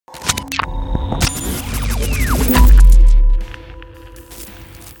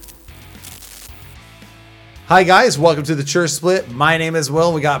Hi guys, welcome to the Church Split. My name is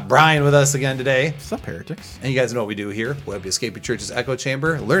Will. We got Brian with us again today. What's up, heretics? And you guys know what we do here. We'll help you escape your church's echo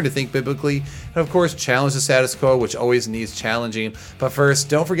chamber, learn to think biblically, and of course, challenge the status quo, which always needs challenging. But first,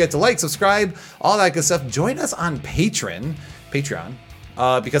 don't forget to like, subscribe, all that good stuff. Join us on Patreon,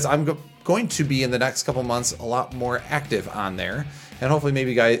 because I'm going to be in the next couple months a lot more active on there, and hopefully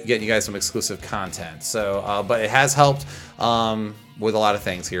maybe getting you guys some exclusive content. So, but it has helped with a lot of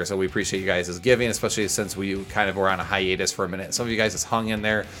things here, so we appreciate you guys' giving, especially since we kind of were on a hiatus for a minute. Some of you guys just hung in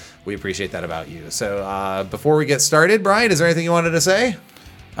there. We appreciate that about you. So before we get started, Brian, is there anything you wanted to say?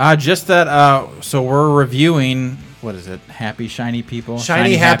 Just that, so we're reviewing, what is it? Happy Shiny People?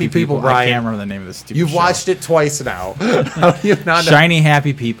 Shiny Happy People, Brian. I can't remember the name of this stupid You've show. watched it twice now. Shiny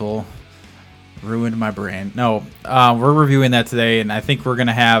Happy People. Ruined my brain. No, we're reviewing that today, and I think we're going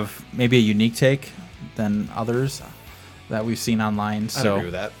to have maybe a unique take than others that we've seen online. So I agree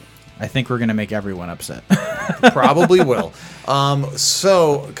with that. I think we're going to make everyone upset. Probably will.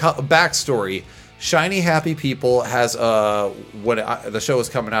 So backstory. Shiny Happy People has when the show was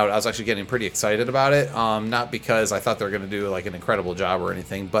coming out, I was actually getting pretty excited about it. Not because I thought they were going to do like an incredible job or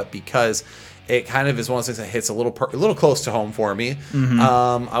anything, but because it kind of is one of those things that hits a little close to home for me. Mm-hmm.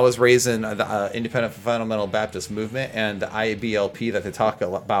 I was raised in the Independent Fundamental Baptist movement, and the IBLP that they talk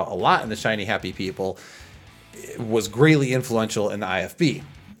about a lot in the Shiny Happy People was greatly influential in the IFB.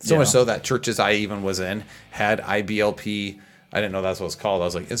 So much so that churches I even was in had IBLP. I didn't know that's what it was called. I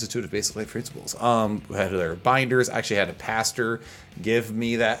was like, Institute of Basic Life Principles. Had their binders. I actually had a pastor give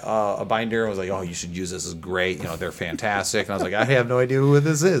me that a binder. I was like, oh, you should use this. It's great. You know, they're fantastic. And I was like, I have no idea who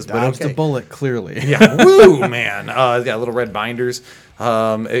this is. Dodge but okay. the bullet, clearly. Yeah, woo, man. It's got little red binders.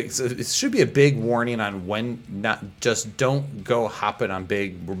 It should be a big warning on when don't go hopping on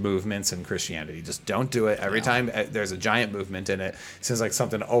big movements in Christianity. Just don't do it. Every time there's a giant movement in it, it seems like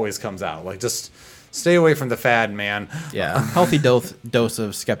something always comes out. Like, just stay away from the fad, man. Yeah, a healthy dose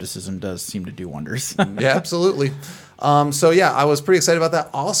of skepticism does seem to do wonders. Yeah, absolutely. So yeah, I was pretty excited about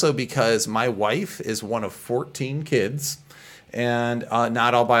that. Also because my wife is one of 14 kids, and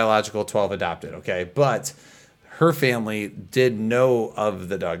not all biological, 12 adopted. Okay, but her family did know of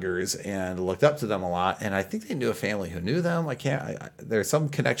the Duggars and looked up to them a lot, and I think they knew a family who knew them. There's some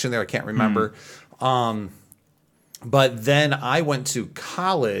connection there. I can't remember. But then I went to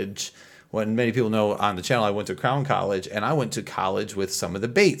college. When many people know on the channel, I went to Crown College, and I went to college with some of the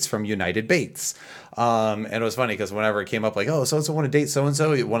Bates from United Bates. And it was funny because whenever it came up like, oh, so-and-so want to date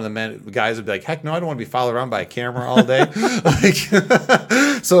so-and-so, one of the guys would be like, heck no, I don't want to be followed around by a camera all day.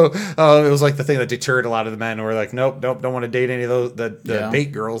 So it was like the thing that deterred a lot of the men who were like, nope, don't want to date any of those the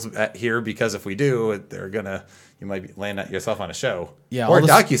Bate girls here, because if we do, you might be laying yourself on a show. Yeah, or a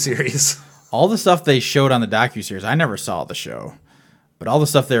docuseries. All the stuff they showed on the docuseries, I never saw the show. But all the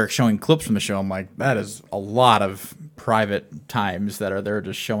stuff they're showing clips from the show, I'm like, that is a lot of private times that they're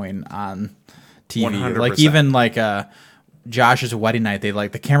just showing on TV. 100%. Like even like Josh's wedding night,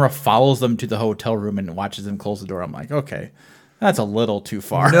 the camera follows them to the hotel room and watches them close the door. I'm like, okay, that's a little too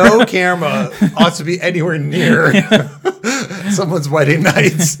far. No camera ought to be anywhere near someone's wedding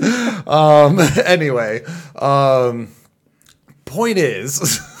nights. Anyway, point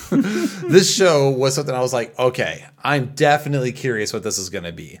is, this show was something I was like, okay, I'm definitely curious what this is going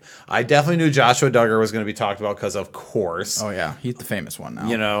to be. I definitely knew Joshua Duggar was going to be talked about because, of course. Oh, yeah. He's the famous one now.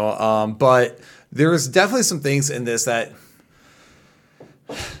 You know, but there's definitely some things in this that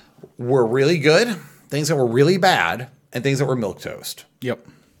were really good, things that were really bad, and things that were milquetoast. Yep.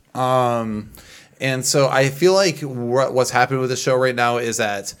 And so I feel like what's happening with the show right now is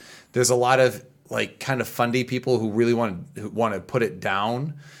that there's a lot of like kind of fundy people who really want to put it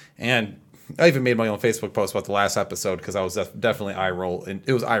down. And I even made my own Facebook post about the last episode because I was definitely eye roll, and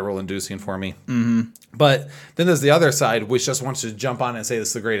it was eye roll inducing for me. Mm-hmm. But then there's the other side, which just wants to jump on and say this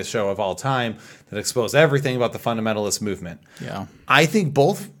is the greatest show of all time that exposed everything about the fundamentalist movement. Yeah, I think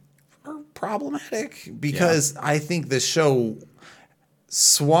both are problematic because I think this show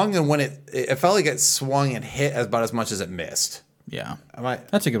swung, and when it felt like it swung and hit about as much as it missed. Yeah,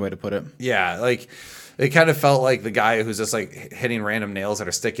 that's a good way to put it. Yeah, like it kind of felt like the guy who's just like hitting random nails that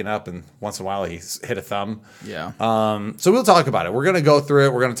are sticking up, and once in a while he's hit a thumb. Yeah. So we'll talk about it. We're going to go through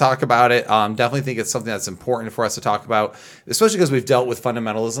it. We're going to talk about it. Definitely think it's something that's important for us to talk about, especially because we've dealt with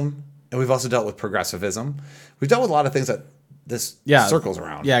fundamentalism and we've also dealt with progressivism. We've dealt with a lot of things that this circles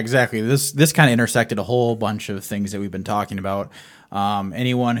around. Yeah, exactly. This kind of intersected a whole bunch of things that we've been talking about.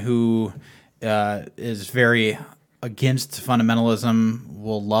 Anyone who is very against fundamentalism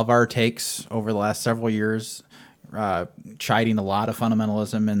will love our takes over the last several years. chiding a lot of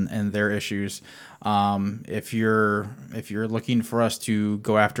fundamentalism and their issues. If you're looking for us to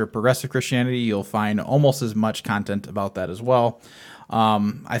go after progressive Christianity, you'll find almost as much content about that as well.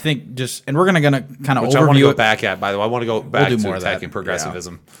 I think and we're gonna kind of overview. I want to go back at, by the way. I want to go back to more attacking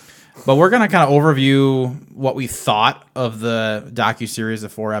progressivism. Yeah. But we're going to kind of overview what we thought of the docuseries, the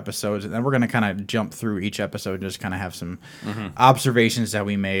 4 episodes, and then we're going to kind of jump through each episode and just kind of have some observations that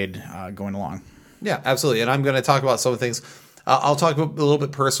we made going along. Yeah, absolutely. And I'm going to talk about some of the things. I'll talk a little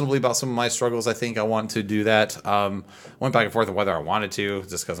bit personally about some of my struggles. I think I want to do that. Went back and forth on whether I wanted to,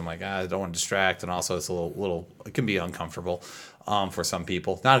 just because I'm like, I don't want to distract. And also it's a little it can be uncomfortable for some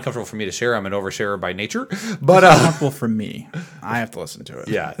people. Not uncomfortable for me to share. I'm an oversharer by nature. But it's uncomfortable for me. I have to listen to it.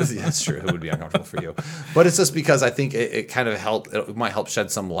 Yeah, that's true. It would be uncomfortable for you. But it's just because I think it kind of it might help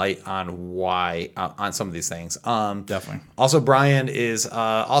shed some light on why, on some of these things. Definitely. Also, Brian is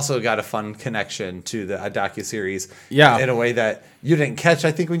also got a fun connection to the docuseries. Yeah. In a way that you didn't catch,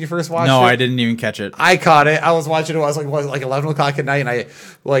 I think, when you first watched it. No, I didn't even catch it. I caught it. I was watching it. I was like 11 o'clock at night, and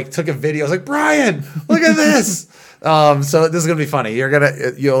I took a video. I was like, Brian, look at this. So this is gonna be funny.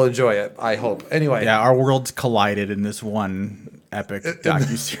 You'll enjoy it, I hope. Anyway, yeah, our worlds collided in this one epic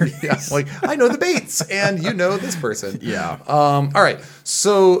docuseries. Yeah, I know the Bates, and you know this person. Yeah. All right.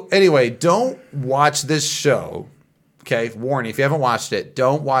 So anyway, don't watch this show. Okay, warning: if you haven't watched it,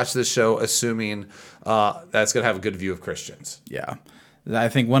 don't watch this show assuming that's gonna have a good view of Christians. Yeah. I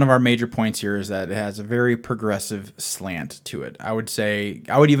think one of our major points here is that it has a very progressive slant to it. I would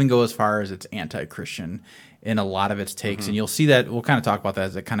even go as far as it's anti-Christian in a lot of its takes. And you'll see that, we'll kind of talk about that,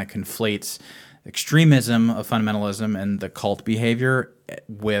 as it kind of conflates extremism of fundamentalism and the cult behavior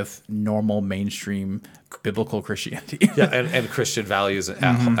with normal mainstream biblical Christianity. Yeah, and Christian values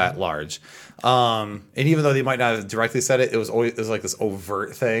at large. And even though they might not have directly said it, it was like this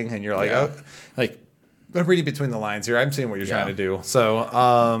overt thing, and you're like, I'm reading between the lines here. I'm seeing what you're trying to do.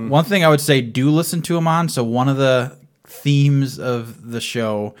 So one thing I would say, do listen to them on. So one of the themes of the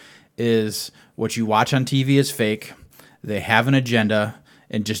show is what you watch on TV is fake. They have an agenda,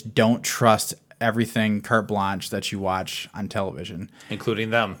 and just don't trust everything carte blanche that you watch on television, including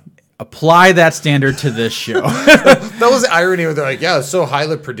them. Apply that standard to this show. That was the irony where they're like, yeah, it's so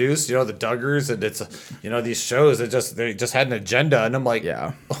highly produced, the Duggars, and it's, these shows, they just had an agenda. And I'm like,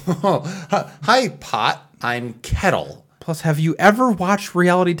 yeah. Hi, pot, I'm kettle. Plus, have you ever watched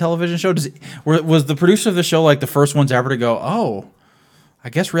reality television show? Was the producer of the show like the first ones ever to go, oh, I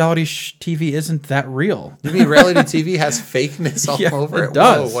guess reality TV isn't that real? You mean reality TV has fakeness all over it? It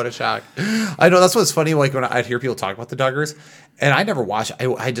does. Whoa, what a shock. I know, that's what's funny, like when I'd hear people talk about the Duggars, and I never watched,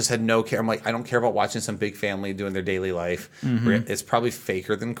 I just had no care. I'm like, I don't care about watching some big family doing their daily life. It's probably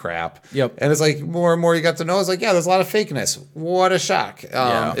faker than crap. Yep. And it's like, more and more you got to know, it's like, yeah, there's a lot of fakeness. What a shock.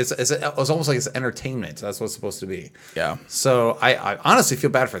 It's almost like it's entertainment. That's what it's supposed to be. Yeah. So I honestly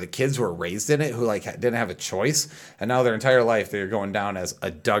feel bad for the kids who were raised in it, who didn't have a choice, and now their entire life they're going down as a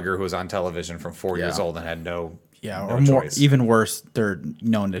Duggar who was on television from 4 years old and had no more choice. Even worse, they're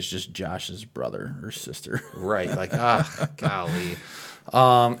known as just Josh's brother or sister. Right, like golly.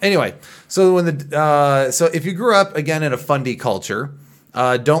 Anyway, so if you grew up again in a fundy culture,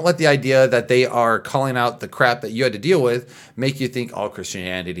 don't let the idea that they are calling out the crap that you had to deal with make you think all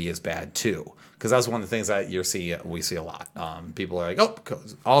Christianity is bad too. Because that's one of the things that we see a lot. People are like, oh,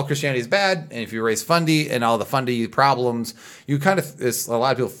 all Christianity is bad, and if you raise fundy and all the fundy problems, you kind of a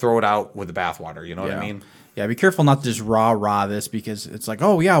lot of people throw it out with the bathwater. You know what I mean? Yeah, be careful not to just rah this, because it's like,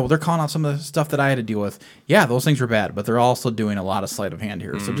 oh yeah, well they're calling out some of the stuff that I had to deal with. Yeah, those things were bad, but they're also doing a lot of sleight of hand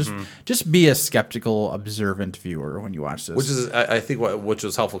here. So just be a skeptical, observant viewer when you watch this. Which is, I think, which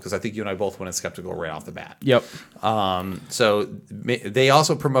was helpful, because I think you and I both went in skeptical right off the bat. Yep. So they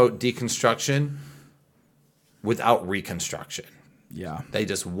also promote deconstruction without reconstruction. Yeah. They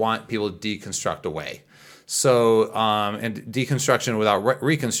just want people to deconstruct away. So, and deconstruction without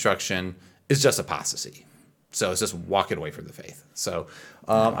reconstruction is just apostasy. So it's just walking away from the faith. So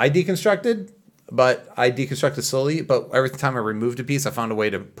I deconstructed, but I deconstructed slowly. But every time I removed a piece, I found a way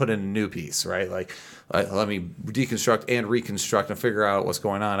to put in a new piece, right? Like, let me deconstruct and reconstruct and figure out what's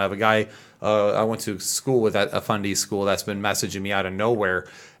going on. I have a guy I went to school with at a fundy school that's been messaging me out of nowhere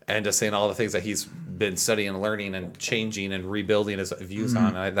and just saying all the things that he's been studying and learning and changing and rebuilding his views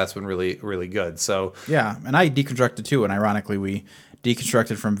on. And that's been really, really good. So yeah, and I deconstructed too. And ironically, we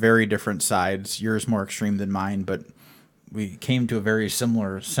deconstructed from very different sides. Yours more extreme than mine, but we came to a very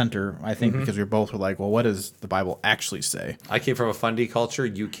similar center, I think, because we both were like, well, what does the Bible actually say? I came from a fundy culture.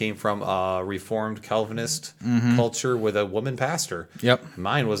 You came from a Reformed Calvinist culture with a woman pastor. Yep.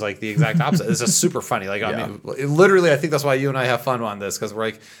 Mine was like the exact opposite. It's just super funny. Like, I mean, literally, I think that's why you and I have fun on this, because we're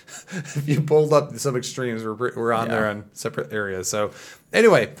like, if you pulled up some extremes, we're on there on separate areas. So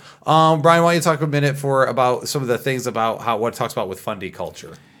anyway, Brian, why don't you talk a minute about some of the things about what it talks about with fundy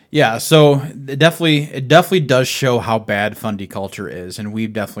culture? Yeah, so it definitely does show how bad fundy culture is, and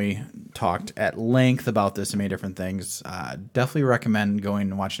we've definitely talked at length about this and many different things. Definitely recommend going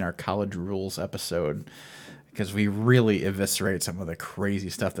and watching our College Rules episode, because we really eviscerate some of the crazy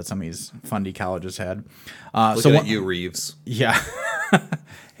stuff that some of these fundy colleges had. Looking at you, Reeves. Yeah.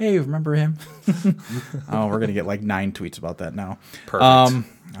 Hey, remember him? Oh, we're gonna get like 9 tweets about that now. Perfect.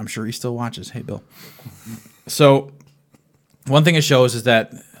 I'm sure he still watches. Hey, Bill. So one thing it shows is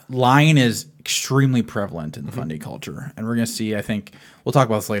that lying is extremely prevalent in the fundy culture, and we're going to see, I think we'll talk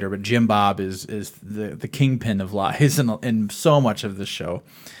about this later, but Jim Bob is the kingpin of lies in so much of this show,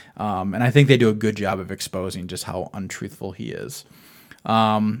 and I think they do a good job of exposing just how untruthful he is.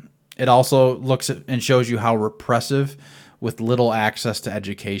 It also looks at and shows you how repressive, with little access to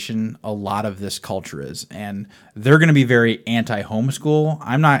education, a lot of this culture is. And they're going to be very anti-homeschool.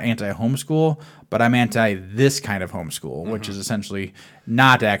 I'm not anti-homeschool, but I'm anti this kind of homeschool, which is essentially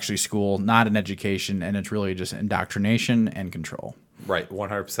not actually school, not an education, and it's really just indoctrination and control. Right,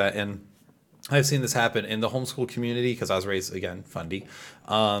 100%. And I've seen this happen in the homeschool community, because I was raised, again, fundy.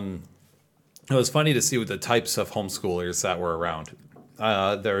 It was funny to see with the types of homeschoolers that were around.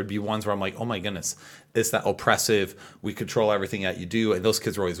 There would be ones where I'm like, oh my goodness, it's that oppressive, we control everything that you do, and those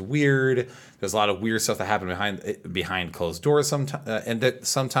kids are always weird. There's a lot of weird stuff that happened behind closed doors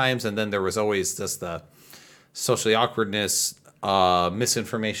sometimes, and then there was always just the socially awkwardness,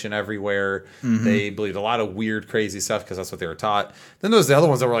 misinformation everywhere. They believed a lot of weird, crazy stuff because that's what they were taught. Then there's the other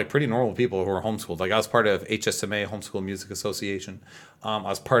ones that were like pretty normal people who were homeschooled. Like I was part of HSMA, Homeschool Music Association. I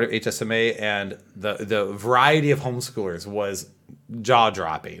was part of HSMA, and the variety of homeschoolers was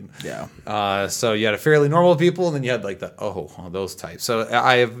jaw-dropping. Yeah. So you had a fairly normal people, and then you had like those types. So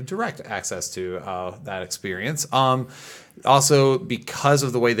I have direct access to that experience. Also, because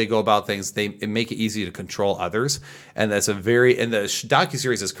of the way they go about things, they make it easy to control others, and that's and the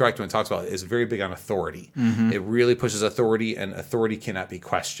docuseries is correct when it talks about it, is very big on authority. It really pushes authority, and authority cannot be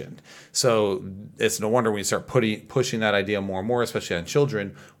questioned. So it's no wonder when you start pushing that idea more and more, especially on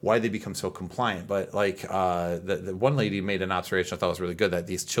children, why they become so compliant. But like the one lady made an observation I thought was really good, that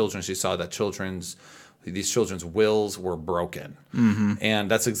these children, she saw that these children's wills were broken.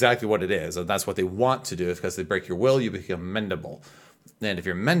 And that's exactly what it is. And that's what they want to do. Because they break your will, you become mendable. And if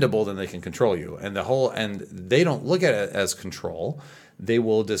you're mendable, then they can control you. And they don't look at it as control. They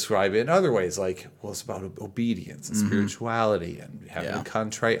will describe it in other ways, like, well, it's about obedience and spirituality and having a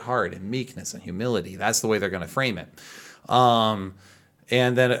contrite heart and meekness and humility. That's the way they're going to frame it.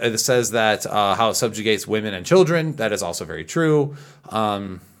 And then it says that how it subjugates women and children. That is also very true.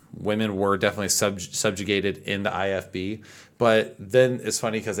 Women were definitely subjugated in the IFB, but then it's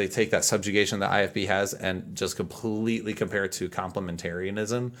funny because they take that subjugation that IFB has and just completely compare it to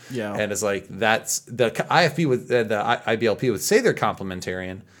complementarianism. Yeah, and it's like that's the IFB the IBLP would say they're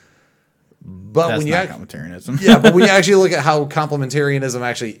complementarian, but that's when you not complementarianism. Yeah, but when you actually look at how complementarianism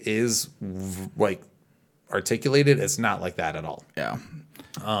actually is like articulated, it's not like that at all. Yeah,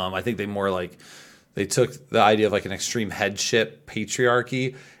 I think they took the idea of like an extreme headship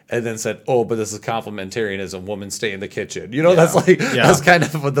patriarchy and then said, oh, but this is complementarianism, women stay in the kitchen. That's that's kind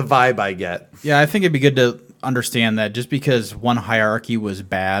of what the vibe I get. Yeah, I think it'd be good to understand that just because one hierarchy was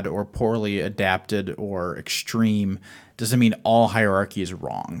bad or poorly adapted or extreme doesn't mean all hierarchy is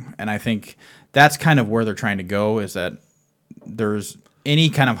wrong. And I think that's kind of where they're trying to go, is that there's any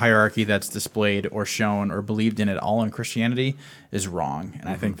kind of hierarchy that's displayed or shown or believed in at all in Christianity is wrong. And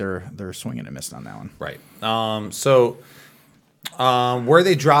I think they're swinging and missing on that one. Right. Where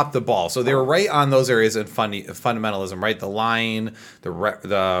they dropped the ball. So they were right on those areas in fundamentalism, right? The lying,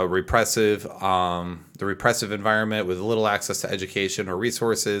 the repressive environment with little access to education or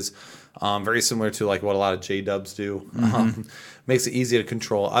resources. Very similar to like what a lot of J-dubs do. Makes it easy to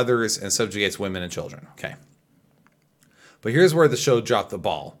control others and subjugates women and children. Okay. But here's where the show dropped the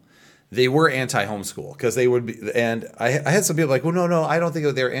ball. They were anti-homeschool because they would be, and I had some people like, well, no, I don't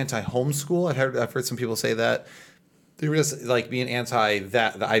think they were anti-homeschool. I've heard some people say that. They were just like being anti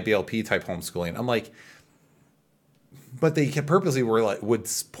the IBLP type homeschooling. I'm like, but they purposely would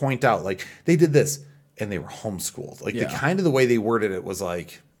point out like they did this and they were homeschooled. Like the kind of the way they worded it was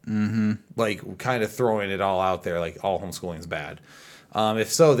like, like kind of throwing it all out there, like all homeschooling is bad.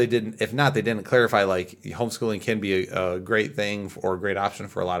 If so, they didn't. If not, they didn't clarify like homeschooling can be a great thing or a great option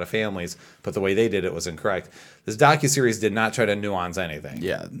for a lot of families, but the way they did it was incorrect. This docuseries did not try to nuance anything.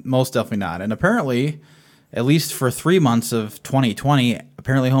 Yeah, most definitely not. And apparently, at least for 3 months of 2020,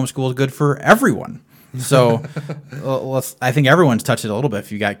 apparently homeschool is good for everyone. So I think everyone's touched it a little bit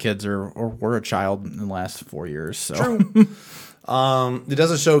if you got kids or were a child in the last 4 years. So. True. It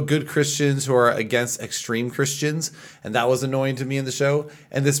doesn't show good Christians who are against extreme Christians, and that was annoying to me in the show.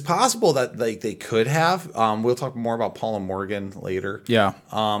 And it's possible that like they could have. We'll talk more about Paul and Morgan later. Yeah.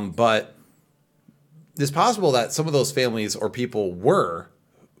 But it's possible that some of those families or people were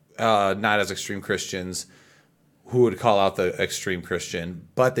not as extreme Christians who would call out the extreme Christian,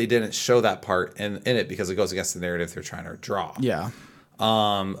 but they didn't show that part in it because it goes against the narrative they're trying to draw. Yeah.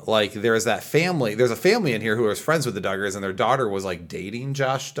 Like there's a family in here who was friends with the Duggars, and their daughter was like dating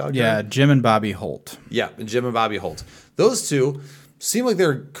Josh Duggar. Yeah, Jim and Bobby Holt. Yeah, Jim and Bobby Holt. Those two seem like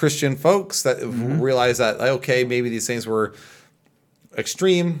they're Christian folks that realize that, like, okay, maybe these things were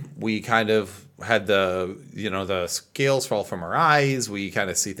extreme. We kind of had the scales fall from our eyes. We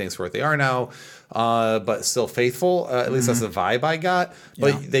kind of see things for what they are now, but still faithful. At least that's the vibe I got.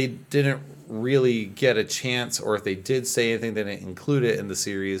 But they didn't really get a chance, or if they did say anything, they didn't include it in the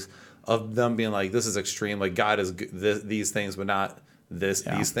series of them being like, this is extreme. Like God is these things, but not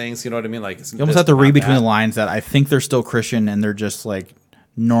these things. You know what I mean? Like you almost have to read between the lines that I think they're still Christian and they're just like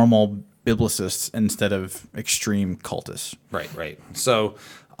normal biblicists instead of extreme cultists. Right. So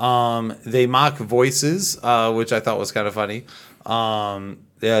they mock voices, which I thought was kind of funny.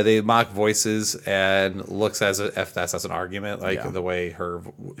 They mock voices and looks as if that's as an argument, like the way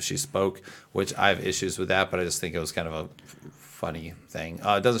she spoke, which I have issues with that, but I just think it was kind of a funny thing.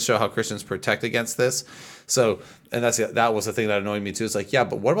 It doesn't show how Christians protect against this. So, and that was the thing that annoyed me too. It's like, yeah,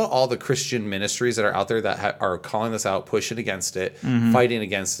 but what about all the Christian ministries that are out there that are calling this out, pushing against it, fighting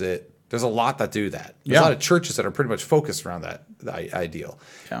against it? There's a lot that do that. There's a lot of churches that are pretty much focused around that ideal.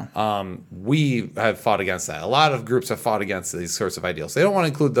 Yeah. We have fought against that. A lot of groups have fought against these sorts of ideals. They don't want to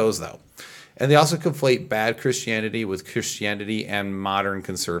include those, though. And they also conflate bad Christianity with Christianity and modern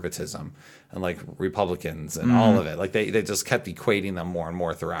conservatism and like Republicans and all of it. Like they just kept equating them more and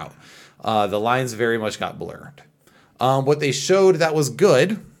more throughout. The lines very much got blurred. What they showed that was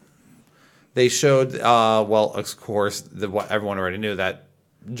good, they showed, well, of course, what everyone already knew, that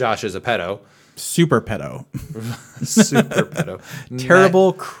Josh is a pedo. Super pedo. Super pedo.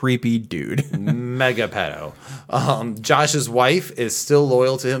 Terrible, creepy dude. Mega pedo. Josh's wife is still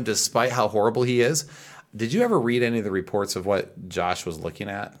loyal to him despite how horrible he is. Did you ever read any of the reports of what Josh was looking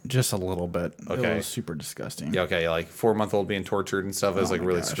at? Just a little bit. Okay. It was super disgusting. Yeah, okay. Like 4-month-old being tortured and stuff is like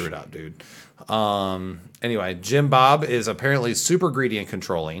really screwed up, dude. Anyway, Jim Bob is apparently super greedy and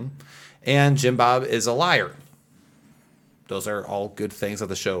controlling, and Jim Bob is a liar. Those are all good things that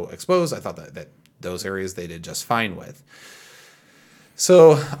the show exposed. I thought that those areas they did just fine with.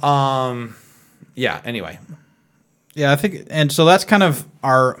 So, anyway. Yeah, I think, and so that's kind of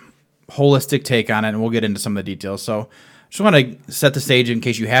our holistic take on it, and we'll get into some of the details. So just want to set the stage in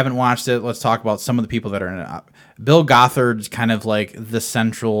case you haven't watched it. Let's talk about some of the people that are in it. Bill Gothard's kind of like the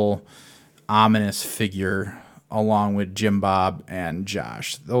central ominous figure along with Jim Bob and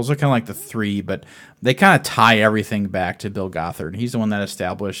Josh. Those are kind of like the three, but they kind of tie everything back to Bill Gothard. He's the one that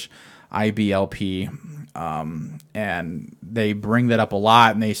established IBLP, and they bring that up a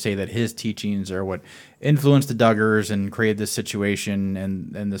lot, and they say that his teachings are what influenced the Duggars and created this situation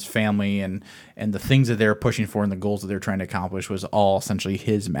and this family and the things that they're pushing for and the goals that they're trying to accomplish was all essentially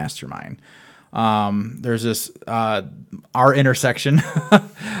his mastermind. There's this our intersection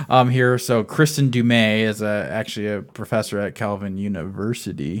here. So Kristen Dumais is actually a professor at Calvin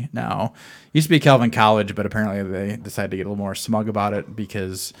University now. Used to be Calvin College, but apparently they decided to get a little more smug about it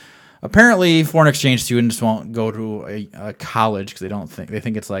because apparently foreign exchange students won't go to a college because they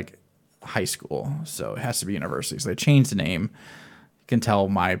think it's like high school, so it has to be university. So they changed the name. Can tell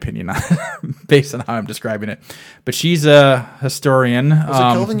my opinion on it based on how I'm describing it. But she's a historian. Was it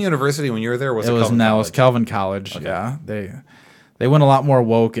Calvin University when you were there? It was Calvin College. Okay. Yeah, they went a lot more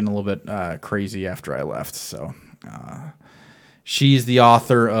woke and a little bit crazy after I left. So she's the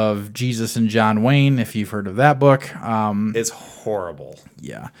author of Jesus and John Wayne. If you've heard of that book, it's horrible.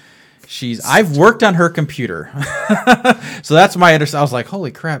 Yeah. I've worked on her computer. So that's my I was like,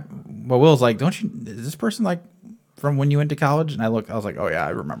 holy crap. Well, Will's like, is this person like from when you went to college? And I was like, oh yeah, I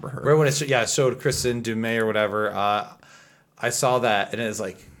remember her. Right when it showed Kristen Dumais or whatever, I saw that and it was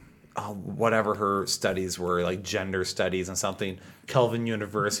like, whatever her studies were, like gender studies and something, Calvin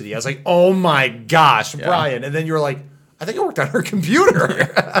University. I was like, oh my gosh, Brian. And then you were like, I think I worked on her computer.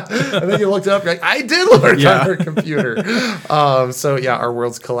 And then you looked it up, you're like, I did learn it on her computer. So yeah, our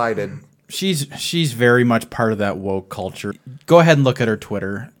worlds collided. She's very much part of that woke culture. Go ahead and look at her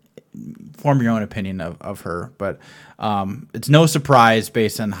Twitter. Form your own opinion of her. But it's no surprise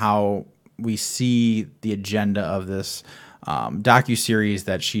based on how we see the agenda of this docuseries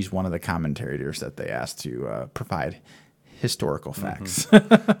that she's one of the commentators that they asked to provide historical facts.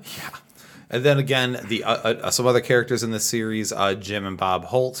 Yeah. And then again, the some other characters in this series, Jim and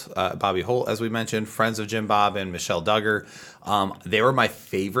Bobby Holt, as we mentioned, friends of Jim Bob and Michelle Duggar. They were my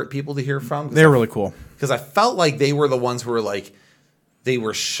favorite people to hear from. They were really cool. Because I felt like they were the ones who were like, they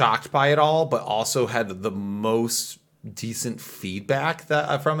were shocked by it all, but also had the most decent feedback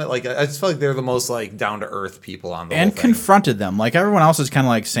from it. Like, I just felt like they're the most like down to earth people on the whole thing. Confronted them. Like everyone else is kind of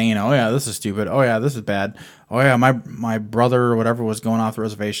like saying, "Oh yeah, this is stupid. Oh yeah, this is bad. Oh yeah, my brother or whatever was going off the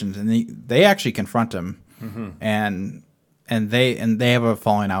reservations," and they actually confront him, and they have a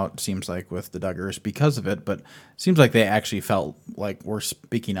falling out. Seems like with the Duggars because of it, but it seems like they actually felt like we're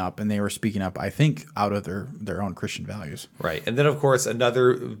speaking up, and they were speaking up. I think out of their own Christian values. Right, and then of course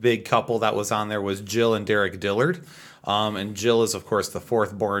another big couple that was on there was Jill and Derek Dillard. And Jill is, of course, the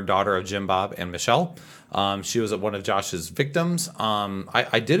fourth born daughter of Jim Bob and Michelle. She was one of Josh's victims.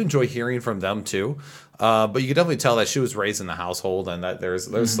 I did enjoy hearing from them too, but you could definitely tell that she was raised in the household, and that there's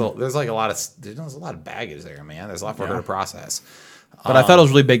like a lot of baggage there, man. There's a lot for her to process. But I thought it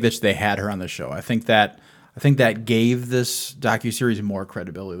was really big that they had her on the show. I think that gave this docuseries more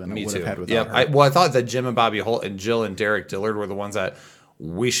credibility than it would have had without her. I thought that Jim and Bobby Holt and Jill and Derek Dillard were the ones that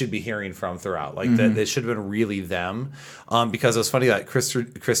we should be hearing from throughout. Like that, it should have been really them. Because it was funny that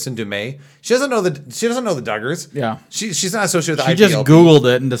Kristen Dumais, she doesn't know the Duggars. Yeah, she's not associated with the IBLP. She just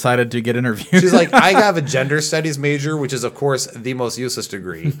Googled it and decided to get interviewed. She's like, I have a gender studies major, which is of course the most useless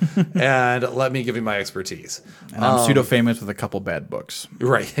degree, and let me give you my expertise. And I'm pseudo famous with a couple bad books.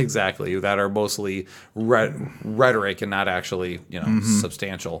 Right, exactly. That are mostly rhetoric and not actually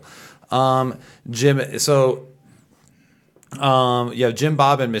substantial. Jim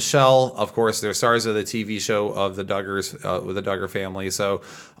Bob and Michelle, of course, they're stars of the TV show of the Duggars, with the Duggar family. So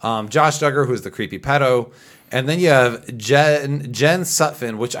Josh Duggar, who's the creepy pedo, and then you have Jen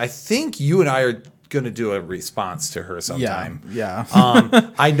Sutphin, which I think you and I are going to do a response to her sometime. Yeah.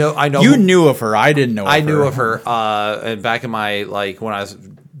 I know. You knew of her. I didn't know. I knew of her. And back in my when I was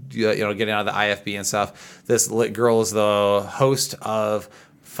getting out of the IFB and stuff, this girl is the host of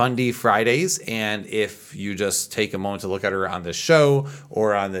Fundy Fridays, and if you just take a moment to look at her on the show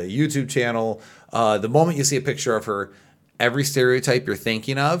or on the YouTube channel, the moment you see a picture of her, every stereotype you're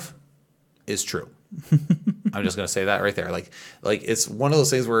thinking of is true. I'm just gonna say that right there. Like it's one of those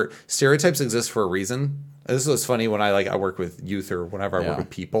things where stereotypes exist for a reason. And this was funny when I work with youth or whenever I work with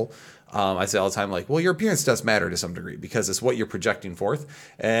people. I say all the time, like, well, your appearance does matter to some degree because it's what you're projecting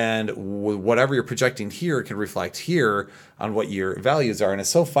forth. And whatever you're projecting here can reflect here on what your values are. And it's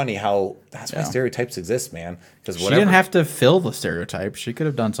so funny how that's why stereotypes exist, man. Because she didn't have to fill the stereotype. She could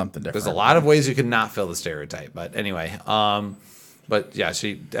have done something different. There's a lot of ways you could not fill the stereotype. But anyway, but yeah,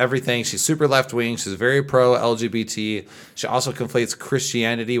 she's super left wing. She's very pro LGBT. She also conflates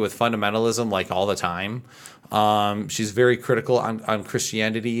Christianity with fundamentalism like all the time. She's very critical on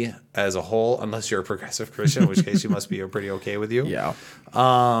Christianity as a whole, unless you're a progressive Christian, in which case you must be pretty okay with you. Yeah.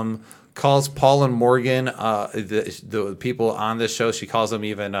 Calls Paul and Morgan, the people on this show, she calls them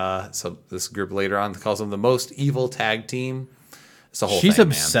even, so this group later on calls them the most evil tag team. She's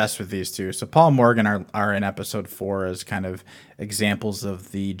obsessed with these two. So Paul and Morgan are in episode 4 as kind of examples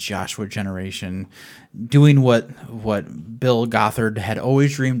of the Joshua generation doing what Bill Gothard had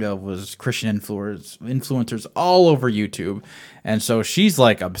always dreamed of, was Christian influencers all over YouTube. And so she's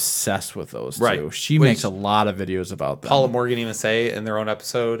like obsessed with those two. She makes a lot of videos about them. Paul and Morgan even say in their own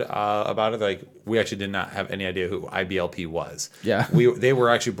episode about it, like, we actually did not have any idea who IBLP was. Yeah. They were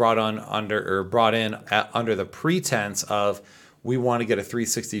actually brought in under the pretense of, we want to get a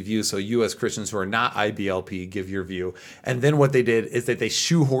 360 view, so you as Christians who are not IBLP give your view. And then what they did is that they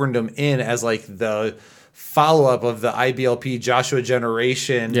shoehorned them in as like the follow-up of the IBLP Joshua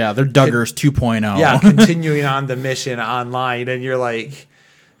generation. Yeah, they're Duggars 2.0. Yeah, continuing on the mission online. And you're like,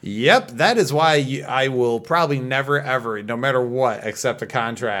 yep, that is why I will probably never, ever, no matter what, accept a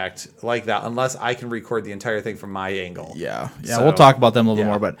contract like that unless I can record the entire thing from my angle. Yeah, so, we'll talk about them a little bit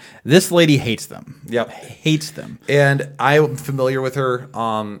more, but this lady hates them. Yep. Hates them. And I'm familiar with her.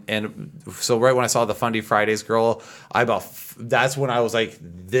 And so right when I saw the Fundy Fridays girl, that's when I was like,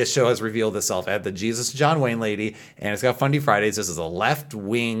 this show has revealed itself. I had the Jesus John Wayne lady, and it's got Fundy Fridays. This is a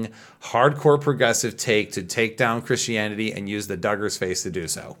left-wing, hardcore progressive take down Christianity and use the Duggars face to do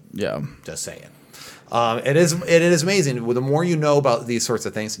so. Yeah. Just saying. It is amazing. The more you know about these sorts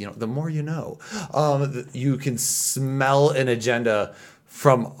of things, the more you know. You can smell an agenda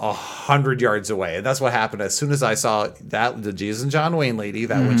from 100 yards away, and that's what happened as soon as I saw the Jesus and John Wayne lady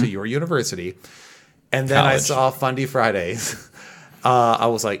that went to your university, and then I saw Fundy Fridays. I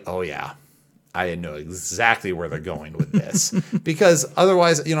was like, oh yeah. I know exactly where they're going with this, because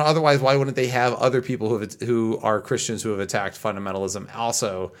otherwise, why wouldn't they have other people who are Christians who have attacked fundamentalism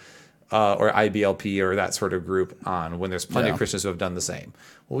also, or IBLP or that sort of group on, when there's plenty of Christians who have done the same?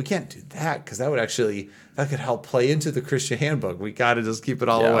 Well, we can't do that, because that could help play into the Christian handbook. We got to just keep it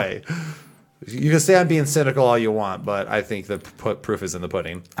all away. You can say I'm being cynical all you want, but I think the proof is in the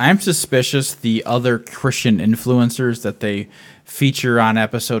pudding. I'm suspicious the other Christian influencers that they feature on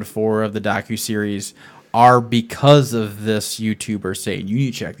episode 4 of the docuseries are because of this YouTuber saying, you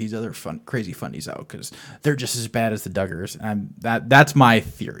need to check these other crazy fundies out because they're just as bad as the Duggars. And that's my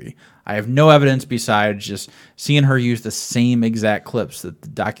theory. I have no evidence besides just seeing her use the same exact clips that the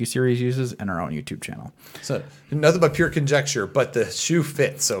docuseries uses in her own YouTube channel. So nothing but pure conjecture, but the shoe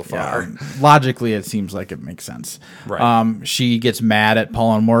fits so far. Yeah, logically, it seems like it makes sense. Right. She gets mad at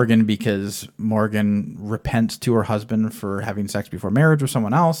Paul and Morgan because Morgan repents to her husband for having sex before marriage with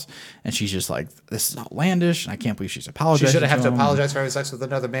someone else, and she's just like, this is outlandish, and I can't believe she's apologizing. She shouldn't have to apologize for having sex with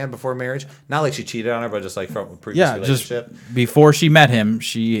another man before marriage. Not like she cheated on her, but just like from a previous relationship. Just before she met him,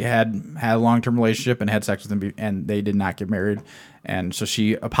 she had a long-term relationship and had sex with him, and they did not get married. And so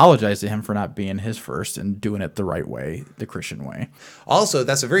she apologized to him for not being his first and doing it the right way, the Christian way. Also,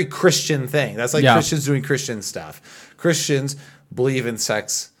 that's a very Christian thing. That's like Christians doing Christian stuff. Christians believe in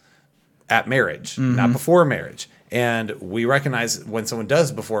sex at marriage, not before marriage. And we recognize when someone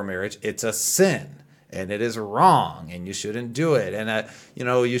does before marriage, it's a sin. And it is wrong, and you shouldn't do it, and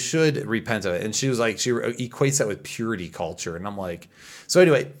you should repent of it. And she was like, she equates that with purity culture, and I'm like, so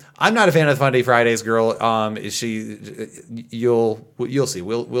anyway, I'm not a fan of Fundy Fridays girl. You'll see.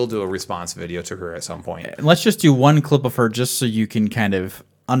 We'll do a response video to her at some point. And let's just do one clip of her, just so you can kind of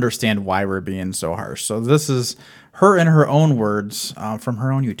understand why we're being so harsh. So this is her in her own words from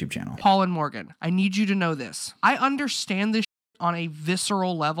her own YouTube channel. Paul and Morgan, I need you to know this. I understand this on a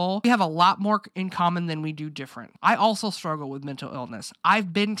visceral level. We have a lot more in common than we do different. I also struggle with mental illness.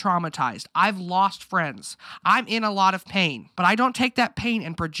 I've been traumatized. I've lost friends. I'm in a lot of pain, but I don't take that pain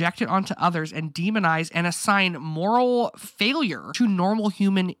and project it onto others and demonize and assign moral failure to normal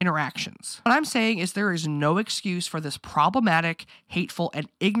human interactions. What I'm saying is there is no excuse for this problematic, hateful, and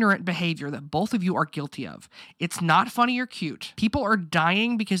ignorant behavior that both of you are guilty of. It's not funny or cute. People are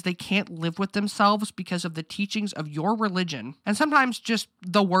dying because they can't live with themselves because of the teachings of your religion, and sometimes just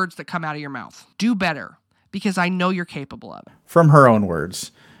the words that come out of your mouth. Do better, because I know you're capable of it. From her own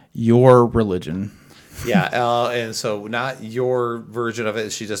words, your religion. Yeah, and so not your version of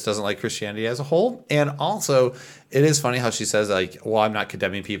it. She just doesn't like Christianity as a whole. And also, it is funny how she says, like, well, I'm not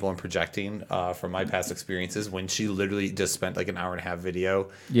condemning people and projecting from my past experiences, when she literally just spent like an hour and a half video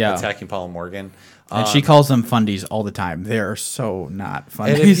attacking Paul and Morgan. And she calls them fundies all the time. They are so not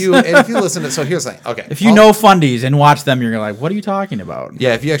fundies. And if you listen to, so here's the thing. Okay. If you know fundies and watch them, you're like, what are you talking about?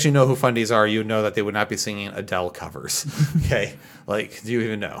 Yeah, if you actually know who fundies are, you know that they would not be singing Adele covers. Okay. Like, do you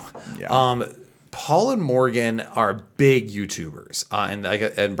even know? Yeah. Paul and Morgan are big YouTubers. And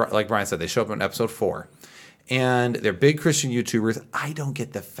like Brian said, they show up in episode 4. And they're big Christian YouTubers. I don't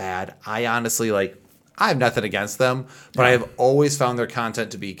get the fad. I honestly, I have nothing against them, but I have always found their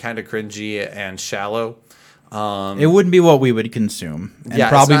content to be kind of cringy and shallow. It wouldn't be what we would consume. And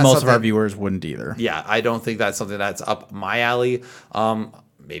probably most of our viewers wouldn't either. Yeah, I don't think that's something that's up my alley.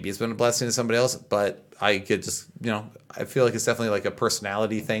 Maybe it's been a blessing to somebody else, but I could just, I feel like it's definitely like a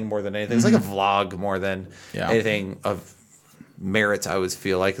personality thing more than anything. It's like a vlog more than anything of merit, I always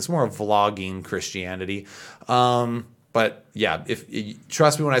feel like. It's more of vlogging Christianity. But yeah,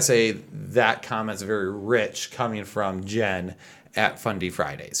 trust me when I say that comment's very rich coming from Jen at Fundy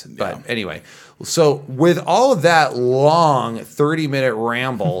Fridays. But anyway, so with all of that long 30-minute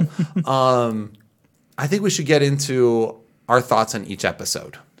ramble, I think we should get into our thoughts on each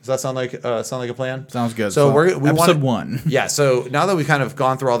episode. Does that sound like a plan? Sounds good. So we episode 1. Yeah. So now that we've kind of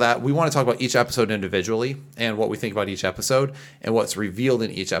gone through all that, we want to talk about each episode individually and what we think about each episode and what's revealed in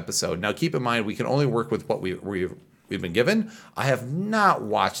each episode. Now, keep in mind, we can only work with what we've been given. I have not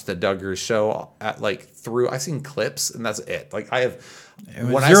watched the Duggars show I've seen clips and that's it. Like I have.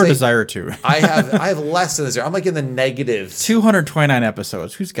 Zero desire to. I have less than zero. I'm like in the negatives. 229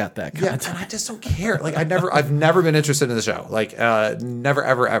 episodes. Who's got that kind of time? And I just don't care. Like I've never been interested in the show. Like never,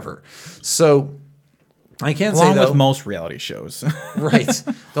 ever, ever. So I can't Along say though. with most reality shows. Right.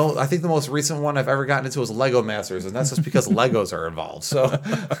 Though I think the most recent one I've ever gotten into was Lego Masters, and that's just because Legos are involved. So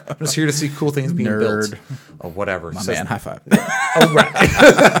I'm just here to see cool things being built. Nerd. Or whatever. My man, high five. Oh, right.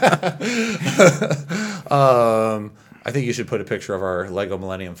 I think you should put a picture of our Lego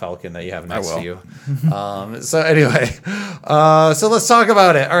Millennium Falcon that you have next to you. So anyway, so let's talk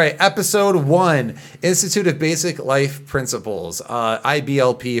about it. All right, episode 1, Institute of Basic Life Principles,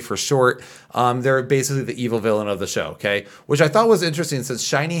 IBLP for short. They're basically the evil villain of the show, okay? Which I thought was interesting since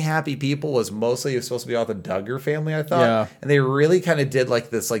Shiny Happy People was mostly supposed to be all the Duggar family, I thought. Yeah. And they really kind of did like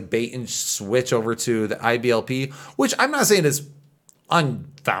this like bait and switch over to the IBLP, which I'm not saying is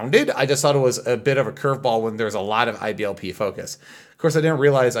unfounded. I just thought it was a bit of a curveball when there's a lot of IBLP focus. Of course, I didn't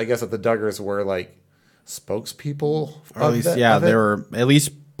realize, I guess, that the Duggars were like spokespeople. Or at least, they were at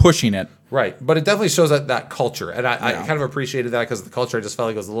least pushing it. Right. But it definitely shows that culture. And I kind of appreciated that because the culture, I just felt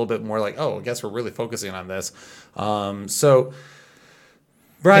like it was a little bit more like, oh, I guess we're really focusing on this. So,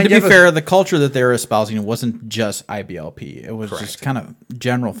 Brian, And to be fair, the culture that they were espousing wasn't just IBLP. It was just kind of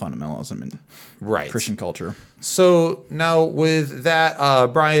general fundamentalism and Christian culture. So now with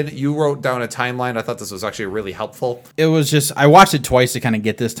that, Brian, you wrote down a timeline. I thought this was actually really helpful. It was just, I watched it twice to kind of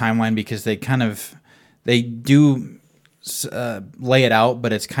get this timeline because they do lay it out,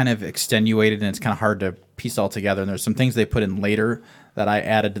 but it's kind of extenuated and it's kind of hard to piece all together. And there's some things they put in later that I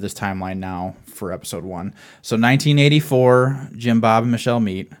added to this timeline now for episode 1. So 1984, Jim Bob and Michelle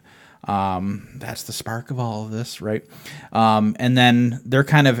meet. That's the spark of all of this, right? And then their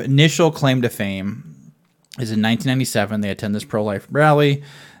kind of initial claim to fame is in 1997. They attend this pro-life rally.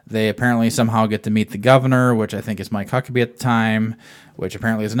 They apparently somehow get to meet the governor, which I think is Mike Huckabee at the time, which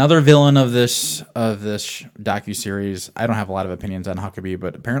apparently is another villain of this docuseries. I don't have a lot of opinions on Huckabee,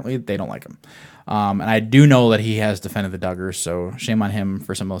 but apparently they don't like him. And I do know that he has defended the Duggars, so shame on him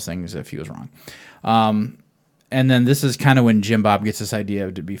for some of those things if he was wrong. And then this is kind of when Jim Bob gets this idea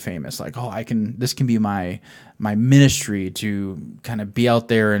to be famous, like, oh, this can be my ministry to kind of be out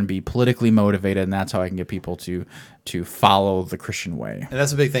there and be politically motivated, and that's how I can get people to follow the Christian way. And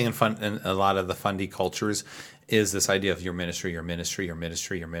that's a big thing in a lot of the fundy cultures is this idea of your ministry, your ministry, your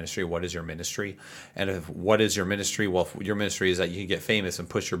ministry, your ministry. What is your ministry? And what is your ministry? Well, if your ministry is that you can get famous and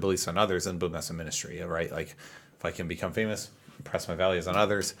push your beliefs on others, then boom, that's a ministry, right? Like if I can become famous, impress my values on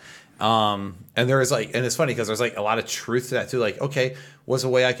others. And there is and it's funny because there's like a lot of truth to that too. Like, okay, what's a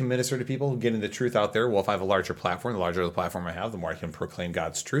way I can minister to people, getting the truth out there? Well, if I have a larger platform, the larger the platform I have, the more I can proclaim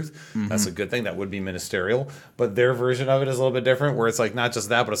God's truth. Mm-hmm. That's a good thing. That would be ministerial. But their version of it is a little bit different, where it's like not just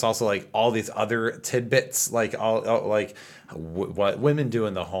that, but it's also like all these other tidbits, like what women do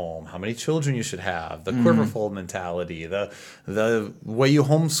in the home, how many children you should have, the quiverful mentality, the way you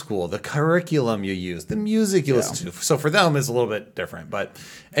homeschool, the curriculum you use, the music you listen to. So for them, it's a little bit different. But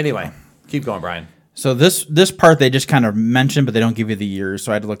anyway, keep going, Brian. So this part they just kind of mentioned, but they don't give you the years,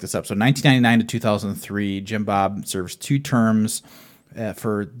 so I had to look this up. So 1999 to 2003, Jim Bob serves 2 terms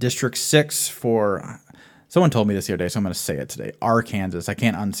for District 6 for... Someone told me this the other day, so I'm going to say it today. Arkansas. I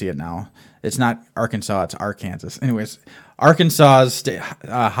can't unsee it now. It's not Arkansas, it's Arkansas. Anyways, Arkansas's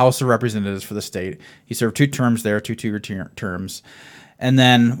House of Representatives for the state. He served 2 terms there, two terms. And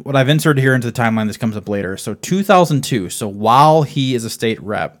then what I've inserted here into the timeline, this comes up later. So 2002, so while he is a state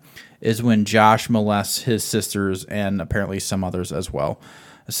rep, is when Josh molests his sisters and apparently some others as well.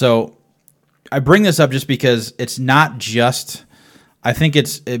 So I bring this up just because it's not just... I think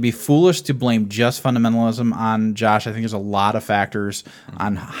it'd be foolish to blame just fundamentalism on Josh. I think there's a lot of factors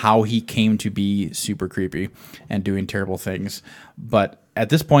on how he came to be super creepy and doing terrible things. But at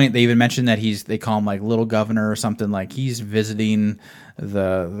this point, they even mentioned that they call him like Little Governor or something. Like he's visiting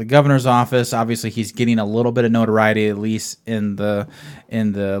the governor's office. Obviously, he's getting a little bit of notoriety, at least in the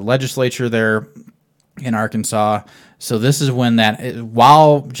legislature there in Arkansas. So this is when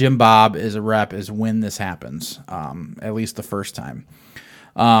while Jim Bob is a rep, is when this happens, at least the first time.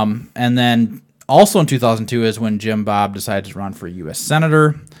 And then also in 2002 is when Jim Bob decided to run for U.S.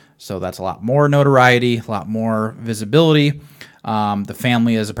 Senator. So that's a lot more notoriety, a lot more visibility. The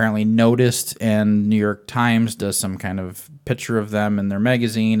family is apparently noticed, and New York Times does some kind of picture of them in their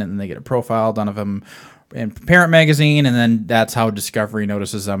magazine, and then they get a profile done of them in Parent Magazine, and then that's how Discovery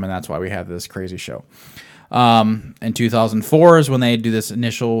notices them, and that's why we have this crazy show. In 2004 is when they do this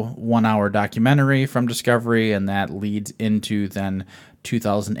initial 1-hour documentary from Discovery, and that leads into then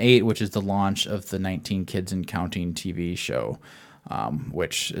 2008, which is the launch of the 19 Kids and Counting TV show,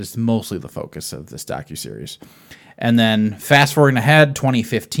 which is mostly the focus of this docuseries. And then fast forwarding ahead,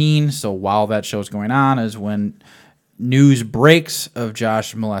 2015, so while that show's going on is when news breaks of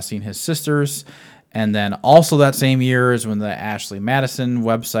Josh molesting his sisters. And then also that same year is when the Ashley Madison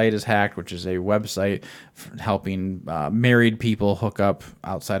website is hacked, which is a website helping married people hook up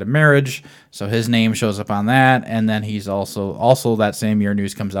outside of marriage. So his name shows up on that. And then he's also that same year,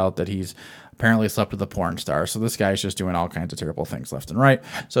 news comes out that he's apparently slept with a porn star. So this guy's just doing all kinds of terrible things left and right.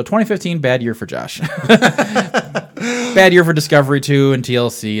 So 2015, bad year for Josh. Bad year for Discovery 2 and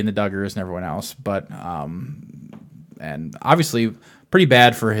TLC and the Duggars and everyone else. But and obviously pretty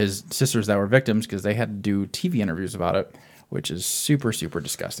bad for his sisters that were victims because they had to do TV interviews about it, which is super, super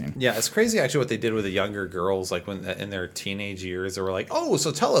disgusting. Yeah, it's crazy actually what they did with the younger girls, like when in their teenage years, they were like, "Oh,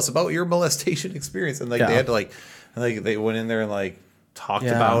 so tell us about your molestation experience," and like they had to like they went in there and like talked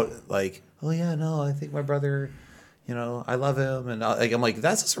about like, "Oh yeah, no, I think my brother, you know, I love him," and like I'm like,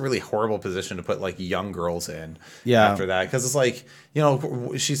 that's just a really horrible position to put like young girls in. After that, because it's like, you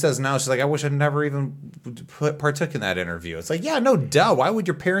know, she says now she's like, I wish I'd never even partook in that interview. It's like, yeah, no duh. Why would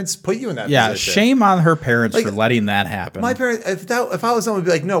your parents put you in that position? Shame on her parents for letting that happen. My parents, if I was someone, would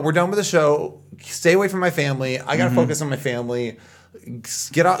be like, no, we're done with the show. Stay away from my family. I gotta focus on my family.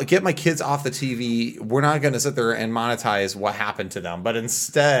 Get my kids off the TV. We're not gonna sit there and monetize what happened to them, but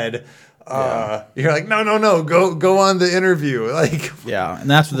instead. You're like, no, go on the interview. Like, and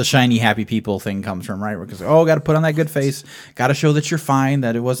that's where the shiny happy people thing comes from, right? Because got to put on that good face, got to show that you're fine,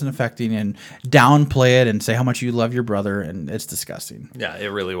 that it wasn't affecting, and downplay it and say how much you love your brother, and it's disgusting. Yeah, it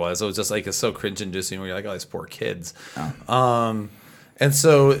really was. It was just like it's so cringe-inducing where you're like, oh, these poor kids. And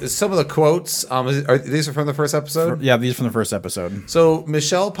so some of the quotes, these are from the first episode? These are from the first episode. So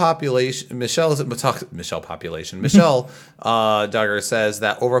Michelle Duggar says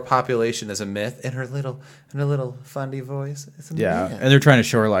that overpopulation is a myth in her little funny voice. It's a myth. And they're trying to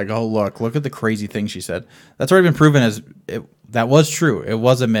show her like, oh, look at the crazy thing she said. That's already been proven that was true. It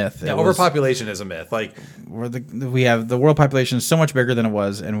was a myth. Yeah, overpopulation is a myth. Like we have the world population is so much bigger than it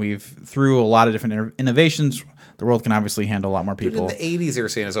was, and we've through a lot of different innovations. The world can obviously handle a lot more people. Dude, in the 80s, they were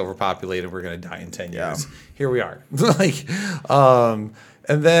saying it's overpopulated. We're going to die in 10 years. Here we are.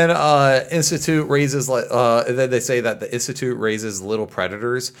 And then Institute raises, and then they say that the Institute raises little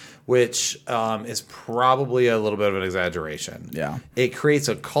predators, which is probably a little bit of an exaggeration. Yeah. It creates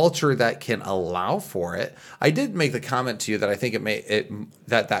a culture that can allow for it. I did make the comment to you that I think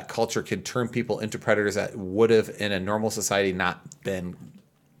that culture can turn people into predators that would have in a normal society not been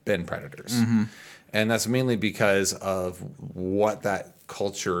predators. Mm-hmm. And that's mainly because of what that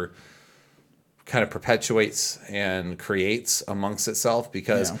culture kind of perpetuates and creates amongst itself.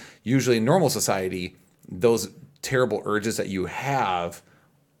 Because usually in normal society, those terrible urges that you have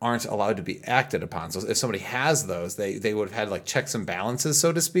aren't allowed to be acted upon. So if somebody has those, they would have had like checks and balances,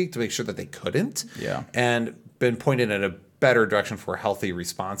 so to speak, to make sure that they couldn't. Yeah. And been pointed in a better direction for healthy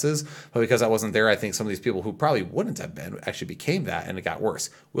responses. But because I wasn't there, I think some of these people who probably wouldn't have been actually became that, and it got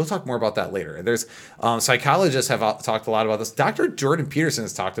worse. We'll talk more about that later. There's psychologists have talked a lot about this. Dr. Jordan Peterson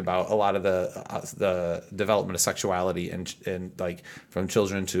has talked about a lot of the development of sexuality and like from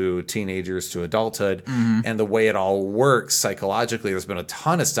children to teenagers to adulthood, and the way it all works psychologically. There's been a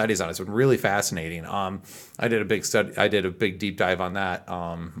ton of studies on it. It's been really fascinating. I did a big deep dive on that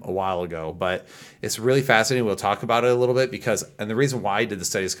a while ago, but it's really fascinating. We'll talk about it a little bit and the reason why I did the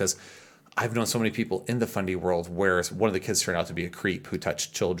study is because I've known so many people in the fundy world where one of the kids turned out to be a creep who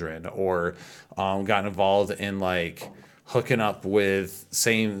touched children or got involved in like hooking up with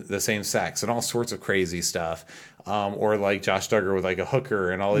the same sex and all sorts of crazy stuff. Or like Josh Duggar with like a hooker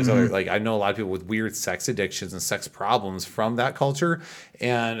and all these other, like I know a lot of people with weird sex addictions and sex problems from that culture.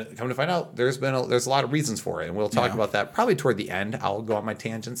 And come to find out, there's a lot of reasons for it. And we'll talk about that probably toward the end. I'll go on my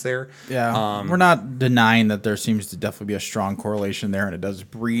tangents there. Yeah. We're not denying that there seems to definitely be a strong correlation there, and it does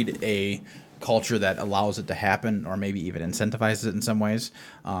breed a culture that allows it to happen, or maybe even incentivizes it in some ways,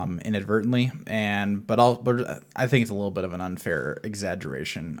 inadvertently. But I think it's a little bit of an unfair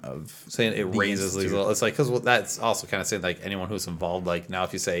exaggeration of saying it raises these little. It's like because that's also kind of saying like anyone who's involved. Like now,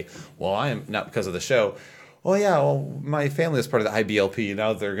 if you say, "Well, I am not because of the show." Oh yeah, well, my family is part of the IBLP.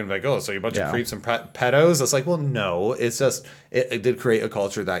 Now they're going to be like, oh, so you're a bunch of creeps and pedos. It's like, well, no. It's just it did create a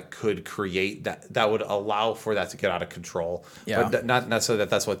culture that could create that would allow for that to get out of control. Yeah. But not necessarily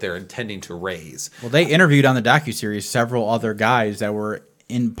that's what they're intending to raise. Well, they interviewed on the docuseries several other guys that were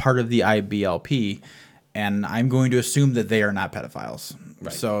in part of the IBLP, and I'm going to assume that they are not pedophiles.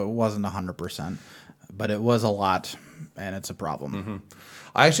 Right. So it wasn't 100%, but it was a lot, and it's a problem. Mm-hmm.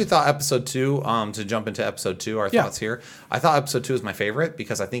 I actually thought episode 2, to jump into episode 2, our thoughts here. I thought episode 2 was my favorite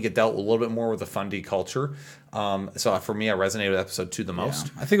because I think it dealt a little bit more with the fundy culture. So for me, I resonated with episode 2 the most.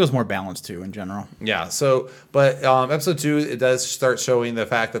 Yeah. I think it was more balanced too in general. Yeah. So, but episode 2, it does start showing the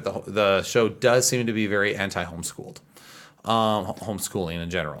fact that the show does seem to be very anti-homeschooled. homeschooling in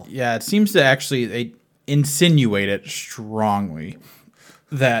general. Yeah, it seems to actually they insinuate it strongly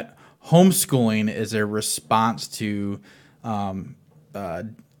that homeschooling is a response to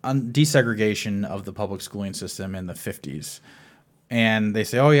desegregation of the public schooling system in the 50s. And they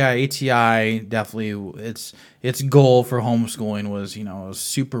say, oh yeah, ATI definitely its goal for homeschooling was, it was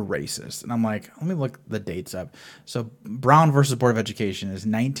super racist. And I'm like, let me look the dates up. So Brown versus Board of Education is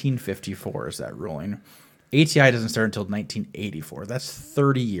 1954 is that ruling. ATI doesn't start until 1984. That's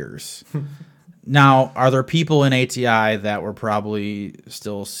 30 years. Now, are there people in ATI that were probably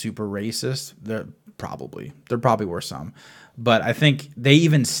still super racist? There probably were some. But I think they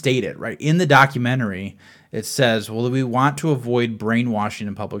even state it, right? In the documentary, it says, well, we want to avoid brainwashing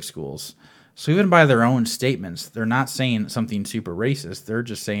in public schools. So even by their own statements, they're not saying something super racist. They're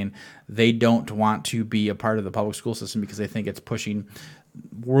just saying they don't want to be a part of the public school system because they think it's pushing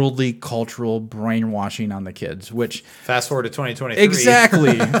worldly cultural brainwashing on the kids, which... Fast forward to 2023.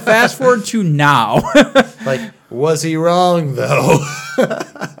 Exactly. Fast forward to now. Like, was he wrong, though?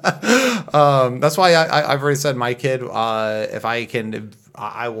 That's why I've already said my kid, if I can,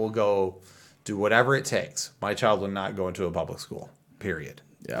 I will go do whatever it takes. My child will not go into a public school, period.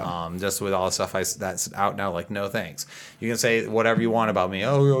 Yeah. Just with all the stuff that's out now, like, no thanks. You can say whatever you want about me.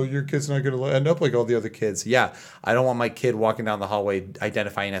 Oh, your kid's not going to end up like all the other kids. Yeah, I don't want my kid walking down the hallway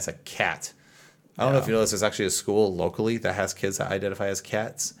identifying as a cat. I don't know if you know this. There's actually a school locally that has kids that identify as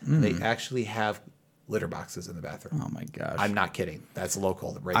cats. They actually have litter boxes in the bathroom. Oh my gosh. I'm not kidding. That's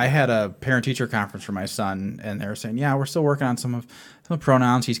local. Right I now. had a parent-teacher conference for my son, and they were saying, yeah, we're still working on some of the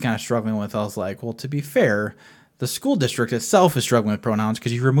pronouns he's kind of struggling with. I was like, well, to be fair, the school district itself is struggling with pronouns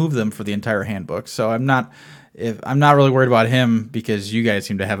because you remove them for the entire handbook. So I'm not really worried about him because you guys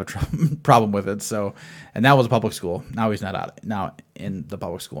seem to have a problem with it. So, and that was a public school. Now he's not in the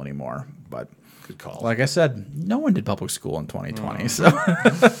public school anymore. But good call. Like I said, no one did public school in 2020. So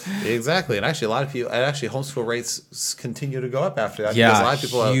exactly, and actually a lot of people, homeschool rates continue to go up after that. Yeah, because a lot of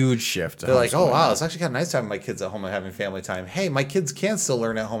people huge shift. They're like, oh wow, it's actually kind of nice having my kids at home and having family time. Hey, my kids can still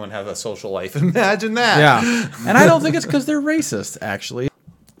learn at home and have a social life. Imagine that. Yeah, and I don't think it's because they're racist. Actually,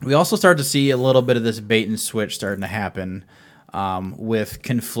 we also start to see a little bit of this bait and switch starting to happen with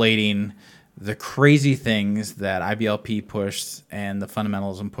conflating the crazy things that IBLP pushed and the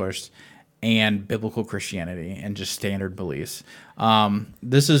fundamentalism pushed and biblical Christianity and just standard beliefs.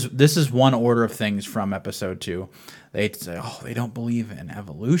 This is one order of things from episode 2. They say, oh, they don't believe in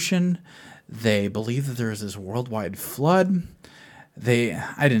evolution. They believe that there is this worldwide flood. I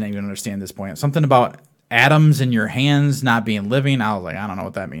didn't even understand this point. Something about atoms in your hands not being living. I was like, I don't know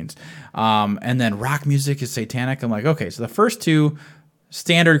what that means. And then rock music is satanic. I'm like, okay, so the first two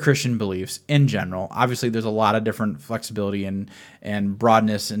standard Christian beliefs in general. Obviously, there's a lot of different flexibility and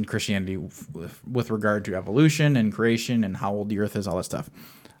broadness in Christianity with regard to evolution and creation and how old the earth is, all that stuff.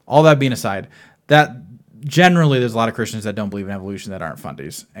 All that being aside, that generally there's a lot of Christians that don't believe in evolution that aren't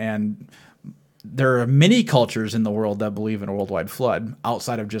fundies. And there are many cultures in the world that believe in a worldwide flood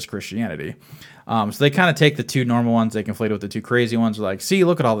outside of just Christianity. So they kind of take the two normal ones, they conflate it with the two crazy ones. They're like, see,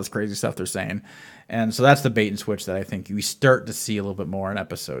 look at all this crazy stuff they're saying. And so that's the bait and switch that I think we start to see a little bit more in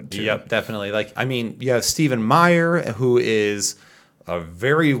episode 2. Yep, definitely. You have Stephen Meyer, who is a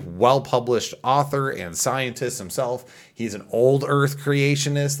very well-published author and scientist himself. He's an old Earth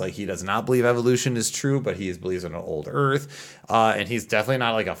creationist. He does not believe evolution is true, but he believes in an old Earth. And he's definitely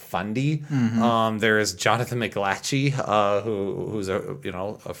not like a fundy. Mm-hmm. There is Jonathan McLatchie, who's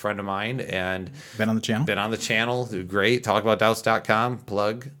a friend of mine and been on the channel. Great. Talkaboutdoubts.com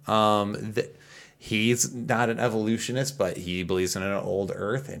plug. He's not an evolutionist, but he believes in an old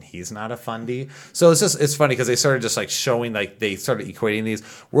Earth, and he's not a fundy. So it's funny because they started just showing, they started equating these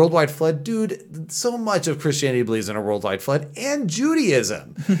worldwide flood. Dude, so much of Christianity believes in a worldwide flood, and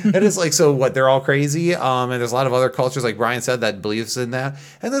Judaism. And it's so what? They're all crazy. And there's a lot of other cultures, like Brian said, that believes in that.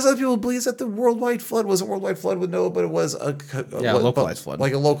 And there's other people who believes that the worldwide flood wasn't a worldwide flood with Noah, but it was a localized flood.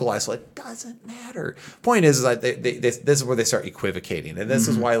 Like a localized flood. Doesn't matter. Point is that this is where they start equivocating, and this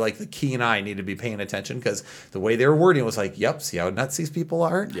is why the Kenai need to be paying attention, because the way they were wording was yep, see how nuts these people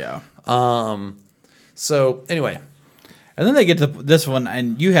are? Yeah. So anyway. And then they get to this one,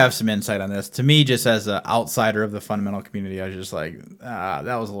 and you have some insight on this. To me, just as an outsider of the fundamental community, I was just like,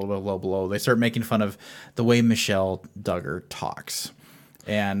 that was a little bit low blow. They start making fun of the way Michelle Duggar talks.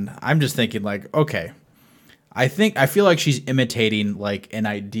 And I'm just thinking okay, I feel like she's imitating an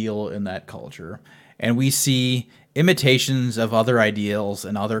ideal in that culture. And we see imitations of other ideals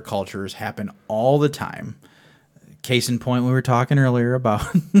and other cultures happen all the time. Case in point, we were talking earlier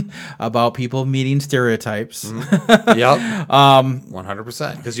about people meeting stereotypes. Yep.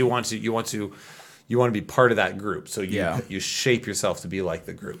 100%. Because you want You want to be part of that group. So Yeah. you shape yourself to be like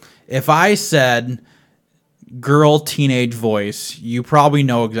the group. If I said girl teenage voice, you probably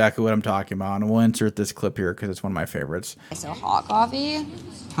know exactly what I'm talking about. And we'll insert this clip here because it's one of my favorites. So hot coffee?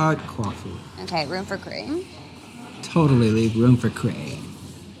 Hot coffee. Okay, room for cream? Totally leave room for cream.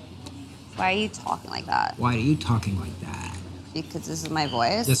 Why are you talking like that? Why are you talking like that? Because this is my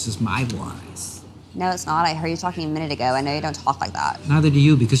voice? This is my voice. No, it's not. I heard you talking a minute ago. I know you don't talk like that. Neither do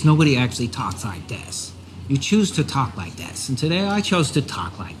you, because nobody actually talks like this. You choose to talk like this, and today I chose to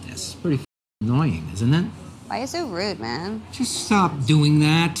talk like this. Pretty annoying, isn't it? Why are you so rude, man? Just stop doing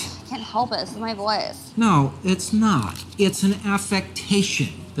that. I can't help it. This is my voice. No, it's not. It's an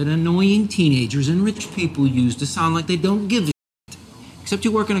affectation that annoying teenagers and rich people use to sound like they don't give a shit. Except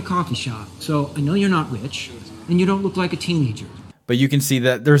you work in a coffee shop, so I know you're not rich, and you don't look like a teenager. But you can see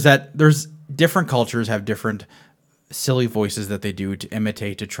that there's different cultures have different silly voices that they do to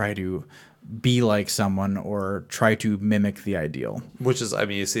imitate, to try to be like someone or try to mimic the ideal. Which is, I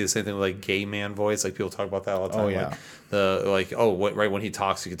mean, you see the same thing with like gay man voice. Like people talk about that all the time. Oh, yeah. Right when he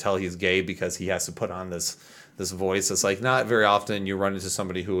talks, you can tell he's gay because he has to put on this voice. It's like not very often you run into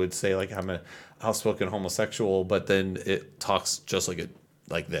somebody who would say like I'm an outspoken homosexual, but then it talks just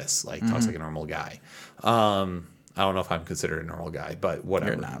like this, like talks like a normal guy. I don't know if I'm considered a normal guy, but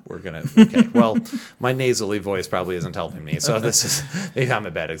whatever. You're not. We're gonna. Okay. Well, my nasally voice probably isn't helping me, so this is maybe I'm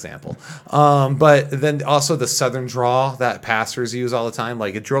a bad example. But then also the Southern drawl that pastors use all the time,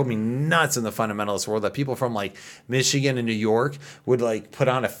 like it drove me nuts in the fundamentalist world that people from like Michigan and New York would like put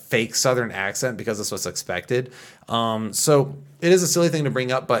on a fake Southern accent because that's what's expected. So it is a silly thing to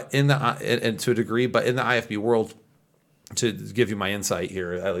bring up, but and to a degree, but in the IFB world, to give you my insight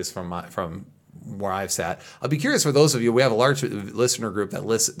here, at least from where I've sat. I'll be curious for those of you. We have a large listener group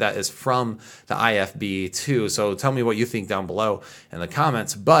that is from the IFB too. So tell me what you think down below in the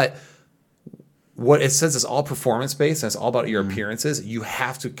comments. But what it says is all performance based and it's all about your appearances. You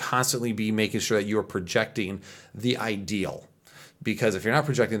have to constantly be making sure that you are projecting the ideal. Because if you're not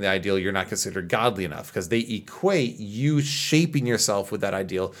projecting the ideal, you're not considered godly enough because they equate you shaping yourself with that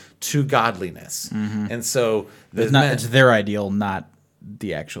ideal to godliness. And so It's their ideal, not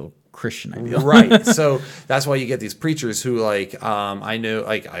the actual Christian ideal. Right. So that's why you get these preachers who I knew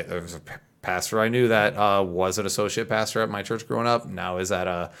there was a pastor I knew that was an associate pastor at my church growing up. Now is at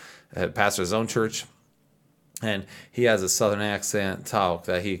a pastor's own church. And he has a Southern accent talk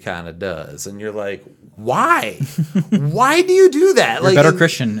that he kind of does. And you're like, why? Why do you do that? You're a better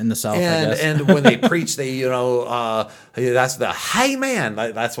Christian in the South, I guess. And when they preach, that's the hey man.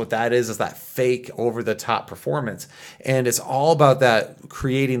 That's what that is that fake over the top performance. And it's all about that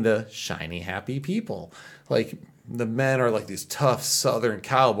creating the shiny, happy people. Like the men are like these tough Southern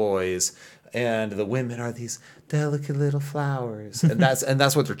cowboys and the women are these delicate little flowers. And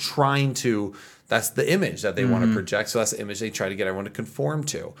that's what they're trying to. That's the image that they want to project. So that's the image they try to get everyone to conform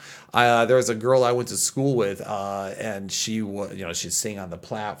to. There was a girl I went to school with, and she was, she'd sing on the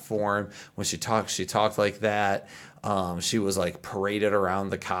platform. When she talked like that. She was like paraded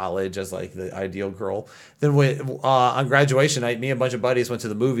around the college as like the ideal girl. Then on graduation night, me and a bunch of buddies went to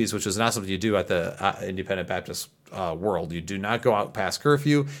the movies, which was not something you do at the Independent Baptist world. You do not go out past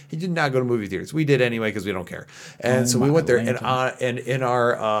curfew. You did not go to movie theaters. We did anyway because we don't care. And so we went there, and we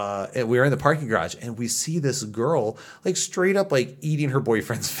were in the parking garage, and we see this girl like straight up like eating her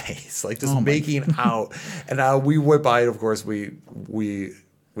boyfriend's face, like just making out. And we went by, and of course we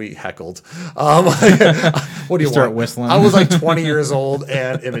heckled. What do you start want? whistling. I was like 20 years old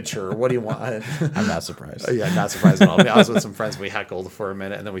and immature. What do you want? I'm not surprised. Yeah, not surprised at all. I was with some friends. We heckled for a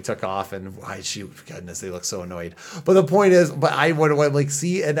minute and then we took off. And goodness, they look so annoyed. But the point is, I would like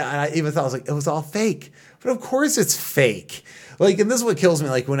see, and I even thought, I was like, it was all fake. But of course it's fake. Like, and this is what kills me.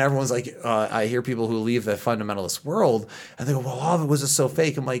 Like when everyone's like, I hear people who leave the fundamentalist world and they go, well, all of it was just so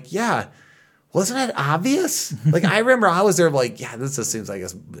fake. I'm like, yeah. Wasn't it obvious? Like, I remember I was there like, yeah, this just seems like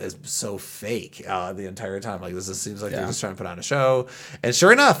it's so fake the entire time. Like, this just seems like they're just trying to put on a show. And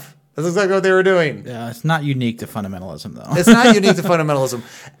sure enough, that's exactly what they were doing. Yeah, it's not unique to fundamentalism, though. It's not unique to fundamentalism.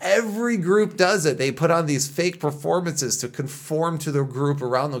 Every group does it. They put on these fake performances to conform to the group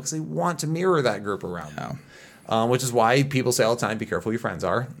around them because they want to mirror that group around them. Which is why people say all the time, be careful who your friends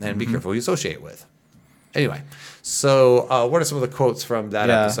are and be careful who you associate with. Anyway, so what are some of the quotes from that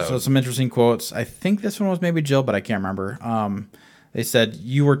episode? So some interesting quotes. I think this one was maybe Jill, but I can't remember. They said,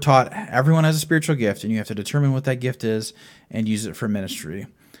 you were taught everyone has a spiritual gift, and you have to determine what that gift is and use it for ministry.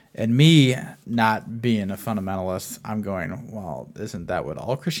 And me not being a fundamentalist, I'm going, well, isn't that what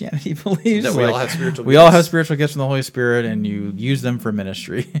all Christianity believes? That we all have spiritual We gifts. all have spiritual gifts from the Holy Spirit, and you use them for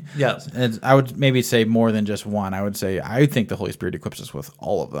ministry. Yeah. And I would maybe say more than just one. I would say I think the Holy Spirit equips us with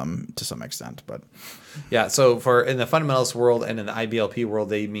all of them to some extent. But Yeah, so for in the fundamentalist world and in the IBLP world,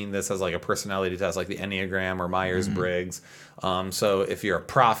 they mean this as like a personality test, like the Enneagram or Myers-Briggs. So if you're a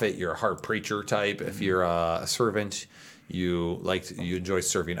prophet, you're a heart preacher type. If you're a servant, you enjoy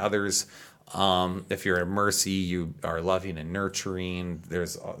serving others. If you're a mercy, you are loving and nurturing.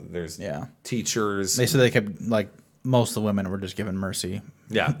 There's teachers. they said they kept, like, most of the women were just given mercy.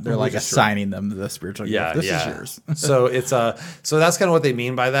 Yeah, They're like which is true. assigning them the spiritual gift. This is yours. So it's so that's kind of what they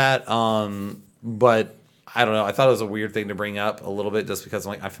mean by that. But I don't know. I thought it was a weird thing to bring up a little bit just because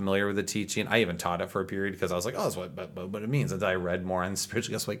I'm familiar with the teaching. I even taught it for a period because I was like, oh, that's what it means. And I read more on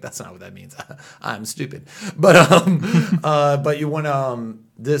spiritual gifts. Like, that's not what that means. I'm stupid. But you want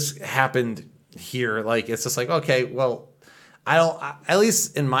this happened here. Like, it's just like, okay, well, I don't, at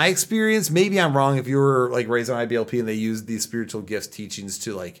least in my experience, maybe I'm wrong. If you were like raised on IBLP and they used these spiritual gifts teachings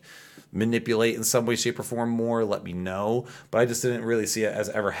to like manipulate in some way, shape, or form more, let me know. But I just didn't really see it as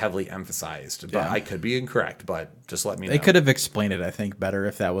ever heavily emphasized. But I could be incorrect, but just let me know. They could have explained it, I think, better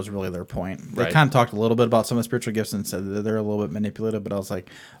if that was really their point. They Right. kind of talked a little bit about some of the spiritual gifts and said that they're a little bit manipulative, but I was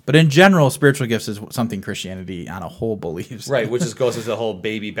like, but in general, spiritual gifts is something Christianity on a whole believes. Right, which just goes into the whole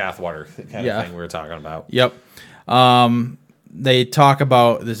baby bathwater kind of thing we were talking about. Yep. They talk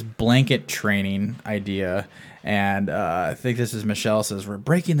about this blanket training idea, and I think this is Michelle says, we're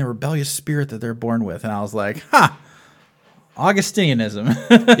breaking the rebellious spirit that they're born with. And I was like,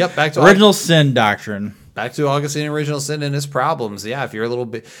 Augustinianism. Yep, back to original sin doctrine. Back to Augustine original sin and his problems. Yeah, if you're a little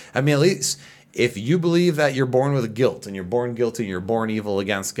bit, I mean, at least if you believe that you're born with guilt and you're born guilty and you're born evil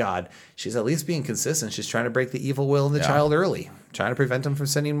against God, she's at least being consistent. She's trying to break the evil will in the child early, trying to prevent him from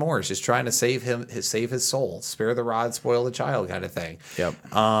sinning more. She's trying to save his soul, spare the rod, spoil the child kind of thing. Yep.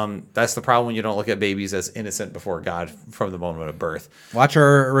 That's the problem when you don't look at babies as innocent before God from the moment of birth. Watch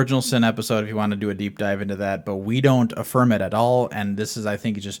our original sin episode if you want to do a deep dive into that, but we don't affirm it at all. And this is, I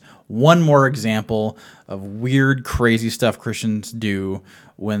think, just one more example of weird, crazy stuff Christians do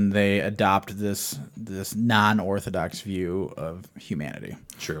when they adopt this non-orthodox view of humanity.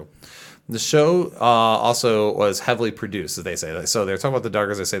 True. The show also was heavily produced, as they say. So they're talking about the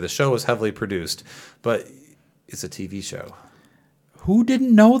Duggars. They say the show was heavily produced, but it's a TV show. Who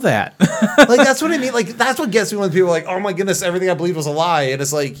didn't know that? Like, that's what I mean. Like, that's what gets me when people are like, oh my goodness, everything I believed was a lie. And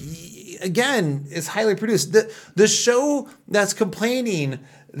it's like, again, it's highly produced. The show that's complaining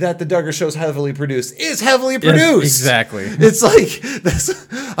that the Duggar show is heavily produced is heavily produced. Exactly. It's like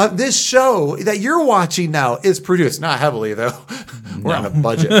this show that you're watching now is produced, not heavily though. We're on a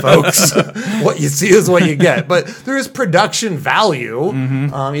budget, folks. What you see is what you get. But there is production value,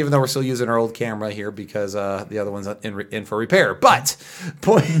 even though we're still using our old camera here because the other one's in for repair. But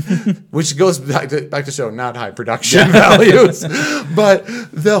which goes back to show not high production values. But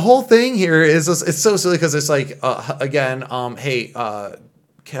the whole thing here is it's so silly because it's like again, hey.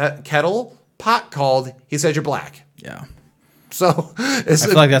 Kettle pot called. He said you're black. Yeah. So I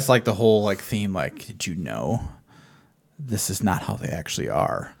feel like that's like the whole like theme. Like, did you know this is not how they actually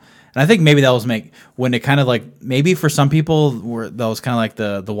are? And I think maybe that was when it kind of like maybe for some people that was kind of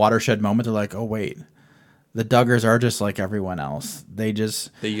like the watershed moment. They're like, oh wait, the Duggars are just like everyone else. They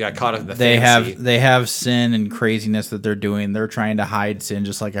just you got caught up in the fantasy. They have sin and craziness that they're doing. They're trying to hide sin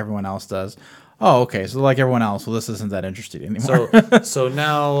just like everyone else does. Oh, okay. So like everyone else, well, this isn't that interesting anymore. So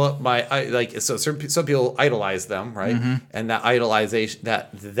now some people idolize them, right? And that idolization,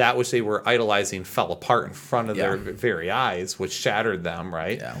 that which they were idolizing, fell apart in front of their very eyes, which shattered them,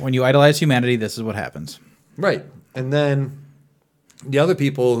 right? Yeah. When you idolize humanity, this is what happens. Right. And then the other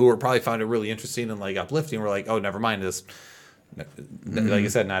people who were probably found it really interesting and like uplifting were like, oh, never mind this. Like I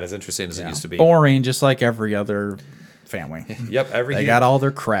said, not as interesting as it used to be. Boring, just like every other family. Yep, they got all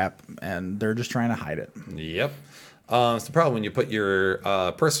their crap and they're just trying to hide it. Yep. It's the problem when you put your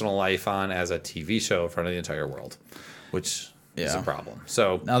personal life on as a TV show in front of the entire world, which is a problem.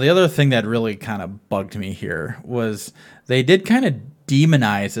 So now the other thing that really kind of bugged me here was they did kind of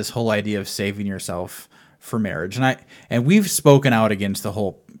demonize this whole idea of saving yourself for marriage, and we've spoken out against the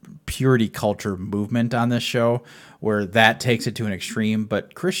whole purity culture movement on this show, where that takes it to an extreme.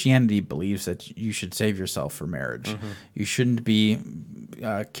 But Christianity believes that you should save yourself for marriage. You shouldn't be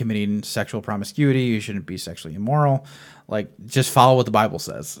committing sexual promiscuity. You shouldn't be sexually immoral. Like, just follow what the Bible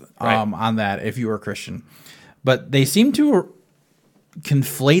says on that if you are a Christian. But they seem to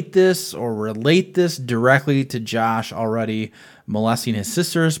conflate this or relate this directly to Josh already molesting his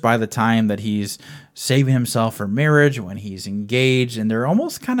sisters by the time that he's saving himself for marriage, when he's engaged, and they're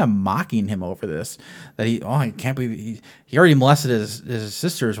almost kind of mocking him over this, that I can't believe he already molested his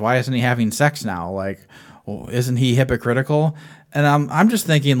sisters. Why isn't he having sex now? Like, well, isn't he hypocritical? And I'm just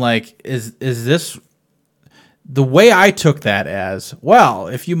thinking, like, is this the way I took that as, well,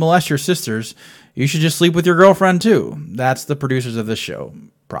 if you molest your sisters, you should just sleep with your girlfriend too. That's the producers of this show,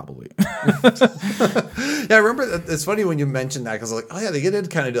 probably. Yeah, I remember. It's funny when you mentioned that, because like, oh yeah, they did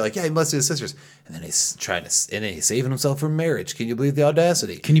kind of do like, yeah, he molested his sisters, and then he's and then he's saving himself from marriage. Can you believe the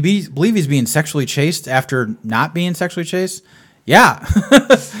audacity? Can you believe he's being sexually chased after not being sexually chased? Yeah,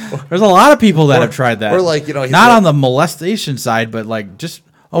 there's a lot of people that have tried that. Or like, not on the molestation side, but like just.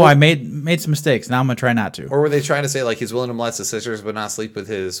 Oh, I made some mistakes. Now I'm gonna try not to. Or were they trying to say like he's willing to molest his sisters but not sleep with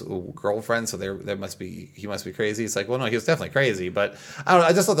his girlfriend? So he must be crazy. It's like, well, no, he was definitely crazy. But I don't know.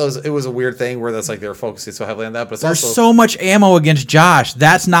 I just thought it was a weird thing where that's like they were focusing so heavily on that. But it's there's also so much ammo against Josh.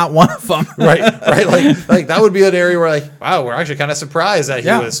 That's not one of them. right. Like that would be an area where like, wow, we're actually kind of surprised that he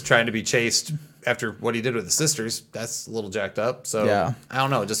was trying to be chased after what he did with his sisters. That's a little jacked up. So yeah. I don't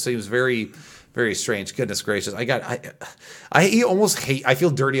know. It just seems very, very strange. Goodness gracious. I almost hate, I feel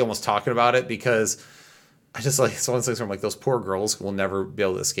dirty almost talking about it, because I just like, it's one of those things where I'm like, those poor girls will never be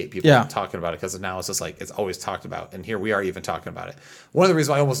able to escape people talking about it, because now it's just like, it's always talked about. And here we are even talking about it. One of the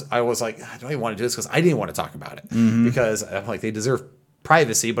reasons I was like, I don't even want to do this, because I didn't want to talk about it, because I'm like, they deserve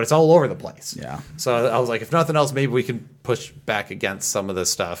privacy, but it's all over the place. Yeah. So I was like, if nothing else, maybe we can push back against some of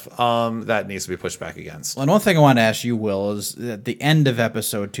this stuff that needs to be pushed back against. Well, and one thing I want to ask you, Will, is at the end of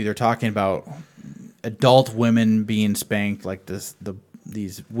episode 2, they're talking about adult women being spanked, like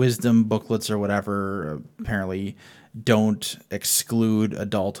these wisdom booklets or whatever apparently don't exclude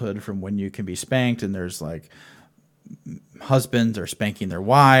adulthood from when you can be spanked, and there's like husbands are spanking their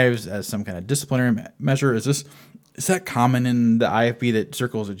wives as some kind of disciplinary measure. Is that common in the IFB that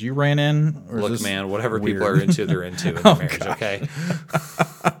circles that you ran in? Or look, man, whatever weird? People are into, they're into in marriage, God. Okay?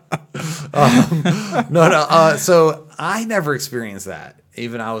 No. So I never experienced that.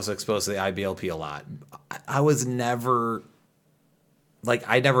 Even I was exposed to the IBLP a lot. I was never, like,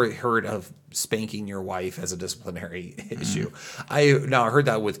 I never heard of spanking your wife as a disciplinary issue. I heard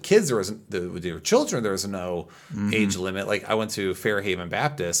that with kids, with your children, there was no age limit. Like, I went to Fairhaven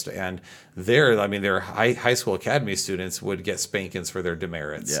Baptist, and their high school academy students would get spankings for their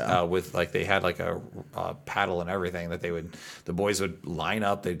demerits. With like, they had like a paddle and everything that the boys would line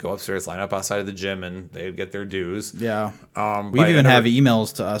up. They'd go upstairs, line up outside of the gym, and they'd get their dues. Yeah. We even have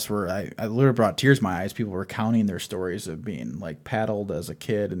emails to us where I literally brought tears to my eyes. People were recounting their stories of being like paddled as a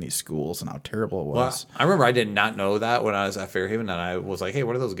kid in these schools and how terrible it was. Well, I remember I did not know that when I was at Fairhaven, and I was like, hey,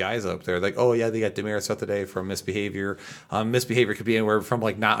 what are those guys up there? Like, oh yeah, they got demerits out today from misbehavior. Misbehavior could be anywhere from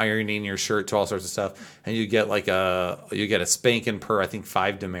like not ironing your shirt to all sorts of stuff, and you get a spanking per, I think,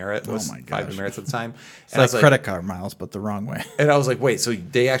 5 demerit. Oh my gosh. 5 demerits at the time. It's like credit card miles, but the wrong way. And I was like, wait, so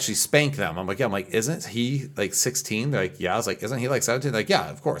they actually spank them? I'm like, yeah. I'm like, isn't he like 16? They're like, yeah. I was like, isn't he like 17? Like, yeah,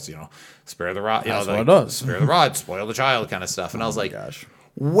 of course. Spare the rod. That's what it does. Spare the rod, spoil the child, kind of stuff. And I was like, gosh.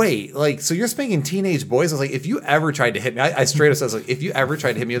 Wait, like, so you're spanking teenage boys? I was like, if you ever tried to hit me, I straight up said, like, if you ever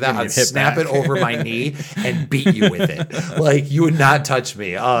tried to hit me with that, I'd snap it over my knee and beat you with it. Like, you would not touch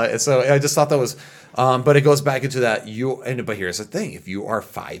me. So I just thought that was, but it goes back into that. But here's the thing: if you are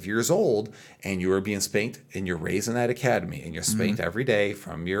 5 years old and you are being spanked, and you're raised in that academy, and you're spanked every day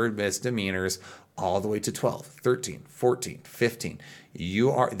from your misdemeanors all the way to 12, 13, 14, 15.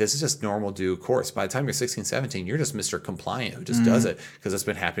 This is just normal due course. By the time you're 16, 17, you're just Mr. Compliant who just does it because it's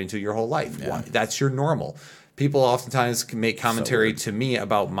been happening to your whole life. Yeah. That's your normal. People oftentimes can make commentary to me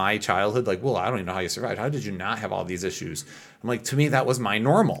about my childhood, like, well, I don't even know how you survived. How did you not have all these issues? I'm like, to me, that was my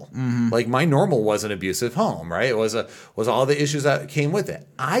normal. Like, my normal was an abusive home, right? It was all the issues that came with it.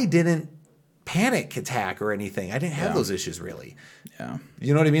 I didn't panic attack or anything. I didn't have those issues really. Yeah.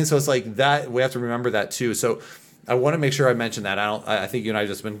 You know what I mean? So it's like that. We have to remember that too. So I want to make sure I mention that. I think you and I have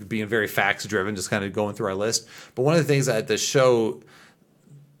just been being very facts driven, just kind of going through our list. But one of the things that the show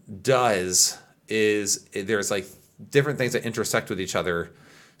does is there's like different things that intersect with each other.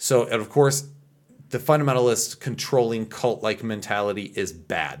 So, and of course, the fundamentalist controlling cult-like mentality is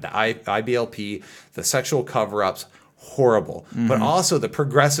bad. The IBLP, the sexual cover-ups, horrible. But also the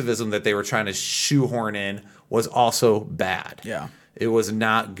progressivism that they were trying to shoehorn in was also bad. Yeah. It was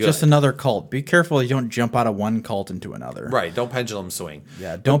not good. Just another cult. Be careful you don't jump out of one cult into another. Right. Don't pendulum swing.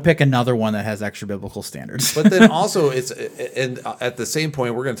 Yeah. Don't pick another one that has extra biblical standards. But then also, and at the same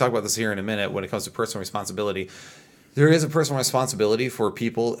point, we're going to talk about this here in a minute when it comes to personal responsibility. there is a personal responsibility for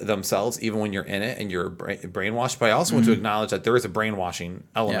people themselves, even when you're in it and you're brainwashed. But I also want to acknowledge that there is a brainwashing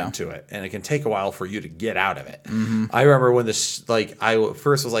element to it, and it can take a while for you to get out of it. I remember when I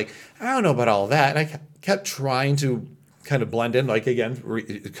first was like, I don't know about all that, and I kept trying to kind of blend in, like again,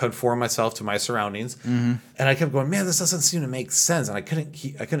 conform myself to my surroundings, and I kept going, man, this doesn't seem to make sense, and I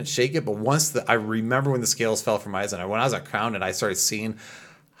couldn't shake it. But once I remember when the scales fell from my eyes, and when I was at Crown, and I started seeing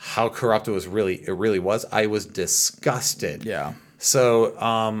how corrupt it really was, I was disgusted. Yeah.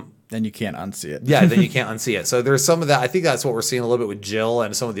 So then you can't unsee it. Yeah, then you can't unsee it. So there's some of that. I think that's what we're seeing a little bit with Jill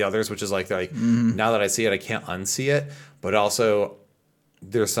and some of the others, which is like now that I see it, I can't unsee it. But also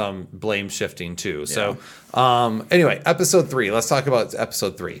there's some blame shifting too. So anyway, episode 3. Let's talk about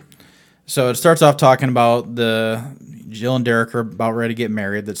episode 3. So it starts off talking about Jill and Derek are about ready to get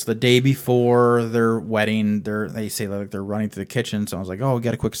married. That's the day before their wedding. They say like they're running to the kitchen. So I was like, oh, we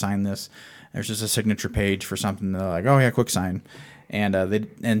got to quick sign this. There's just a signature page for something. They're like, oh yeah, quick sign.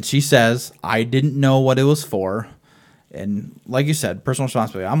 And she says, I didn't know what it was for. And like you said, personal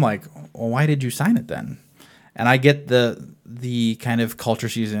responsibility. I'm like, well, why did you sign it then? And I get the kind of culture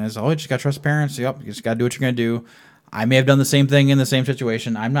she's in is, oh, you just got to trust parents. Yep, you just got to do what you're going to do. I may have done the same thing in the same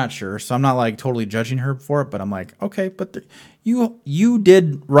situation. I'm not sure. So I'm not like totally judging her for it, but I'm like, okay, but you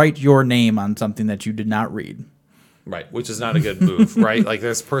did write your name on something that you did not read. Right, which is not a good move, right? Like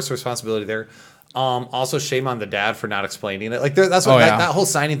there's personal responsibility there. Also, shame on the dad for not explaining it. Like that's what that whole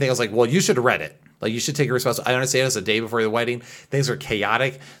signing thing. I was like, well, you should have read it. Like you should take a responsibility. I understand it's a day before the wedding. Things are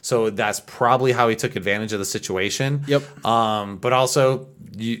chaotic, so that's probably how he took advantage of the situation. Yep. But also,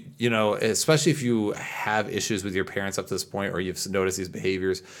 you know, especially if you have issues with your parents up to this point, or you've noticed these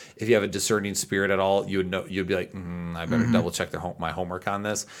behaviors, if you have a discerning spirit at all, you'd be like, I better double check my homework on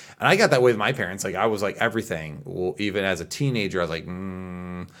this. And I got that way with my parents. Like I was like everything. Well, even as a teenager, I was like,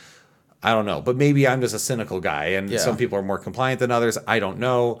 I don't know, but maybe I'm just a cynical guy, and some people are more compliant than others. I don't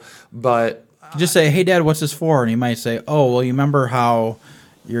know, but just say, hey, Dad, what's this for? And he might say, oh, well, you remember how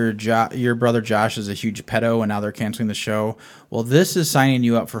your brother Josh is a huge pedo and now they're canceling the show? Well, this is signing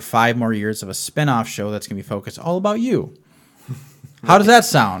you up for 5 more years of a spinoff show that's going to be focused all about you. How does that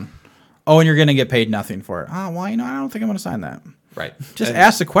sound? Oh, and you're going to get paid nothing for it. Oh, well, I don't think I'm going to sign that. Right. Just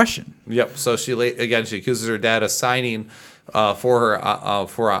ask the question. Yep. So she accuses her dad of signing for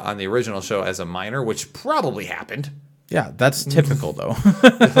her on the original show as a minor, which probably happened. Yeah, that's typical though.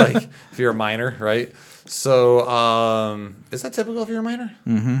 Like if you're a minor, right? So is that typical if you're a minor?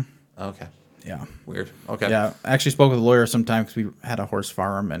 Mm-hmm. Okay. Yeah. Weird. Okay. Yeah, I actually spoke with a lawyer sometime because we had a horse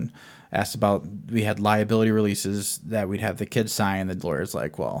farm and asked about, we had liability releases that we'd have the kids sign. The lawyer's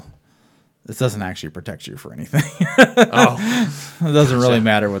like, well, this doesn't actually protect you for anything. It doesn't really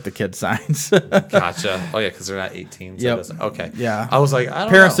matter what the kid signs. Gotcha. Oh yeah, because they're not 18. So it doesn't. Okay. Yeah. I was like, I don't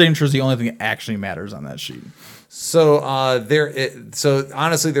know. Parent signature is the only thing that actually matters on that sheet. So so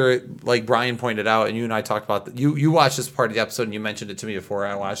honestly, there, like Brian pointed out, and you and I talked about you watched this part of the episode, and you mentioned it to me before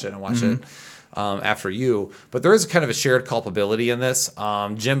I watched it, and watched it after you. But there is kind of a shared culpability in this.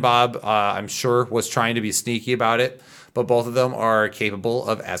 Jim Bob, I'm sure, was trying to be sneaky about it, but both of them are capable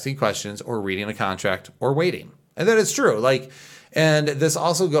of asking questions or reading a contract or waiting, and that is true. Like. And this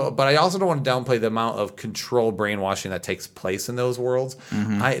also but I also don't want to downplay the amount of control brainwashing that takes place in those worlds.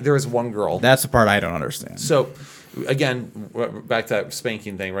 There was one girl. That's the part I don't understand. So, again, back to that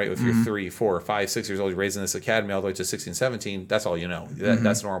spanking thing, right? If you're 3, 4, 5, 6 years old, you're raised in this academy all the way to 16, 17, that's all you know.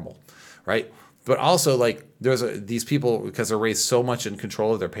 That's normal, right? But also, like, these people, because they're raised so much in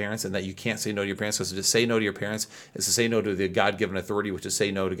control of their parents, and that you can't say no to your parents, because to say no to your parents is to say no to the God-given authority, which is say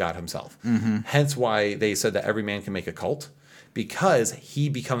no to God himself. Hence why they said that every man can make a cult. Because he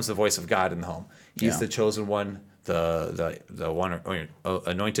becomes the voice of God in the home. He's the chosen one, the one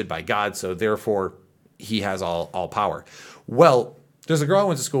anointed by God. So therefore, he has all power. Well, there's a girl I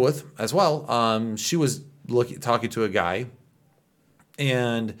went to school with as well. She was talking to a guy,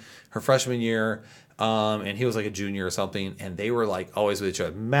 and her freshman year, and he was like a junior or something, and they were like always with each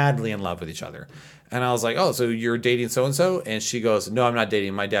other, madly in love with each other. And I was like, oh, so you're dating so-and-so? And she goes, no, I'm not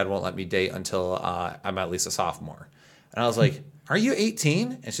dating. My dad won't let me date until I'm at least a sophomore. And I was like, are you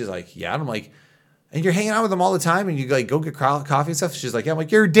 18? And she's like, yeah. And I'm like, and you're hanging out with him all the time and you like go get coffee and stuff? She's like, yeah. I'm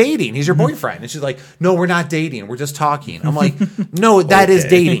like, you're dating. He's your boyfriend. And she's like, no, we're not dating. We're just talking. I'm like, no, that is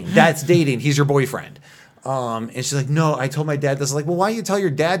dating. That's dating. He's your boyfriend. And she's like, no, I told my dad this. I'm like, well, why don't you tell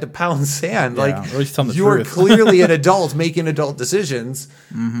your dad to pound sand? Yeah, like, or at least tell him the you are truth. clearly an adult making adult decisions.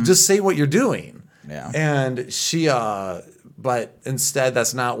 Just say what you're doing. Yeah. And she, but instead,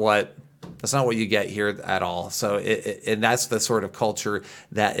 that's not what you get here at all. So, and that's the sort of culture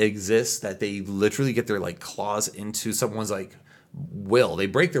that exists, that they literally get their like claws into someone's like will. They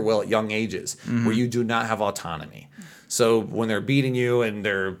break their will at young ages where you do not have autonomy. So when they're beating you and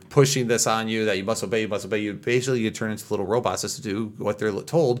they're pushing this on you that you must obey, basically you turn into little robots just to do what they're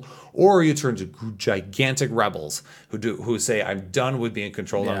told, or you turn to gigantic rebels who say, I'm done with being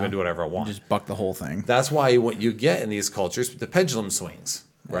controlled, I'm going to do whatever I want. Just buck the whole thing. That's why what you get in these cultures, the pendulum swings,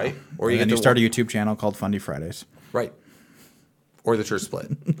 right? Or And you start a YouTube channel called Fundy Fridays. Right. Or the church split.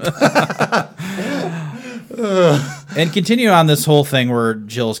 And continue on this whole thing where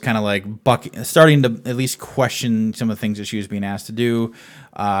Jill's kind of like starting to at least question some of the things that she was being asked to do.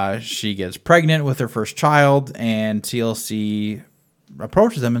 She gets pregnant with her first child, and TLC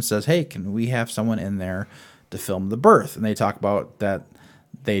approaches them and says, hey, can we have someone in there to film the birth? And they talk about that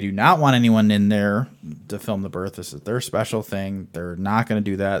they do not want anyone in there to film the birth. This is their special thing. They're not going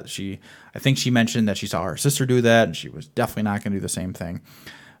to do that. I think she mentioned that she saw her sister do that, and she was definitely not going to do the same thing.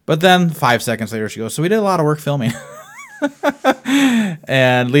 But then 5 seconds later, she goes, so we did a lot of work filming.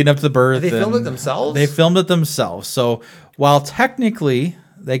 And leading up to the birth. They filmed it themselves? They filmed it themselves. So while technically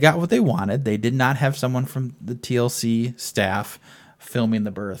they got what they wanted, they did not have someone from the TLC staff filming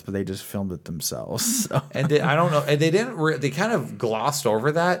the birth, but they just filmed it themselves. So. And I don't know. And they didn't. They kind of glossed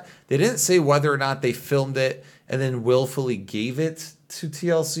over that. They didn't say whether or not they filmed it and then willfully gave it to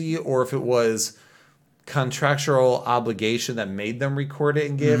TLC, or if it was contractual obligation that made them record it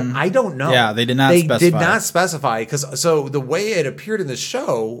and give. I don't know. Yeah, they did not specify. They did not specify, because so the way it appeared in the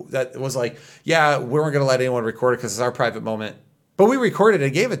show, that was like, yeah, we weren't going to let anyone record it because it's our private moment. But we recorded it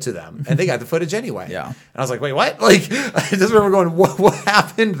and gave it to them, and they got the footage anyway. Yeah. And I was like, wait, what? Like, I just remember going, what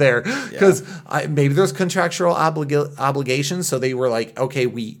happened there? Because maybe there's contractual obligations, so they were like, okay,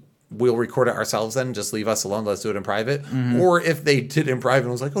 we'll record it ourselves then, just leave us alone, let's do it in private. Or if they did it in private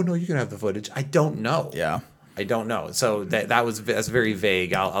and was like, oh no, you can have the footage. I don't know. Yeah. I don't know. So that's very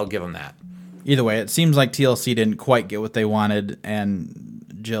vague. I'll give them that. Either way, it seems like TLC didn't quite get what they wanted,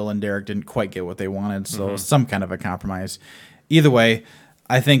 and Jill and Derek didn't quite get what they wanted, so some kind of a compromise. Either way,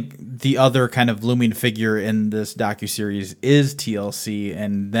 I think the other kind of looming figure in this docuseries is TLC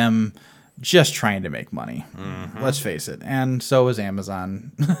and them just trying to make money. Let's face it. And so is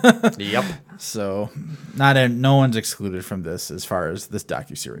Amazon. Yep. So no one's excluded from this as far as this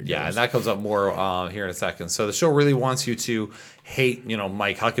docuseries goes. Yeah, and that comes up more here in a second. So the show really wants you to hate,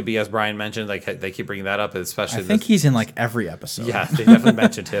 Mike Huckabee, as Brian mentioned. Like, they keep bringing that up, especially. I think he's in like every episode. Yeah, they definitely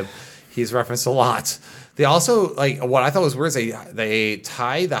mentioned him. He's referenced a lot. They also, like, what I thought was weird is they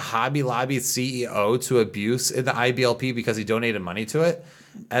tie the Hobby Lobby CEO to abuse in the IBLP because he donated money to it,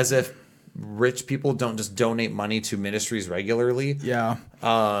 as if rich people don't just donate money to ministries regularly. Yeah.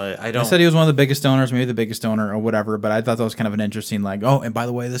 I don't. I said he was one of the biggest donors, maybe the biggest donor or whatever, but I thought that was kind of an interesting, like, oh, and by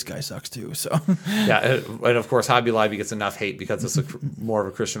the way, this guy sucks too. So yeah, and of course, Hobby Lobby gets enough hate because it's more of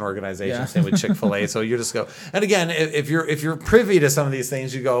a Christian organization. Yeah. Same with Chick-fil-A. So you just go, and again, if you're privy to some of these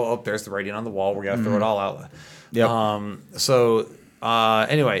things, you go, oh, there's the writing on the wall. We're gonna throw it all out. Yep.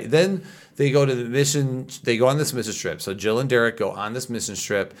 Anyway, then they go to the mission. They go on this mission trip. So Jill and Derek go on this mission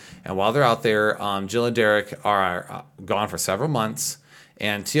trip, and while they're out there, Jill and Derek are gone for several months,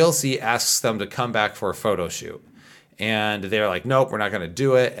 and TLC asks them to come back for a photo shoot. And they're like, nope, we're not going to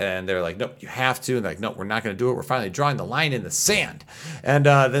do it. And they're like, nope, you have to. And they're like, nope, we're not going to do it. We're finally drawing the line in the sand. And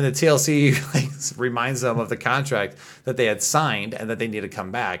then the TLC reminds them of the contract that they had signed and that they need to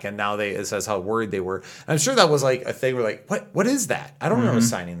come back. And now it says how worried they were. And I'm sure that was like a thing where like, what is that? I don't remember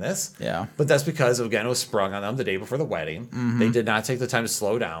signing this. Yeah. But that's because, again, it was sprung on them the day before the wedding. They did not take the time to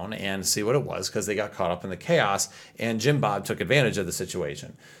slow down and see what it was because they got caught up in the chaos. And Jim Bob took advantage of the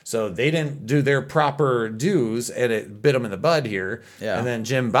situation. So they didn't do their proper dues, and it bit him in the bud here. Yeah. And then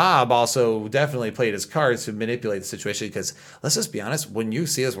Jim Bob also definitely played his cards to manipulate the situation, because let's just be honest, when you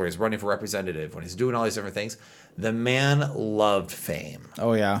see us where he's running for representative, when he's doing all these different things, the man loved fame.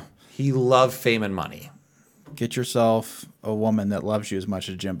 Oh, yeah. He loved fame and money. Get yourself a woman that loves you as much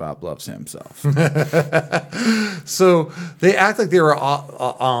as Jim Bob loves himself. So they act like they were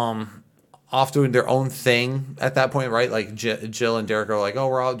off doing their own thing at that point, right? Like Jill and Derek are like, oh,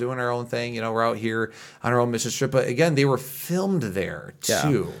 we're out doing our own thing. We're out here on our own mission trip. But again, they were filmed there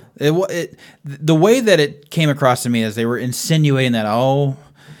too. Yeah. The way that it came across to me is they were insinuating that, oh,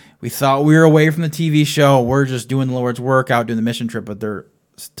 we thought we were away from the TV show. We're just doing the Lord's work out doing the mission trip, but they're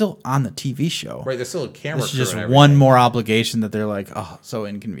still on the TV show. Right, there's still a camera. This is just one more obligation that they're like, oh, so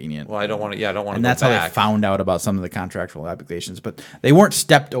inconvenient. Well, I don't want to. Yeah, I don't want to. And that's how they found out about some of the contractual obligations. But they weren't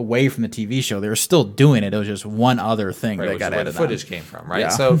stepped away from the TV show. They were still doing it. It was just one other thing that got added. Where the footage came from, right? Yeah.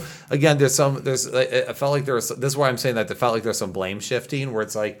 So again, I felt like there was. This is why I'm saying that. It felt like there's some blame shifting where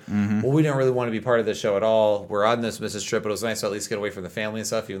it's like, well, we didn't really want to be part of this show at all. We're on this Mrs. trip, but it was nice to at least get away from the family and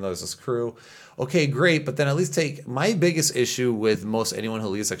stuff, even though there's this crew. okay, great, but then at least take my biggest issue with most anyone who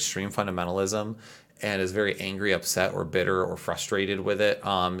leaves extreme fundamentalism and is very angry, upset, or bitter, or frustrated with it.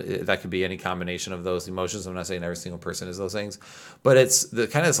 That could be any combination of those emotions. I'm not saying every single person is those things, but it's the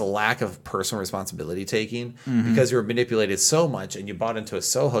kind of this lack of personal responsibility taking because you were manipulated so much and you bought into it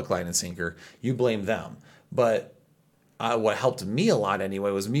so hook, line, and sinker. You blame them, but what helped me a lot anyway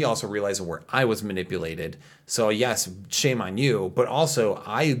was me also realizing where I was manipulated. So yes, shame on you, but also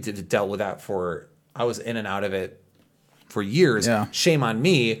I dealt with that I was in and out of it for years. Yeah. Shame on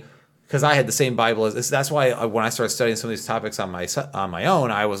me. Because I had the same Bible as this. That's why when I started studying some of these topics on my own,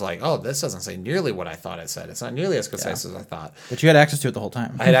 I was like, oh, this doesn't say nearly what I thought it said. It's not nearly as concise as I thought. But you had access to it the whole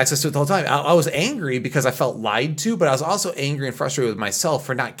time. I had access to it the whole time. I was angry because I felt lied to, but I was also angry and frustrated with myself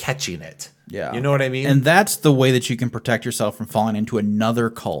for not catching it. Yeah. You know what I mean? And that's the way that you can protect yourself from falling into another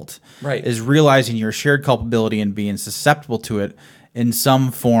cult. Right. Is realizing your shared culpability and being susceptible to it in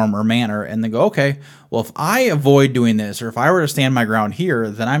some form or manner, and then go, okay, well, if I avoid doing this, or if I were to stand my ground here,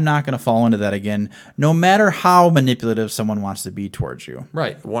 then I'm not going to fall into that again, no matter how manipulative someone wants to be towards you.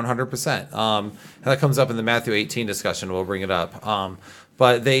 Right, 100%. And that comes up in the Matthew 18 discussion. We'll bring it up.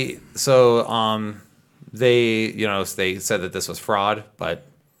 But they said that this was fraud, but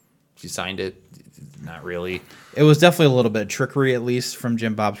you signed it. Not really. It was definitely a little bit of trickery, at least from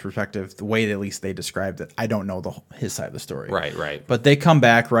Jim Bob's perspective, the way that at least they described it. I don't know his side of the story. Right. But they come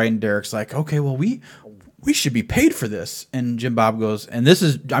back, right, and Derek's like, okay, well, we should be paid for this. And Jim Bob goes, and this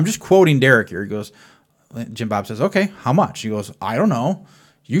is, I'm just quoting Derek here. He goes, Jim Bob says, okay, how much? He goes, I don't know.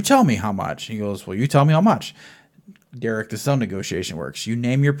 You tell me how much. He goes, well, you tell me how much. Derek, this is how negotiation works. You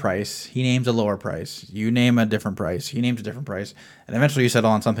name your price. He names a lower price. You name a different price. He names a different price. And eventually you settle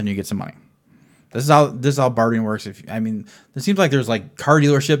on something, you get some money. This is how bartering works. It seems like there's like car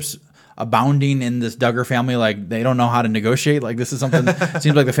dealerships abounding in this Duggar family. Like they don't know how to negotiate. Like this is something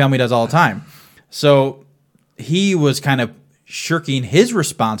seems like the family does all the time. So he was kind of shirking his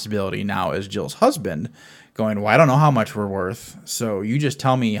responsibility now as Jill's husband, going, well, I don't know how much we're worth. So you just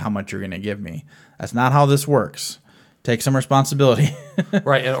tell me how much you're going to give me. That's not how this works. Take some responsibility.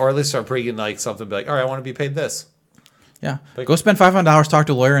 Right. Or at least start bringing like something, be like, all right, I want to be paid this. Yeah. Go spend $500, talk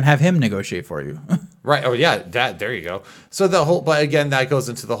to a lawyer, and have him negotiate for you. Right. Oh, yeah. There you go. So but again, that goes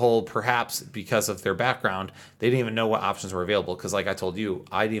into the whole, perhaps because of their background, they didn't even know what options were available. Because like I told you,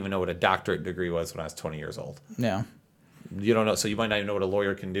 I didn't even know what a doctorate degree was when I was 20 years old. Yeah. You don't know. So you might not even know what a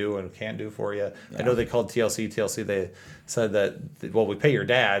lawyer can do and can't do for you. Yeah. I know they called TLC. They said that, well, we pay your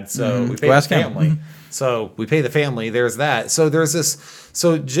dad. So we pay the family. So we pay the family. There's that. So there's this.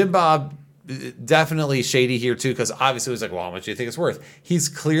 So Jim Bob, definitely shady here too, because obviously he's like, well, how much do you think it's worth? He's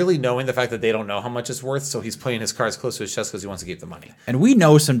clearly knowing the fact that they don't know how much it's worth, so he's playing his cards close to his chest because he wants to keep the money. And we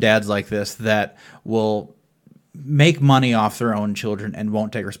know some dads like this that will make money off their own children and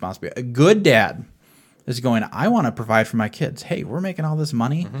won't take responsibility. A good dad is going, I want to provide for my kids. Hey, we're making all this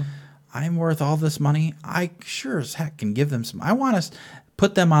money. I'm worth all this money. I sure as heck can give them some. I want to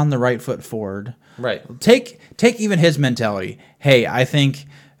put them on the right foot forward. Right. Take even his mentality. Hey, I think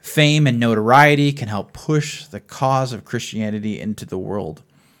fame and notoriety can help push the cause of Christianity into the world.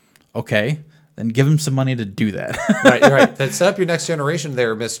 Okay, then give him some money to do that. Right. Then set up your next generation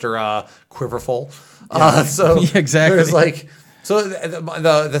there, Mr. Quiverful. So yeah, exactly. There's like, so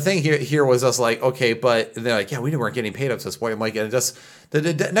the thing here was us like, okay, but they're like, yeah, we weren't getting paid up to this point. I'm like, and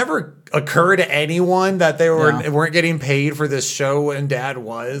it never occurred to anyone that they weren't getting paid for this show, and Dad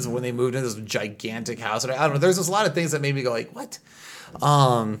was, when they moved into this gigantic house. And I don't know. There's just a lot of things that made me go like, what?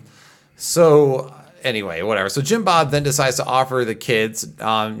 So anyway, whatever. So Jim Bob then decides to offer the kids,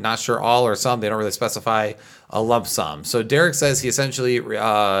 not sure all or some, they don't really specify, a lump sum. So Derek says he essentially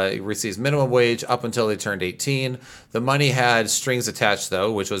receives minimum wage up until they turned 18. The money had strings attached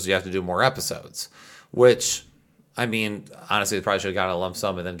though, which was you have to do more episodes, which, I mean, honestly, they probably should have gotten a lump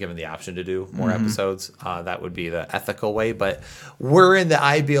sum and then given the option to do more episodes. That would be the ethical way. But we're in the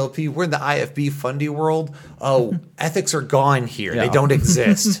IBLP, we're in the IFB fundy world. Oh, ethics are gone here. Yeah. They don't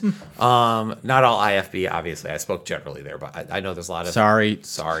exist. Not all IFB, obviously. I spoke generally there, but I know there's a lot of...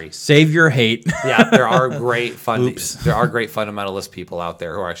 Sorry. Save your hate. Yeah, there are great fundamentalist people out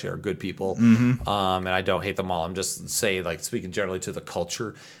there who actually are good people. And I don't hate them all. I'm just saying, like, speaking generally to the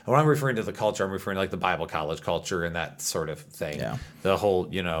culture. And when I'm referring to the culture, I'm referring to, like, the Bible college culture and that sort of thing. Yeah. The whole,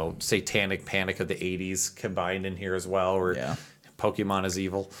 satanic panic of the 80s combined in here as well, where Pokemon is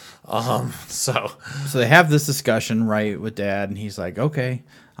evil. So they have this discussion, right, with Dad, and he's like, okay,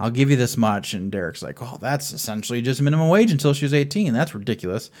 I'll give you this much. And Derek's like, oh, that's essentially just minimum wage until she was 18. That's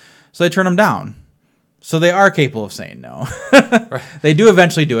ridiculous. So they turn him down. So they are capable of saying no. They do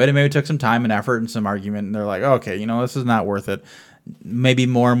eventually do it. It maybe took some time and effort and some argument, and they're like, okay, this is not worth it. maybe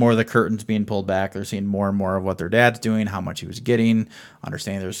more and more of the curtains being pulled back. They're seeing more and more of what their dad's doing, how much he was getting,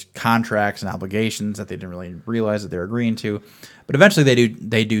 understanding there's contracts and obligations that they didn't really realize that they're agreeing to. But eventually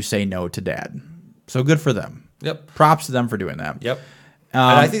they do say no to dad. So good for them. Yep. Props to them for doing that. Yep. And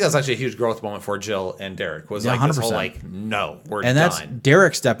I think that's actually a huge growth moment for Jill and Derek. Was like 100%. This whole like, no, we're and done. that's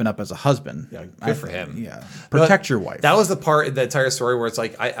Derek stepping up as a husband. Yeah, good for him. Yeah, protect your wife. That was the part in the entire story where it's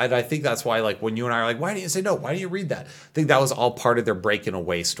like, I think that's why, like, when you and I are like, why didn't you say no? Why didn't you read that? I think that was all part of their breaking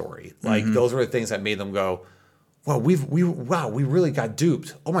away story. Like, those were the things that made them go, well, we really got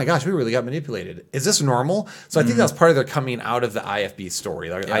duped. Oh my gosh, we really got manipulated. Is this normal? So I think that's part of their coming out of the IFB story,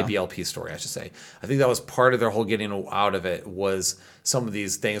 like IBLP story, I should say. I think that was part of their whole getting out of it was some of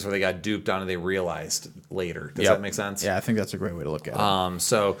these things where they got duped on and they realized later. Does that make sense? Yeah, I think that's a great way to look at it.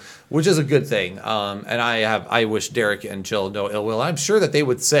 So, which is a good thing. And I wish Derek and Jill no ill will. I'm sure that they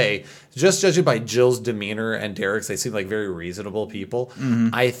would say, just judging by Jill's demeanor and Derek's, they seem like very reasonable people.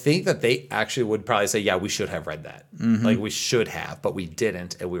 I think that they actually would probably say, yeah, we should have read that. Like, we should have, but we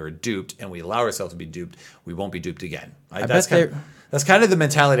didn't, and we were duped, and we allow ourselves to be duped. We won't be duped again. That's kind of the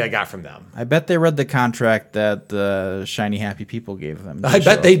mentality I got from them. I bet they read the contract that the Shiny Happy People gave them. I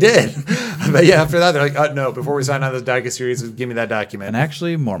bet they did. But yeah, after that, they're like, no, before we sign on this docu-series, give me that document. And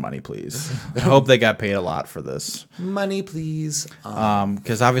actually, more money, please. I hope they got paid a lot for this. Money, please.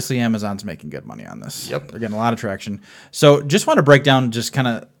 Because obviously Amazon's making good money on this. Yep. They're getting a lot of traction. So just want to break down just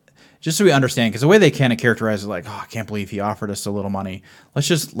so we understand, because the way they kind of characterize it, like, oh, I can't believe he offered us so little money. Let's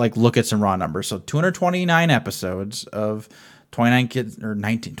just like look at some raw numbers. So 229 episodes of 29 kids, or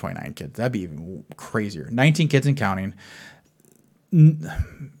 29 kids. That'd be even crazier. 19 kids and counting.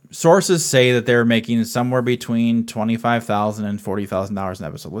 Sources say that they're making somewhere between $25,000 and $40,000 an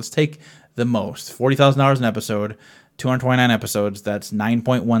episode. Let's take the most. $40,000 an episode, 229 episodes. That's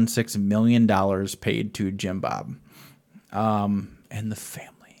 $9.16 million paid to Jim Bob and the family.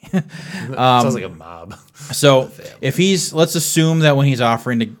 Sounds like a mob. So if let's assume that when he's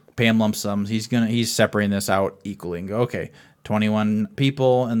offering to pay him lump sums, he's separating this out equally and go, okay, 21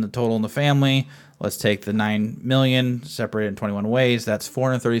 people in the total in the family. Let's take the $9 million, separate it in 21 ways. That's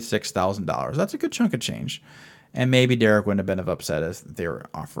 $436,000. That's a good chunk of change. And maybe Derek wouldn't have been upset if they were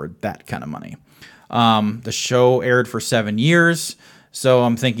offered that kind of money. The show aired for 7 years. So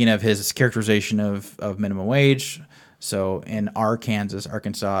I'm thinking of his characterization of minimum wage. So in Arkansas,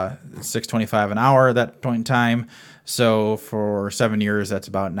 $6.25 an hour at that point in time. So for 7 years, that's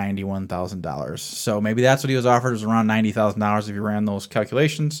about $91,000. So maybe that's what he was offered, was around $90,000 if you ran those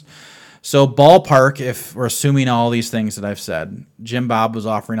calculations. So ballpark, if we're assuming all these things that I've said, Jim Bob was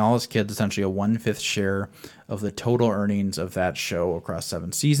offering all his kids essentially a 1/5 share of the total earnings of that show across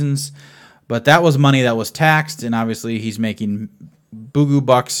 7 seasons. But that was money that was taxed, and obviously he's making boogoo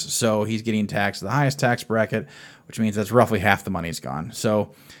bucks, so he's getting taxed the highest tax bracket, which means that's roughly half the money's gone.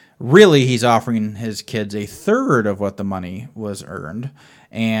 So really, he's offering his kids a third of what the money was earned.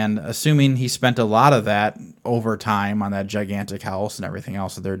 And assuming he spent a lot of that over time on that gigantic house and everything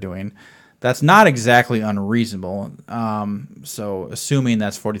else that they're doing, that's not exactly unreasonable. So assuming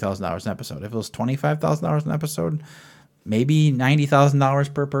that's $40,000 an episode. If it was $25,000 an episode, maybe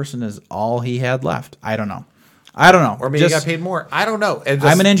 $90,000 per person is all he had left. I don't know. Or maybe he got paid more. I don't know.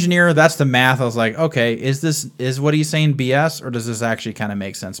 I'm an engineer. That's the math. I was like, okay, is what he's saying BS, or does this actually kind of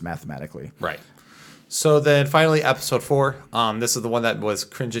make sense mathematically? Right. So then finally, episode 4. This is the one that was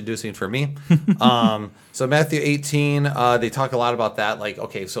cringe-inducing for me. So Matthew 18, they talk a lot about that. Like,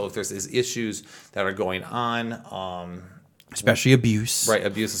 okay, so if there's these issues that are going on, especially abuse. Right,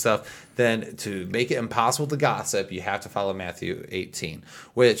 abuse and stuff. Then to make it impossible to gossip, you have to follow Matthew 18.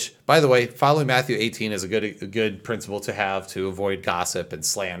 Which, by the way, following Matthew 18 is a good principle to have to avoid gossip and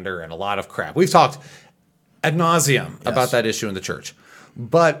slander and a lot of crap. We've talked ad nauseum about that issue in the church.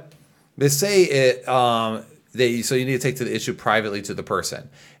 But they say it. So you need to take to the issue privately to the person,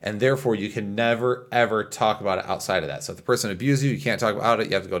 and therefore you can never ever talk about it outside of that. So if the person abuses you can't talk about it.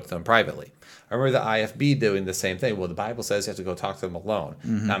 You have to go to them privately. I remember the IFB doing the same thing. Well, the Bible says you have to go talk to them alone,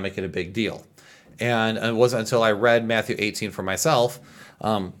 not make it a big deal. And it wasn't until I read Matthew 18 for myself.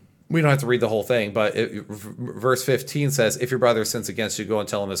 We don't have to read the whole thing, but verse 15 says, if your brother sins against you, go and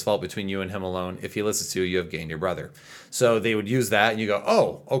tell him his fault between you and him alone. If he listens to you, you have gained your brother. So they would use that, and you go,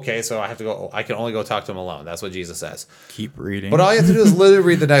 oh, okay, so I can only go talk to him alone. That's what Jesus says. Keep reading. But all you have to do is literally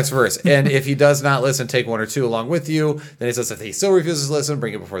read the next verse. And if he does not listen, take 1 or 2 along with you. Then he says, if he still refuses to listen,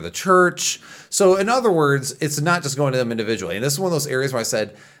 bring it before the church. So in other words, it's not just going to them individually. And this is one of those areas where I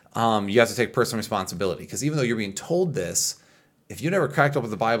said you have to take personal responsibility. Because even though you're being told this, if you never cracked open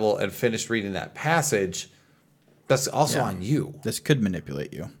the Bible and finished reading that passage, That's also on you. This could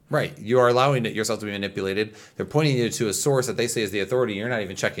manipulate you. Right. You are allowing yourself to be manipulated. They're pointing you to a source that they say is the authority. You're not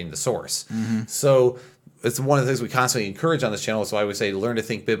even checking the source. So it's one of the things we constantly encourage on this channel. So I would say learn to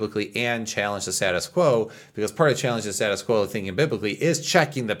think biblically and challenge the status quo, because part of challenging the status quo of thinking biblically is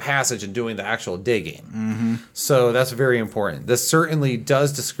checking the passage and doing the actual digging. So that's very important. This certainly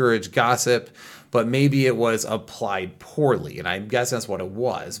does discourage gossip, but maybe it was applied poorly. And I guess that's what it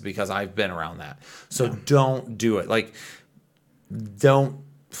was, because I've been around that. So don't do it. Like, don't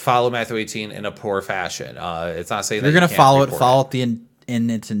follow Matthew 18 in a poor fashion. It's not saying You're that going to follow it in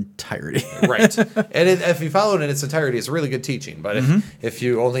its entirety. Right. And if you follow it in its entirety, it's really good teaching. But if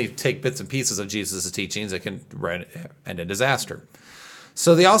you only take bits and pieces of Jesus' teachings, it can end in disaster.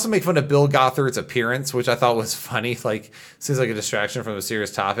 So they also make fun of Bill Gothard's appearance, which I thought was funny. Like, seems like a distraction from a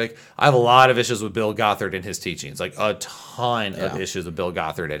serious topic. I have a lot of issues with Bill Gothard and his teachings, like a ton of issues with Bill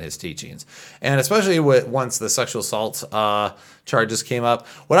Gothard and his teachings. And especially once the sexual assault charges came up.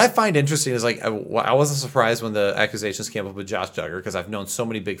 What I find interesting is, like, I wasn't surprised when the accusations came up with Josh Duggar, because I've known so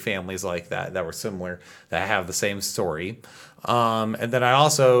many big families like that were similar, that have the same story. And then I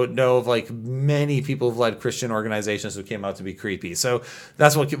also know of, like, many people who've led Christian organizations who came out to be creepy. So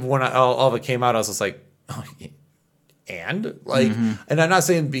that's what, when all of it came out, I was just like, oh, and like, and I'm not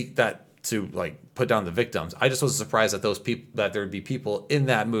saying that to like put down the victims. I just was surprised that that there would be people in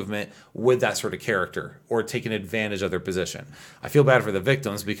that movement with that sort of character or taking advantage of their position. I feel bad for the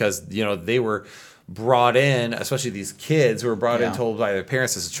victims, because, you know, they were brought in, especially these kids who were brought in, told by their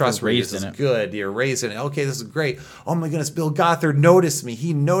parents, this is trustworthy, this is good, you're raised in it, okay, this is great. Oh my goodness, Bill Gothard noticed me.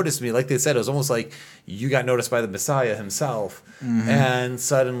 He noticed me. Like they said, it was almost like you got noticed by the Messiah himself, and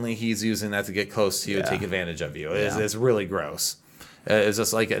suddenly he's using that to get close to you and take advantage of you. It's really gross. It's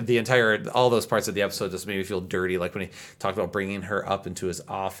just like all those parts of the episode just made me feel dirty. Like when he talked about bringing her up into his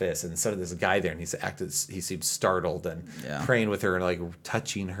office, and suddenly there's a guy there, and he seemed startled and praying with her and like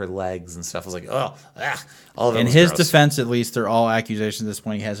touching her legs and stuff. I was like, all of it. In his defense, at least, they're all accusations at this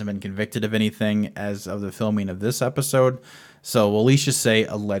point. He hasn't been convicted of anything as of the filming of this episode. So we'll at least just say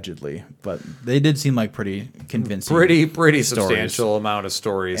allegedly, but they did seem like pretty convincing, pretty substantial amount of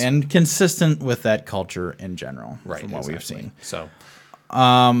stories, and consistent with that culture in general, right? From what we've seen. So,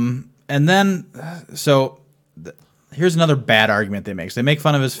 and then here's another bad argument they make. So they make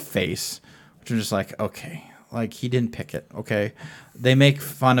fun of his face, which I'm just like, okay, like he didn't pick it. Okay, they make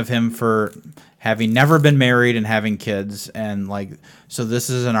fun of him for having never been married and having kids, and like, so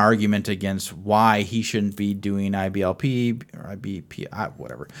this is an argument against why he shouldn't be doing IBLP or IBP,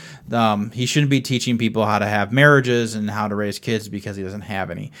 whatever. He shouldn't be teaching people how to have marriages and how to raise kids because he doesn't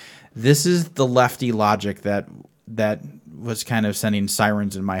have any. This is the lefty logic that was kind of sending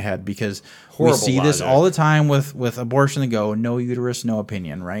sirens in my head, because we see this all the time with abortion. They go, no uterus, no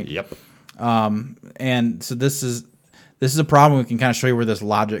opinion, right? Yep. And so this is a problem. We can kind of show you where this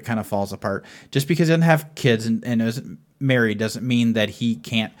logic kind of falls apart. Just because he doesn't have kids and isn't married doesn't mean that he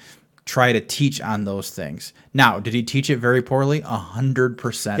can't try to teach on those things. Now, did he teach it very poorly?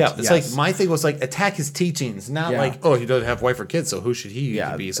 100%. Yeah, it's like, my thing was like, attack his teachings, not like, oh, he doesn't have wife or kids, so who should he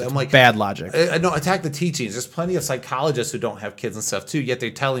be? So I'm like, bad logic. No, attack the teachings. There's plenty of psychologists who don't have kids and stuff too, yet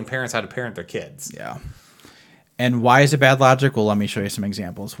they're telling parents how to parent their kids. Yeah. And why is it bad logic? Well, let me show you some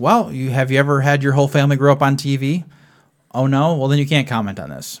examples. Well, have you ever had your whole family grow up on TV? Oh, no? Well, then you can't comment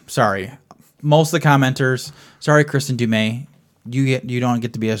on this. Sorry. Most of the commenters, sorry, Kristen Dumais, you don't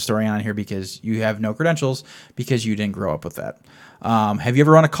get to be a historian on here because you have no credentials, because you didn't grow up with that. Have you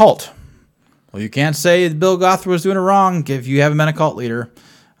ever run a cult? Well, you can't say Bill Gothard was doing it wrong if you haven't been a cult leader.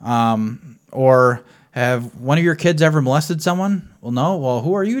 Or have one of your kids ever molested someone? Well, no. Well,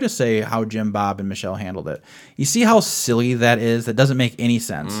 who are you to say how Jim Bob and Michelle handled it? You see how silly that is? That doesn't make any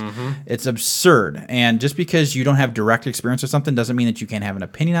sense. It's absurd. And just because you don't have direct experience with something doesn't mean that you can't have an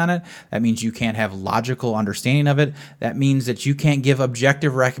opinion on it. That means you can't have logical understanding of it. That means that you can't give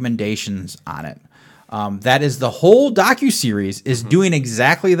objective recommendations on it. That is the whole docuseries is doing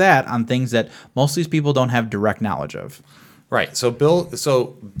exactly that on things that most of these people don't have direct knowledge of. Right. So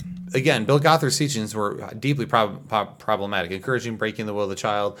again, Bill Gothard's teachings were deeply problematic, encouraging breaking the will of the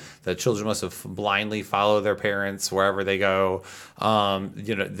child, that children must have blindly follow their parents wherever they go,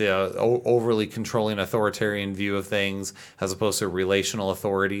 the overly controlling authoritarian view of things as opposed to relational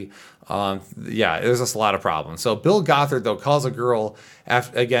authority. There's just a lot of problems. So Bill Gothard, though, calls a girl,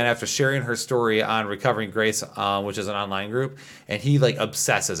 after sharing her story on Recovering Grace, which is an online group, and he like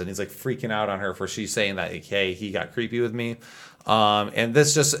obsesses and he's like freaking out on her for she's saying that, hey, he got creepy with me. And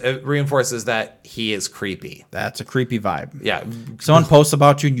this just reinforces that he is creepy. That's a creepy vibe. Yeah. Someone posts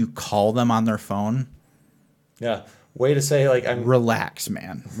about you and you call them on their phone. Yeah. way to say like I'm. Relax,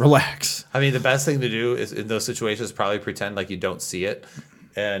 man. Relax. I mean, the best thing to do is in those situations probably pretend like you don't see it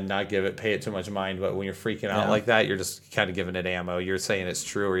and not pay it too much mind. But when you're freaking out like that, you're just kind of giving it ammo. You're saying it's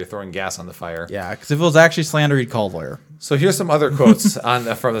true, or you're throwing gas on the fire. Yeah, because if it was actually slander, he'd call a lawyer. So here's some other quotes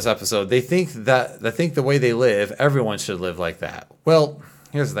from this episode. They think the way they live, everyone should live like that. Well,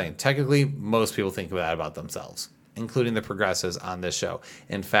 here's the thing. Technically, most people think that about themselves, including the progressives on this show.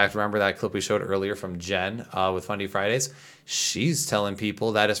 In fact, remember that clip we showed earlier from Jen with Fundy Fridays? She's telling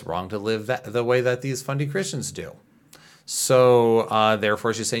people that it's wrong to live the way that these Fundy Christians do. So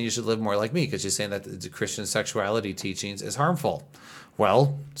therefore, she's saying you should live more like me, because she's saying that the Christian sexuality teachings is harmful.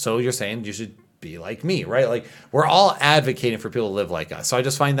 Well, so you're saying you should be like me, right? Like, we're all advocating for people to live like us. So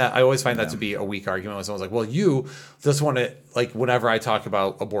I always find that to be a weak argument when someone's like, well, you just want to, like, whenever I talk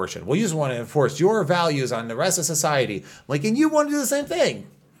about abortion, well, you just want to enforce your values on the rest of society. Like, and you want to do the same thing.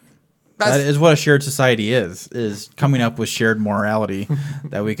 That is what a shared society is coming up with shared morality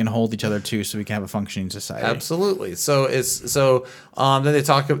that we can hold each other to, so we can have a functioning society. Absolutely. So then they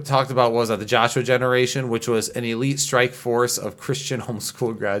talked about, what was that, the Joshua generation, which was an elite strike force of Christian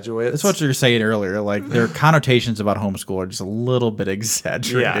homeschool graduates. That's what you were saying earlier. Like, their connotations about homeschool are just a little bit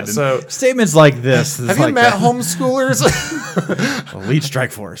exaggerated. Yeah. So statements like this. Have you met homeschoolers? Elite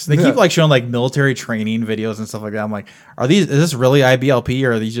strike force. They keep like showing like military training videos and stuff like that. I'm like, is this really IBLP,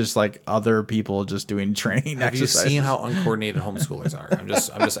 or are these just like other people just doing training? Have you seen how uncoordinated homeschoolers are? I'm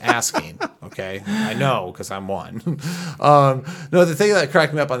just asking. Okay, I know because I'm one. No, the thing that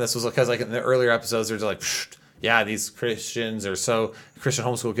cracked me up on this was because, like, in the earlier episodes, they're like, yeah, these Christian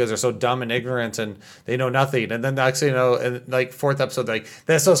homeschool kids are so dumb and ignorant, and they know nothing. And then next thing you know, in like fourth episode, like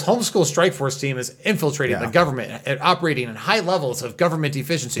this homeschool strike force team is infiltrating the government and operating in high levels of government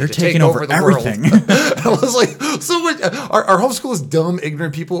efficiency. They're to taking take over the everything. world. I was like, so what, are homeschoolers dumb,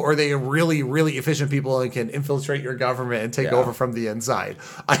 ignorant people, or are they really, really efficient people and can infiltrate your government and take over from the inside?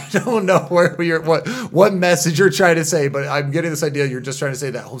 I don't know what message you're trying to say, but I'm getting this idea you're just trying to say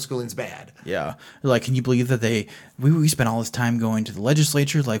that homeschooling's bad. Yeah. Like, can you believe that we spent all this time going to the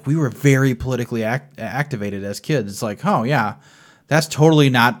legislature? Like, we were very politically activated as kids. It's like, oh yeah, that's totally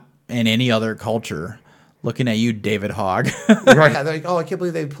not in any other culture. Looking at you, David Hogg. Right. They're like, oh, I can't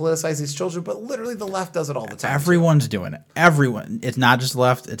believe they politicize these children, but literally the left does it all the time. Everyone's doing it. Everyone. It's not just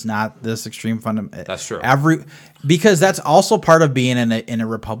left. It's not this extreme fundamental. That's true. Because that's also part of being in a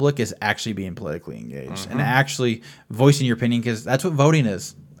republic, is actually being politically engaged and actually voicing your opinion, because that's what voting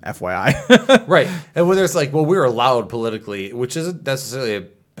is. FYI. Right. And when there's like, well, we're allowed politically, which isn't necessarily a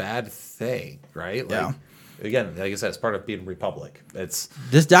bad thing, right? Like, again, like I said, it's part of being a republic. This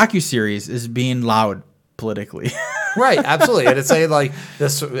docuseries is being loud politically. Right, absolutely. And it's saying like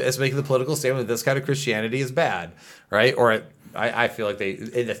this, it's making the political statement that this kind of Christianity is bad, right? Or I feel like they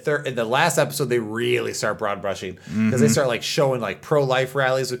in the last episode they really start broad brushing, because they start like showing like pro-life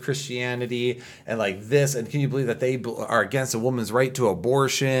rallies with Christianity and like this, and can you believe that they are against a woman's right to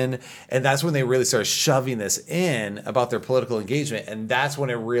abortion? And that's when they really start shoving this in about their political engagement, and that's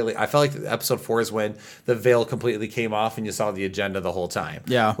when I felt like episode 4 is when the veil completely came off and you saw the agenda the whole time.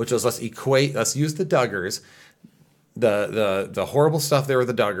 Yeah, which was let's use the Duggars. The horrible stuff there with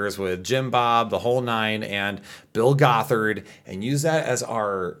the Duggars, with Jim Bob, the whole nine, and Bill Gothard, and use that as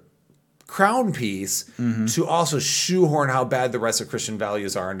our crown piece to also shoehorn how bad the rest of Christian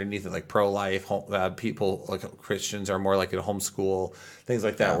values are underneath it, like pro-life, people like Christians are more like a homeschool, things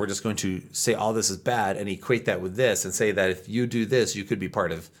like that. Yeah. We're just going to say all this is bad and equate that with this and say that if you do this, you could be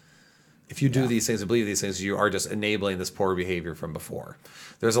part of. If you do these things and believe these things, you are just enabling this poor behavior from before.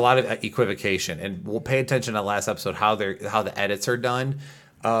 There's a lot of equivocation, and we'll pay attention to last episode how the edits are done.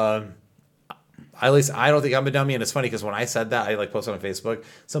 At least I don't think I'm a dummy, and it's funny because when I said that, I like posted on Facebook.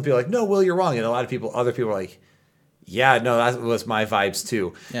 Some people are like, "No, Will, you're wrong," and other people are like, "Yeah, no, that was my vibes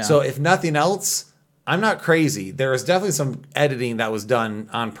too." Yeah. So if nothing else, I'm not crazy. There is definitely some editing that was done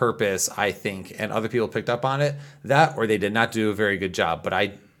on purpose, I think, and other people picked up on it. That or they did not do a very good job.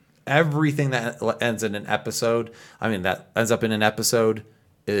 But everything that ends in an episode, that ends up in an episode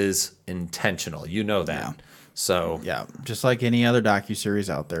is intentional. You know that. Yeah. So yeah, just like any other docuseries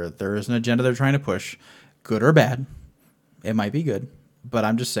out there, there is an agenda they're trying to push, good or bad. It might be good, but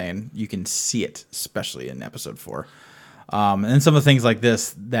I'm just saying you can see it, especially in episode 4. And some of the things like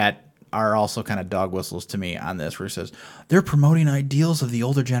this that are also kind of dog whistles to me on this, where it says they're promoting ideals of the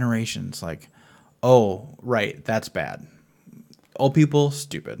older generations. Like, oh, right, that's bad. Old people,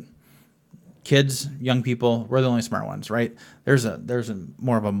 stupid. Kids, young people, we're the only smart ones, right? There's a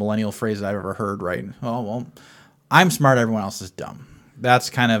more of a millennial phrase that I've ever heard, right? Oh, well, I'm smart, everyone else is dumb.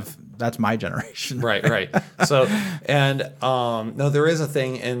 That's kind of that's my generation. Right. So, and no, there is a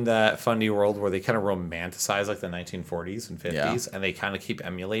thing in that fundy world where they kind of romanticize like the 1940s and 50s, and they kind of keep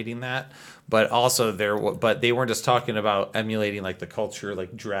emulating that. But also they weren't just talking about emulating like the culture,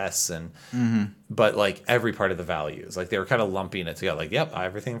 like dress and, but like every part of the values. Like they were kind of lumping it together. Like, yep,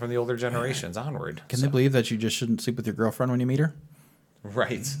 everything from the older generations onward. Can they believe that you just shouldn't sleep with your girlfriend when you meet her?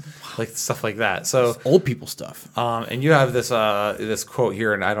 Right, like stuff like that. So Old people stuff. and you have this quote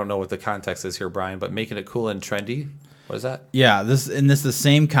here, and I don't know what the context is here, Brian, but making it cool and trendy. What is that? Yeah, this is the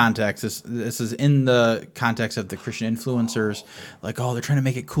same context. This is in the context of the Christian influencers, like, oh, they're trying to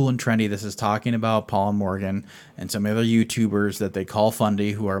make it cool and trendy. This is talking about Paul and Morgan and some other YouTubers that they call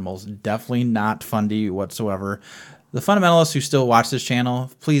fundy, who are most definitely not fundy whatsoever. The fundamentalists who still watch this channel,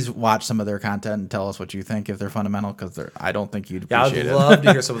 please watch some of their content and tell us what you think if they're fundamental, because I don't think you'd appreciate it. I'd love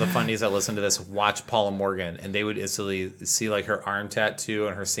to hear some of the fundies that listen to this watch Paula Morgan, and they would instantly see like her arm tattoo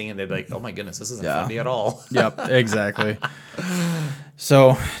and her singing. They'd be like, "Oh my goodness, this isn't funny at all." Yep, exactly.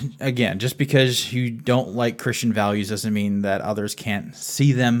 So again, just because you don't like Christian values doesn't mean that others can't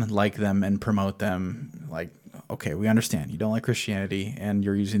see them, like them, and promote them. Like, okay, we understand you don't like Christianity, and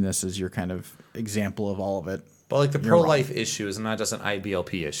you're using this as your kind of example of all of it. But like the pro-life issue is not just an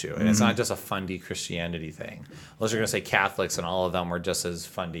IBLP issue, and it's not just a fundy Christianity thing. Unless you're going to say Catholics and all of them are just as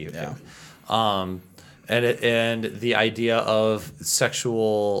fundy. Yeah. And the idea of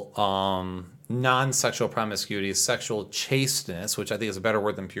sexual, non-sexual promiscuity, sexual chasteness, which I think is a better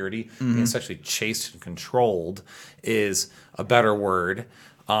word than purity, being sexually chaste and controlled is a better word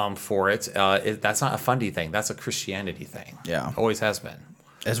for it. That's not a fundy thing. That's a Christianity thing. Yeah. Always has been.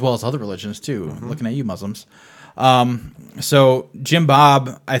 As well as other religions too. Looking at you, Muslims. So Jim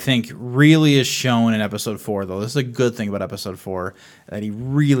Bob, I think, really is shown in episode 4, though. This is a good thing about episode 4, that he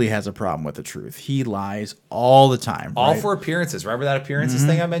really has a problem with the truth. He lies all the time. All for appearances. Remember that appearances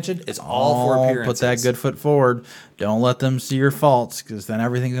thing I mentioned? It's all for appearances. Put that good foot forward. Don't let them see your faults, because then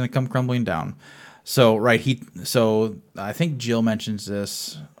everything's going to come crumbling down. So, so I think Jill mentions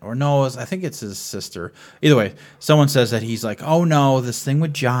this, or no, I think it's his sister. Either way, someone says that he's like, oh no, this thing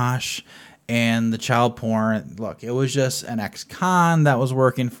with Josh and the child porn, look, it was just an ex-con that was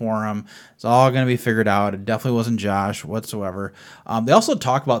working for him. It's all going to be figured out. It definitely wasn't Josh whatsoever. They also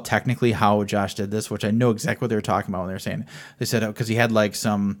talk about technically how Josh did this, which I know exactly what they were talking about when they were saying. They said because he had like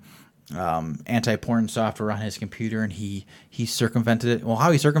some anti-porn software on his computer, and he circumvented it. Well, how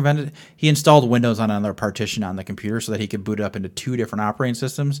he circumvented it, he installed Windows on another partition on the computer so that he could boot it up into 2 different operating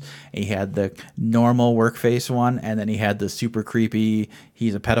systems. He had the normal workface one, and then he had the super creepy,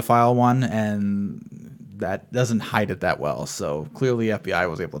 he's a pedophile one, and that doesn't hide it that well. So clearly FBI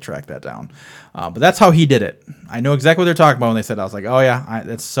was able to track that down. But that's how he did it. I know exactly what they're talking about when they said, I was like, oh yeah,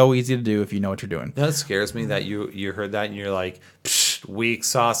 that's so easy to do if you know what you're doing. That scares me that you heard that and you're like, weak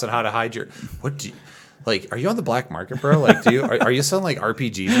sauce on how to hide your, what do you, like, are you on the black market, bro? Like, are you selling like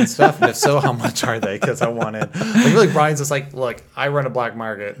RPGs and stuff? And if so, how much are they? Because I want it. Like, really, Brian's just like, look, I run a black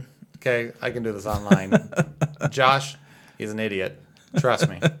market. Okay, I can do this online. Josh, he's an idiot. Trust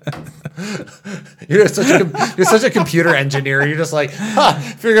me. You're such a computer engineer. You're just like,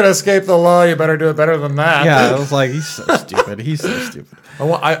 if you're gonna escape the law, you better do it better than that. Yeah, I was like, he's so stupid. He's so stupid.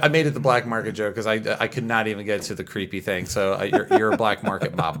 I made it the black market joke because I could not even get to the creepy thing. So you're a black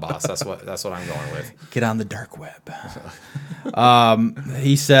market mob boss. That's what I'm going with. Get on the dark web.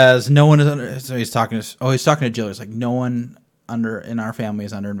 He says no one is under. So he's talking to Jill. He's like, no one in our family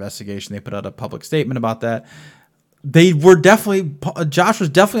is under investigation. They put out a public statement about that. They were Josh was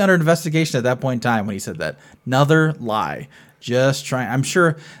definitely under investigation at that point in time when he said that. Another lie. Just trying. I'm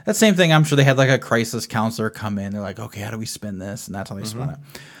sure that same thing. I'm sure they had like a crisis counselor come in. They're like, okay, how do we spin this? And that's how they spun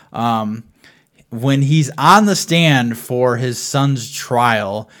it. When he's on the stand for his son's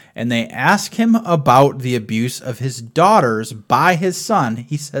trial and they ask him about the abuse of his daughters by his son,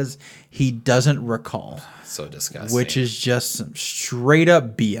 he says he doesn't recall. So disgusting. Which is just some straight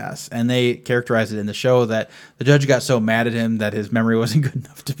up BS. And they characterized it in the show that the judge got so mad at him that his memory wasn't good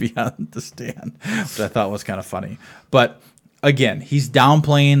enough to be on the stand, which I thought was kind of funny. But again, he's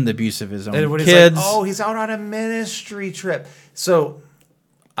downplaying the abuse of his own kids. Like, oh, he's out on a ministry trip. So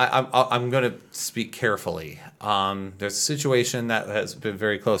I'm going to speak carefully. There's a situation that has been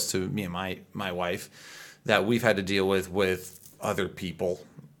very close to me and my wife that we've had to deal with other people.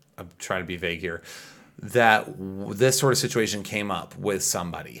 I'm trying to be vague here. That this sort of situation came up with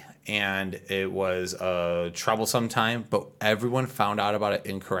somebody, and it was a troublesome time, but everyone found out about it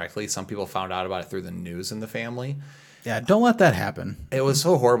incorrectly. Some people found out about it through the news in the family, Yeah, don't let that happen. It was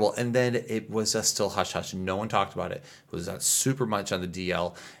so horrible. And then it was just still hush hush. No one talked about it. It was super much on the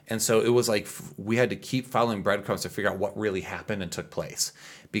DL. And so it was like we had to keep following breadcrumbs to figure out what really happened and took place.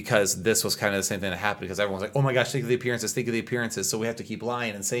 Because this was kind of the same thing that happened. Because everyone's like, oh my gosh, think of the appearances, think of the appearances. So we have to keep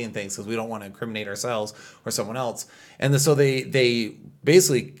lying and saying things because we don't want to incriminate ourselves or someone else. And so they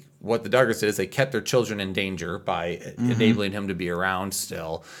basically, what the Duggars did is they kept their children in danger by enabling him to be around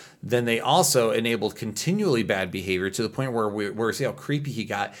still. Then they also enabled continually bad behavior to the point where we see how creepy he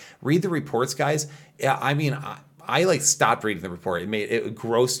got. Read the reports, guys. Yeah, I mean, I like stopped reading the report. It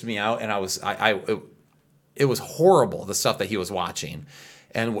grossed me out, and it was horrible, the stuff that he was watching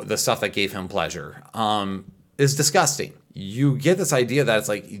and the stuff that gave him pleasure. Is disgusting. You get this idea that it's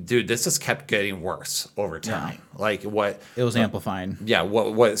like, dude, this just kept getting worse over time. Yeah. Like what it was amplifying. Yeah,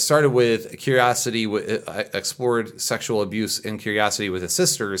 what started with curiosity, explored sexual abuse and curiosity with his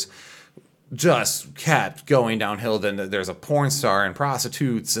sisters, just kept going downhill. Then there's a porn star and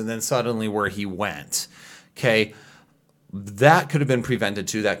prostitutes, and then suddenly where he went. Okay, that could have been prevented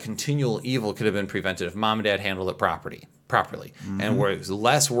too. That continual evil could have been prevented if mom and dad handled it properly, and were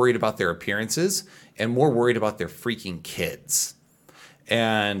less worried about their appearances and more worried about their freaking kids.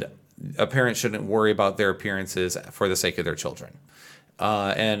 And a parent shouldn't worry about their appearances for the sake of their children,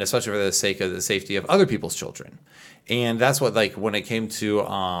 and especially for the sake of the safety of other people's children. And that's what, like, when it came to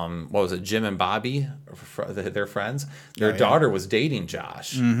what was it, Jim and Bobby, their friends, their daughter was dating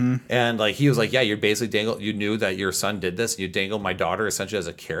Josh, and like he was like, yeah, you're basically you knew that your son did this, and you dangled my daughter essentially as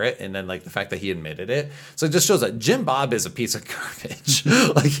a carrot, and then like the fact that he admitted it, so it just shows that Jim Bob is a piece of garbage,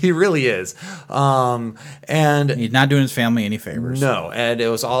 like he really is, and he's not doing his family any favors. No, and it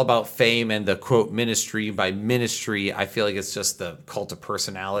was all about fame and the quote ministry. By ministry, I feel like it's just the cult of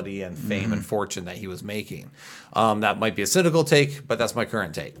personality and fame and fortune that he was making. That might be a cynical take, but that's my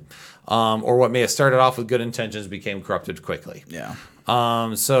current take. Or what may have started off with good intentions became corrupted quickly. Yeah.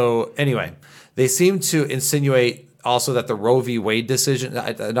 So anyway, they seem to insinuate also that the Roe v. Wade decision,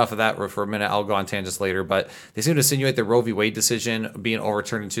 enough of that for a minute, I'll go on tangents later, but they seem to insinuate the Roe v. Wade decision being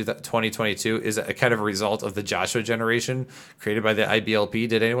overturned in 2022 is a kind of a result of the Joshua generation created by the IBLP.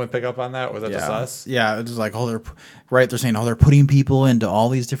 Did anyone pick up on that? Or was that just us? Yeah, it's like, they're saying, they're putting people into all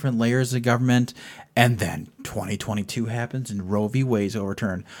these different layers of government, and then 2022 happens and Roe v. Wade is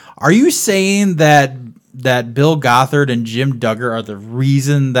overturned. Are you saying that Bill Gothard and Jim Duggar are the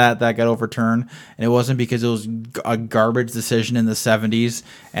reason that got overturned, and it wasn't because it was a garbage decision in the 70s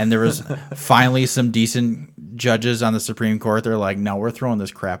and there was finally some decent judges on the Supreme Court? They're like, no, we're throwing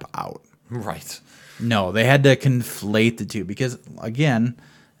this crap out. Right. No, they had to conflate the two because, again,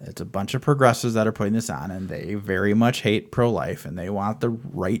 it's a bunch of progressives that are putting this on, and they very much hate pro-life and they want the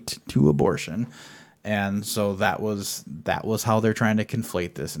right to abortion. And so that was how they're trying to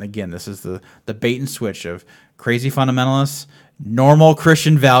conflate this. And again, this is the bait and switch of crazy fundamentalists, normal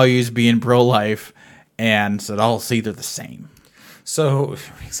Christian values being pro-life, and so it all see they're the same. So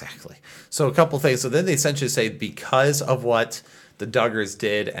exactly. So a couple things. So then they essentially say because of what the Duggars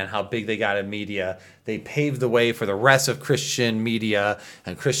did and how big they got in media, they paved the way for the rest of Christian media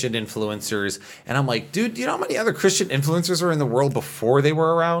and Christian influencers. And I'm like, dude, do you know how many other Christian influencers were in the world before they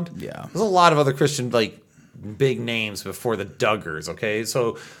were around? Yeah. There's a lot of other Christian, like, big names before the Duggars, okay?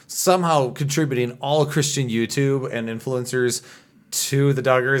 So somehow contributing all Christian YouTube and influencers to the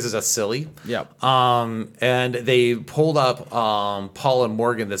Duggars is just silly. Yep. And they pulled up Paul and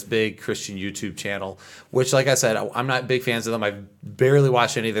Morgan, this big Christian YouTube channel, which, like I said, I'm not big fans of them. I've barely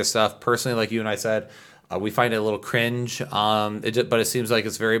watched any of their stuff. Personally, like you and I said, we find it a little cringe. But it seems like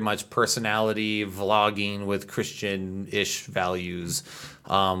it's very much personality vlogging with Christian-ish values,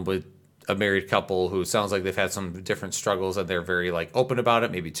 with a married couple who sounds like they've had some different struggles and they're very like open about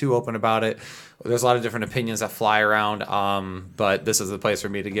it, maybe too open about it. There's a lot of different opinions that fly around. But this is the place for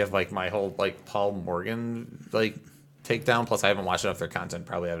me to give like my whole like Paul Morgan like takedown. Plus I haven't watched enough of their content,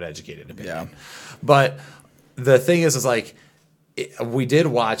 probably have an educated opinion. Yeah. But the thing is like, we did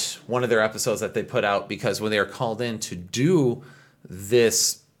watch one of their episodes that they put out because when they were called in to do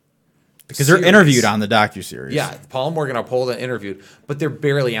this, because they're interviewed on the docuseries. Yeah, Paul and Morgan are pulled and interviewed, but they're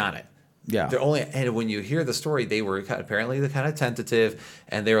barely on it. Yeah, they're only, and when you hear the story, they were apparently kind of tentative,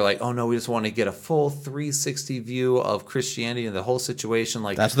 and they were like, "Oh no, we just want to get a full 360 view of Christianity and the whole situation."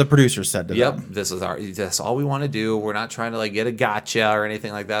 Like that's what the producers said to them. Yep, that's all we want to do. We're not trying to like get a gotcha or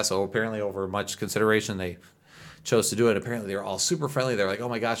anything like that. So apparently, over much consideration, they chose to do it. Apparently, they were all super friendly. They're like, "Oh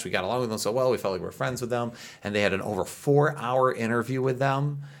my gosh, we got along with them so well. We felt like we were friends with them." And they had an over 4-hour interview with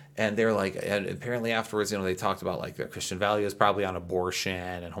them. And they're like, and apparently afterwards, they talked about like their Christian values, probably on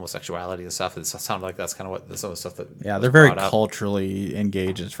abortion and homosexuality and stuff. It sounded like that's kind of what some of the stuff that they're very culturally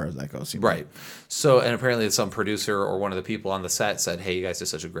engaged as far as that goes. Right. So, and apparently some producer or one of the people on the set said, "Hey, you guys did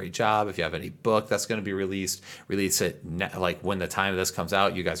such a great job. If you have any book that's going to be release it like when the time of this comes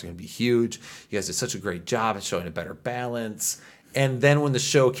out. You guys are going to be huge. You guys did such a great job at showing a better balance." And then when the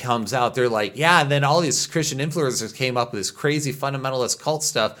show comes out, they're like, yeah, and then all these Christian influencers came up with this crazy fundamentalist cult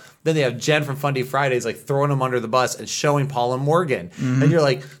stuff. Then they have Jen from Fundy Fridays like throwing them under the bus and showing Paul and Morgan. And you're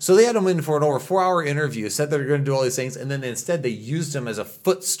like, so they had them in for an over 4-hour interview, said they were going to do all these things, and then instead they used them as a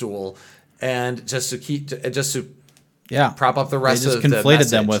footstool and just to prop up the rest of the message. They just conflated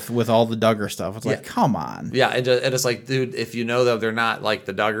them with all the Duggar stuff. It's like, come on. Yeah, and it's like, dude, if you know them, they're not like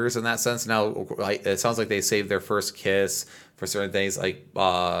the Duggars in that sense. Now, like, it sounds like they saved their first kiss for certain things. Like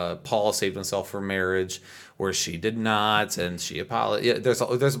Paul saved himself for marriage, where she did not, and she apologized. Yeah, there's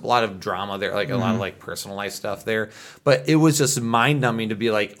a lot of drama there, like a lot of like personal life stuff there. But it was just mind numbing to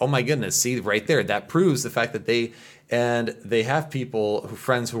be like, oh my goodness, see right there, that proves the fact that they have people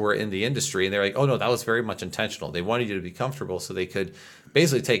friends who were in the industry, and they're like, oh no, that was very much intentional. They wanted you to be comfortable so they could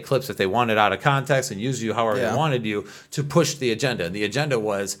basically take clips if they wanted out of context and use you however they wanted you to push the agenda. And the agenda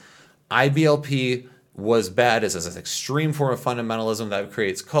was IBLP was bad as an extreme form of fundamentalism that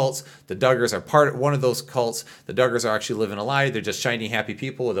creates cults. The Duggars are one of those cults. The Duggars are actually living a lie. They're just shiny, happy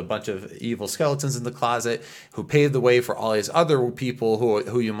people with a bunch of evil skeletons in the closet who paved the way for all these other people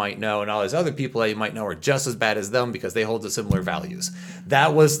who you might know, and all these other people that you might know are just as bad as them because they hold the similar values.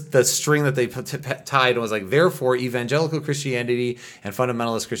 That was the string that they tied, and was like, therefore, evangelical Christianity and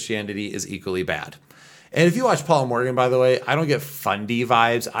fundamentalist Christianity is equally bad. And if you watch Paul and Morgan, by the way, I don't get Fundy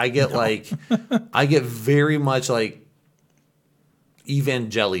vibes. I get I get very much like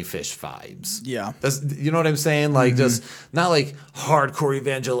evangelifish vibes. Yeah. You know what I'm saying? Like just not like hardcore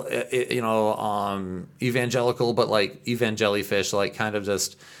evangelical, but like evangelifish, like kind of a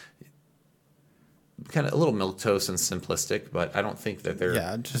little milquetoast and simplistic, but I don't think that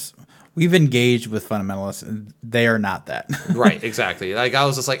they're we've engaged with fundamentalists, and they are not that. Right, exactly. Like I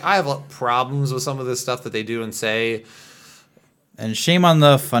was just like, I have problems with some of this stuff that they do and say. And shame on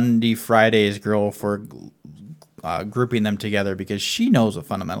the Fundy Fridays girl for grouping them together, because she knows what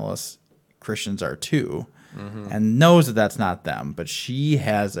fundamentalist Christians are too, and knows that that's not them. But she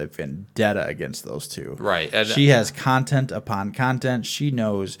has a vendetta against those two. Right. And she has content upon content. She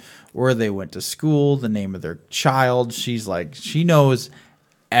knows where they went to school, the name of their child. She knows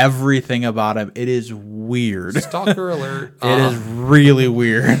everything about him. It is weird. Stalker alert. It is really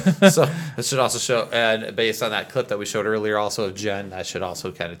weird. So this should also show, and based on that clip that we showed earlier also of Jen, that should also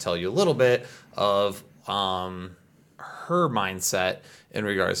kind of tell you a little bit of her mindset in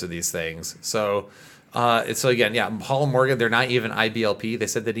regards to these things. So again, Paul and Morgan, they're not even IBLP. They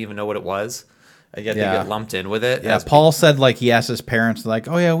said they didn't even know what it was. And yet they get lumped in with it. Yeah, Paul said like he asked his parents, like,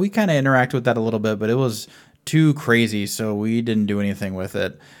 oh yeah, we kind of interact with that a little bit, but it was too crazy, so we didn't do anything with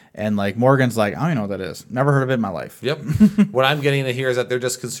it. And like Morgan's like, I don't even know what that is. Never heard of it in my life. Yep. What I'm getting to here is that they're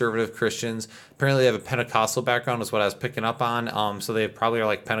just conservative Christians. Apparently they have a Pentecostal background is what I was picking up on. So they probably are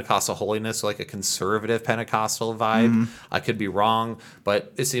like Pentecostal holiness, so like a conservative Pentecostal vibe. I could be wrong,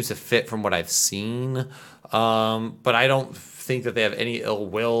 but it seems to fit from what I've seen. But I don't think that they have any ill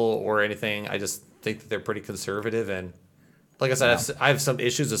will or anything. I just think that they're pretty conservative. And like I said, I have some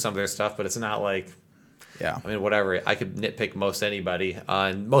issues with some of their stuff, but it's not like... Yeah. I mean, whatever. I could nitpick most anybody,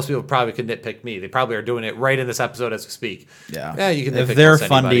 and most people probably could nitpick me. They probably are doing it right in this episode as we speak. Yeah. Yeah, you can nitpick if they're most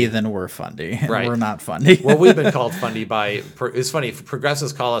anybody. Fundy, then we're Fundy. Right. We're not Fundy. Well, we've been called Fundy by... It's funny.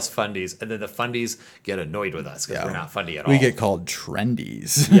 Progressives call us Fundies, and then the Fundies get annoyed with us because we're not Fundy at all. We get called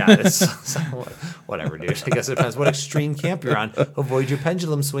Trendies. Yeah. It's whatever, dude. I guess it depends what extreme camp you're on. Avoid your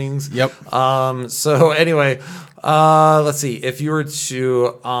pendulum swings. Yep. So anyway, let's see. If you were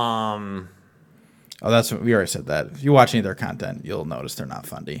to... Oh, that's we already said that. If you watch any of their content, you'll notice they're not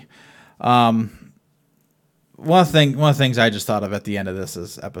Fundy. One of the things I just thought of at the end of this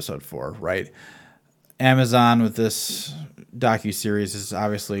is episode 4, right? Amazon with this docuseries is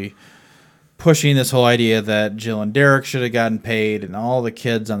obviously pushing this whole idea that Jill and Derek should have gotten paid, and all the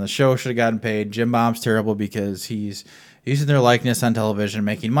kids on the show should have gotten paid. Jim Bomb's terrible because he's using their likeness on television,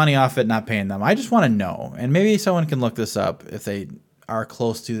 making money off it, not paying them. I just want to know, and maybe someone can look this up if they are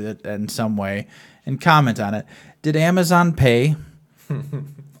close to it in some way, and comment on it. Did Amazon pay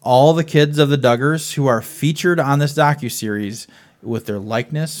all the kids of the Duggars who are featured on this docuseries with their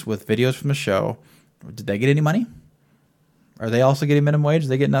likeness, with videos from the show? Did they get any money? Are they also getting minimum wage? Did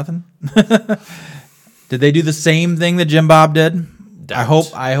they get nothing? Did they do the same thing that Jim Bob did?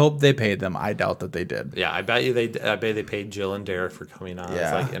 doubt. I hope they paid them. I doubt that they did. Yeah, I bet they paid Jill and Derek for coming on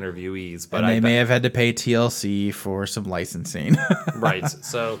as like interviewees, but and they may have had to pay TLC for some licensing. Right.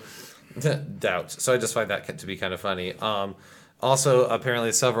 So doubt. So I just find that to be kind of funny. Also,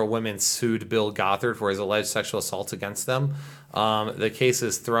 apparently, several women sued Bill Gothard for his alleged sexual assault against them. The case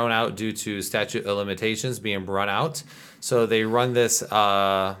is thrown out due to statute of limitations being run out. So they run this. They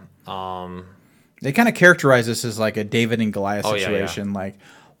kind of characterize this as like a David and Goliath situation. Yeah. Like,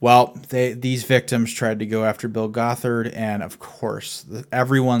 well, these victims tried to go after Bill Gothard, and of course,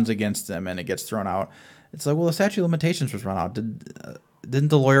 everyone's against them, and it gets thrown out. It's like, well, the statute of limitations was run out. Didn't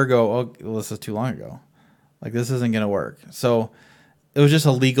the lawyer go, oh, well, this is too long ago? Like, this isn't going to work. So it was just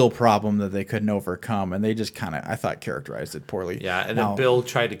a legal problem that they couldn't overcome, and they just kind of, I thought, characterized it poorly. Yeah, and then Bill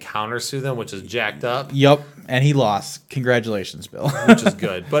tried to countersue them, which is jacked up. Yep, and he lost. Congratulations, Bill. Which is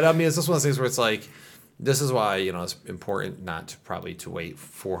good. But, I mean, it's just one of those things where it's like, this is why, it's important not to wait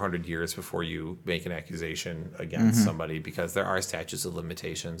 400 years before you make an accusation against somebody, because there are statutes of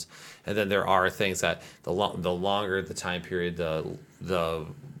limitations. And then there are things that the longer the time period, the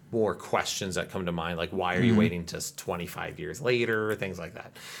more questions that come to mind, like why are you waiting to 25 years later, things like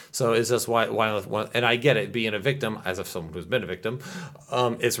that. So it's just why, and I get it, being a victim, as of someone who's been a victim,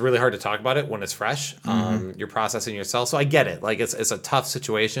 it's really hard to talk about it when it's fresh. You're processing yourself, so I get it. Like it's a tough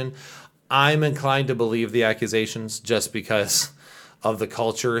situation. I'm inclined to believe the accusations just because of the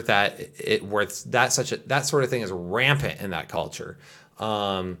culture that that sort of thing is rampant in that culture.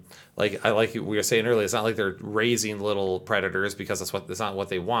 Like we were saying earlier, it's not like they're raising little predators because it's not what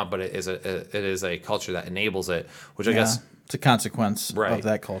they want, but it is a culture that enables it, which I guess it's a consequence of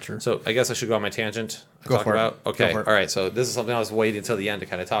that culture. So I guess I should go on my tangent. Go for it. Okay. All right. So this is something I was waiting until the end to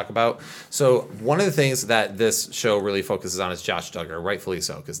kind of talk about. So one of the things that this show really focuses on is Josh Duggar, rightfully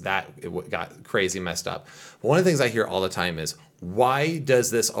so, because it got crazy messed up. But one of the things I hear all the time is, why does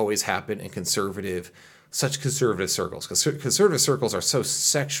this always happen in such conservative circles? Because conservative circles are so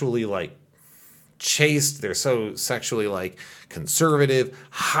sexually chaste. They're so sexually conservative.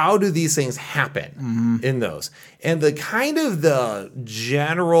 How do these things happen in those? And the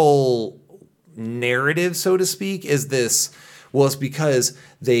general narrative, so to speak, is this: well, it's because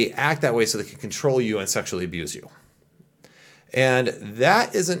they act that way so they can control you and sexually abuse you. And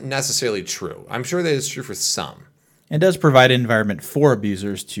that isn't necessarily true. I'm sure that it's true for some. It does provide an environment for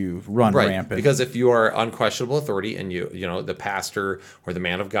abusers to run rampant. Because if you are unquestionable authority and the pastor or the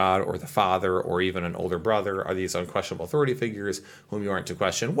man of God or the father or even an older brother are these unquestionable authority figures whom you aren't to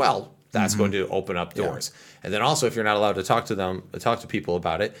question, well, that's going to open up doors. Yeah. And then also, if you're not allowed to talk to people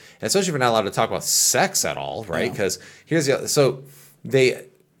about it, and especially if you're not allowed to talk about sex at all, right? Because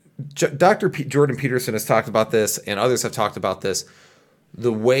Dr. Jordan Peterson has talked about this, and others have talked about this,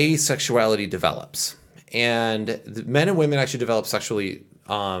 the way sexuality develops. And men and women actually develop sexually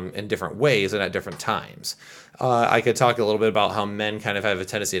in different ways and at different times. I could talk a little bit about how men kind of have a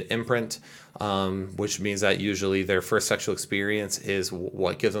tendency to imprint, which means that usually their first sexual experience is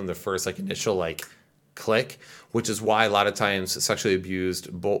what gives them the first initial click, which is why a lot of times sexually abused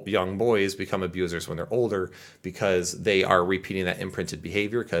young boys become abusers when they're older, because they are repeating that imprinted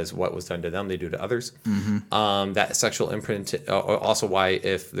behavior, because what was done to them, they do to others. That sexual imprint, also why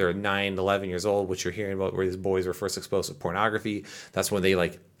if they're 9, 11 years old, which you're hearing about where these boys were first exposed to pornography, that's when they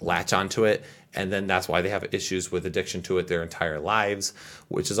latch onto it. And then that's why they have issues with addiction to it their entire lives,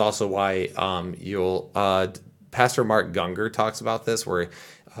 which is also why Pastor Mark Gungor talks about this, where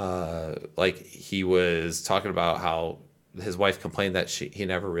he was talking about how his wife complained that he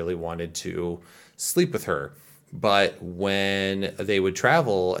never really wanted to sleep with her. But when they would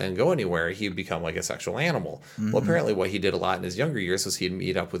travel and go anywhere, he'd become like a sexual animal. Well, apparently what he did a lot in his younger years was he'd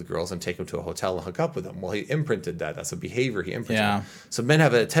meet up with girls and take them to a hotel and hook up with them. Well, he imprinted that. That's a behavior he imprinted. Yeah. So men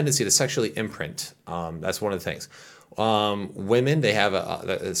have a tendency to sexually imprint. That's one of the things. Women, they have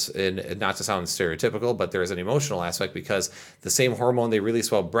not to sound stereotypical, but there is an emotional aspect, because the same hormone they release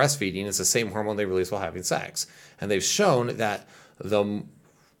while breastfeeding is the same hormone they release while having sex. And they've shown that the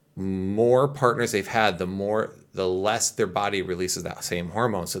more partners they've had, the less their body releases that same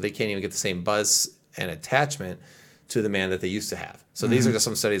hormone. So they can't even get the same buzz and attachment to the man that they used to have. So these are just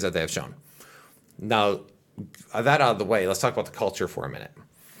some studies that they have shown. Now, that out of the way, let's talk about the culture for a minute.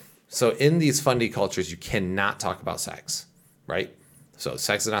 So in these fundy cultures, you cannot talk about sex, right? So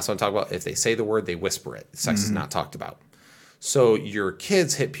sex is not something to talk about. If they say the word, they whisper it. Sex is not talked about. So your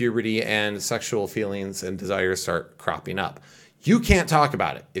kids hit puberty and sexual feelings and desires start cropping up. You can't talk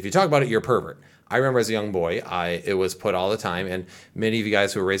about it. If you talk about it, you're a pervert. I remember as a young boy, it was put all the time, and many of you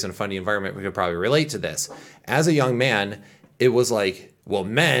guys who were raised in a funny environment could probably relate to this. As a young man, it was like Well,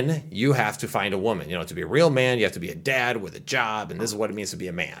 men, you have to find a woman. To be a real man, you have to be a dad with a job, and this is what it means to be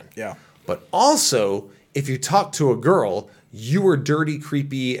a man. Yeah. But also, if you talk to a girl, you were dirty,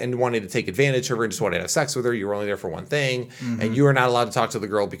 creepy, and wanted to take advantage of her and just wanted to have sex with her. You were only there for one thing, and you are not allowed to talk to the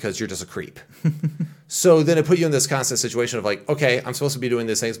girl because you're just a creep. So then it put you in this constant situation of like, okay, I'm supposed to be doing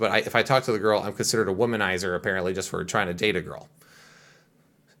these things, but if I talk to the girl, I'm considered a womanizer, apparently, just for trying to date a girl.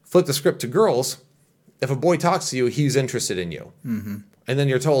 Flip the script to girls. If a boy talks to you, he's interested in you. And then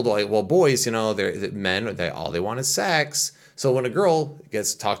you're told, like, well, boys, men, all they want is sex. So when a girl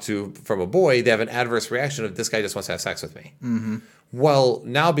gets talked to from a boy, they have an adverse reaction of, this guy just wants to have sex with me. Well,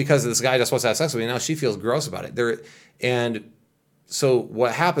 now because this guy just wants to have sex with me, now she feels gross about it. And so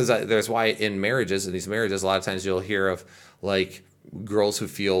what happens, there's why in these marriages, a lot of times you'll hear of like girls who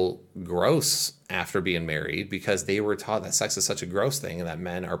feel gross after being married because they were taught that sex is such a gross thing and that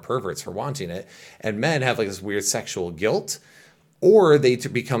men are perverts for wanting it. And men have like this weird sexual guilt, or they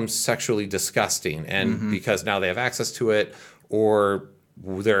become sexually disgusting. And because now they have access to it, or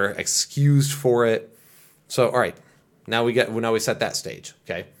they're excused for it. So, all right, now we set that stage.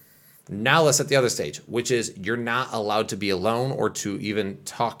 Okay. Now let's set the other stage, which is you're not allowed to be alone or to even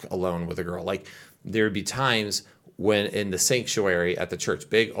talk alone with a girl. Like there would be times when in the sanctuary at the church,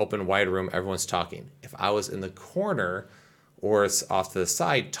 big open wide room, everyone's talking. If I was in the corner or off to the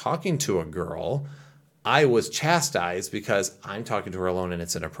side talking to a girl, I was chastised because I'm talking to her alone and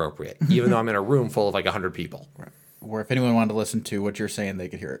it's inappropriate, even though I'm in a room full of like 100 people. Right. Or if anyone wanted to listen to what you're saying, they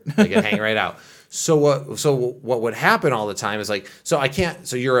could hear it. They could hang right out. So what would happen all the time is like, so I can't,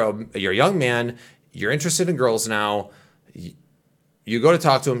 so you're a young man, you're interested in girls now, you go to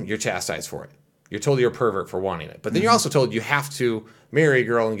talk to them, you're chastised for it. You're told you're a pervert for wanting it. But then you're also told you have to marry a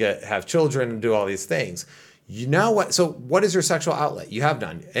girl and have children and do all these things. You know what? So what is your sexual outlet? You have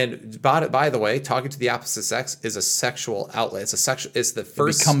none. And by the way, talking to the opposite sex is a sexual outlet. It's the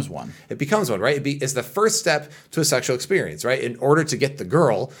first. It becomes one. It becomes one, right? It's the first step to a sexual experience, right? In order to get the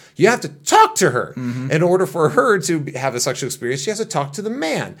girl, you have to talk to her. In order for her to have a sexual experience, she has to talk to the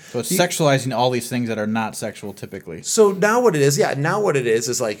man. So it's sexualizing all these things that are not sexual typically. So now what it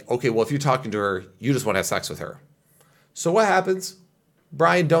is like, okay, well, if you're talking to her, you just want to have sex with her. So what happens?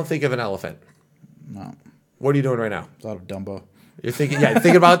 Brian, don't think of an elephant. No. What are you doing right now? A lot of Dumbo. You're thinking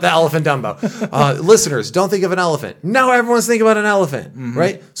about the elephant Dumbo. Listeners, don't think of an elephant. Now everyone's thinking about an elephant,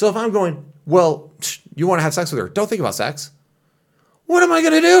 right? So if I'm going, well, you want to have sex with her, don't think about sex. What am I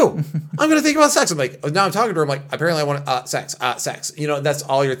going to do? I'm going to think about sex. I'm like, now I'm talking to her. I'm like, apparently I want sex. That's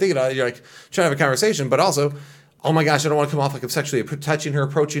all you're thinking about. You're like trying to have a conversation, but also, oh my gosh, I don't want to come off like I'm sexually touching her,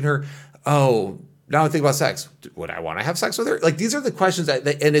 approaching her. Oh, now I think about sex. Would I want to have sex with her? Like these are the questions and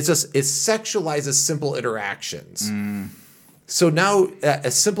it sexualizes simple interactions. So now a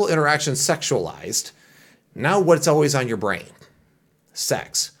simple interaction sexualized. Now what's always on your brain?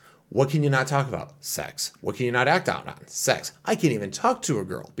 Sex. What can you not talk about? Sex. What can you not act out on? Sex. I can't even talk to a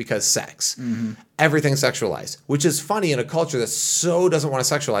girl because sex. Everything's sexualized, which is funny in a culture that so doesn't want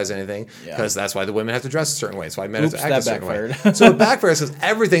to sexualize anything because that's why the women have to dress a certain way. That's why men have to act a certain way. So it backfires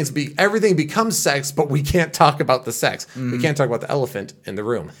because everything becomes sex, but we can't talk about the sex. We can't talk about the elephant in the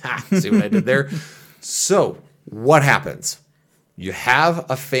room. See what I did there? So what happens? You have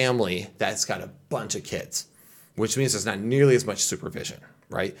a family that's got a bunch of kids, which means there's not nearly as much supervision.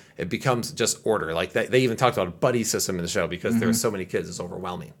 Right? It becomes just order. Like they even talked about a buddy system in the show because there are so many kids, it's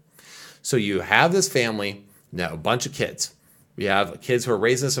overwhelming. So you have this family, now a bunch of kids. We have kids who are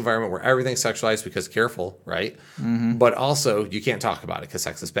raised in this environment where everything's sexualized because careful, right? But also you can't talk about it because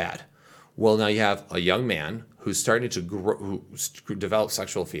sex is bad. Well, now you have a young man who's starting to who develop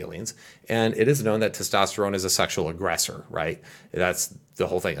sexual feelings, and it is known that testosterone is a sexual aggressor, right? That's the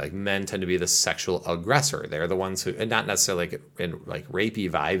whole thing. Like men tend to be the sexual aggressor. They're the ones who, and not necessarily in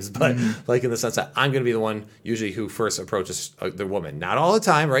rapey vibes, but like in the sense that I'm going to be the one usually who first approaches the woman. Not all the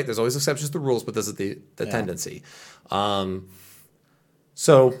time, right? There's always exceptions to the rules, but this is the tendency.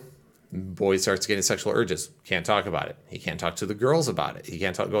 So boy starts getting sexual urges. Can't talk about it. He can't talk to the girls about it. He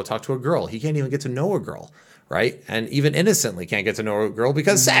can't go talk to a girl. He can't even get to know a girl, right? And even innocently can't get to know a girl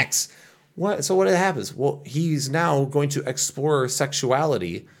because sex. So what happens? Well, he's now going to explore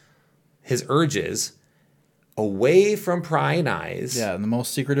sexuality, his urges, away from prying eyes. Yeah, in the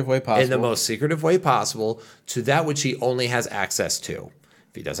most secretive way possible. In the most secretive way possible to that which he only has access to.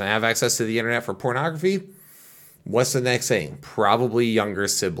 If he doesn't have access to the internet for pornography, what's the next thing? Probably younger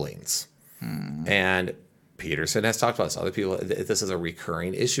siblings. And Peterson has talked about this. Other people, this is a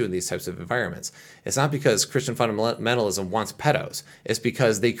recurring issue in these types of environments. It's not because Christian fundamentalism wants pedos. It's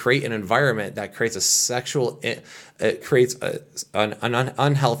because they create an environment that creates an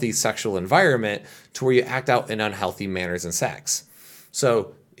unhealthy sexual environment to where you act out in unhealthy manners and sex.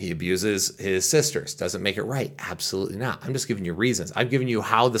 So he abuses his sisters. Doesn't make it right. Absolutely not. I'm just giving you reasons. I'm giving you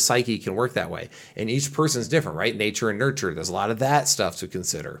how the psyche can work that way. And each person's different, right? Nature and nurture. There's a lot of that stuff to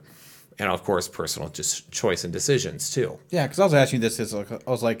consider. And of course, personal just choice and decisions too. Yeah, because I was asking you this. I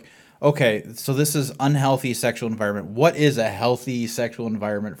was like, okay, so this is unhealthy sexual environment. What is a healthy sexual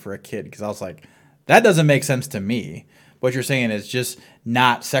environment for a kid? Because I was like, that doesn't make sense to me. What you're saying is just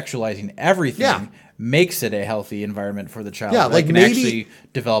not sexualizing everything makes it a healthy environment for the child. Yeah, like can maybe actually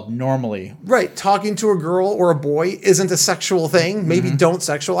develop normally. Right. Talking to a girl or a boy isn't a sexual thing. Maybe don't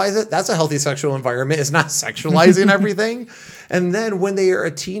sexualize it. That's a healthy sexual environment. It's not sexualizing everything. And then when they are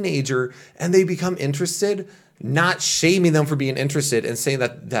a teenager and they become interested, not shaming them for being interested and saying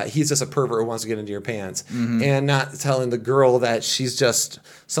that he's just a pervert who wants to get into your pants, and not telling the girl that she's just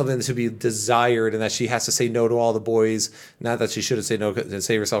something to be desired and that she has to say no to all the boys. Not that she shouldn't say no to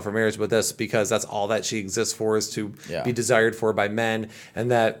save herself for marriage, but this because that's all that she exists for is to be desired for by men, and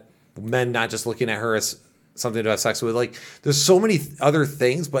that men not just looking at her as something to have sex with. Like, there's so many other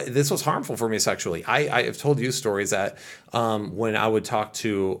things, but this was harmful for me sexually. I have told you stories that when I would talk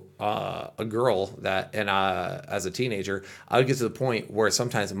to a girl that, and as a teenager, I would get to the point where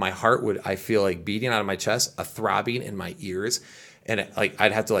sometimes my heart would, I feel like beating out of my chest, a throbbing in my ears, and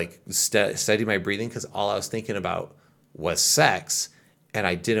I'd have to steady my breathing because all I was thinking about was sex. And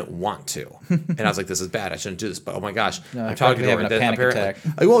I didn't want to. And I was like, this is bad. I shouldn't do this. But oh my gosh, I'm talking to her. Having a panic attack.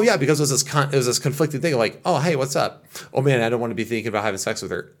 Well, yeah, because it was this conflicting thing of like, oh, hey, what's up? Oh man, I don't want to be thinking about having sex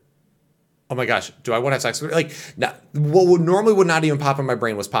with her. Oh my gosh, do I want to have sex with her? Like, what would normally would not even pop in my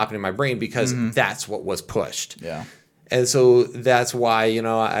brain was popping in my brain because that's what was pushed. Yeah. And so that's why,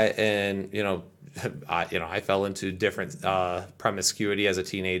 I fell into different promiscuity as a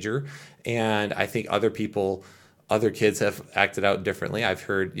teenager. And I think other kids have acted out differently. I've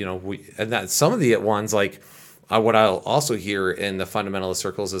heard, and that some of the ones, like what I'll also hear in the fundamentalist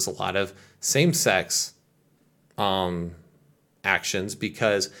circles is a lot of same-sex actions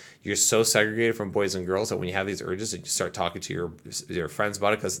because you're so segregated from boys and girls that when you have these urges and you start talking to your friends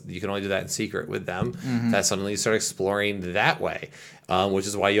about it, because you can only do that in secret with them, that suddenly you start exploring that way, which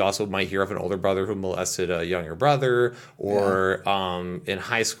is why you also might hear of an older brother who molested a younger brother, or in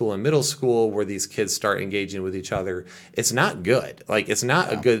high school and middle school where these kids start engaging with each other. It's not good. Like, it's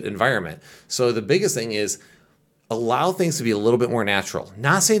not a good environment. So the biggest thing is allow things to be a little bit more natural.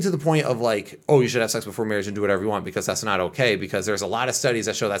 Not saying to the point of like, oh, you should have sex before marriage and do whatever you want, because that's not okay, because there's a lot of studies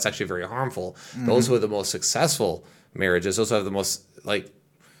that show that's actually very harmful. Those who are the most successful marriages, those who have the most,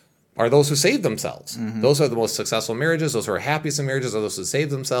 are those who save themselves. Those are the most successful marriages. Those who are happiest in marriages are those who save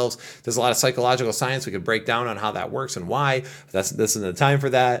themselves. There's a lot of psychological science we could break down on how that works and why. This isn't the time for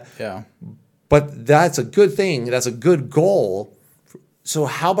that. Yeah. But that's a good thing. That's a good goal. So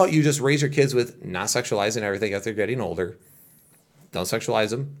how about you just raise your kids with not sexualizing everything as they're getting older? Don't sexualize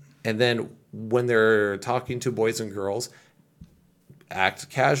them. And then when they're talking to boys and girls, act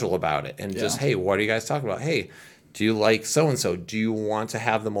casual about it. And just, hey, what are you guys talking about? Hey, do you like so-and-so? Do you want to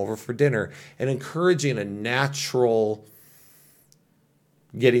have them over for dinner? And encouraging a natural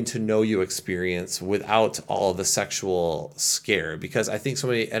getting to know you experience without all the sexual scare, because I think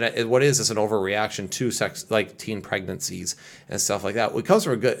what is an overreaction to sex, like teen pregnancies and stuff like that. It comes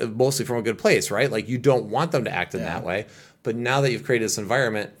from mostly from a good place, right? Like, you don't want them to act in that way, but now that you've created this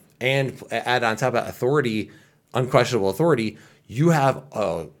environment and add on top of authority, unquestionable authority, you have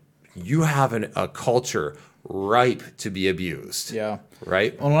a culture ripe to be abused. Yeah.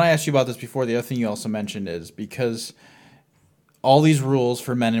 Right. Well, when I asked you about this before, the other thing you also mentioned is because all these rules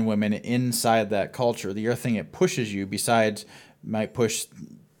for men and women inside that culture, the other thing it pushes you, besides might push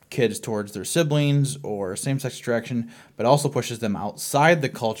kids towards their siblings or same-sex attraction, but also pushes them outside the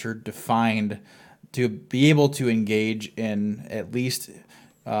culture defined to be able to engage in at least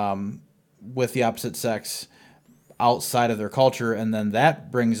with the opposite sex outside of their culture, and then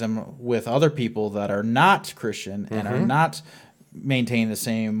that brings them with other people that are not Christian and are not maintain the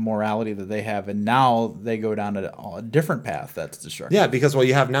same morality that they have, and now they go down a different path that's destructive. Yeah, because what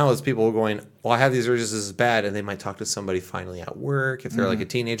you have now is people going, well, I have these urges, this is bad, and they might talk to somebody finally at work, if they're like a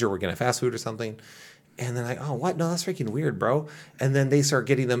teenager working at fast food or something, and they're like, oh, what? No, that's freaking weird, bro. And then they start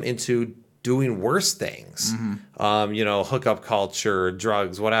getting them into doing worse things, hookup culture,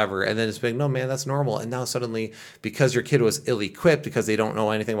 drugs, whatever, and then it's like, no, man, that's normal. And now suddenly, because your kid was ill-equipped, because they don't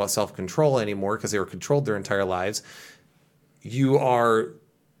know anything about self-control anymore, because they were controlled their entire lives, you are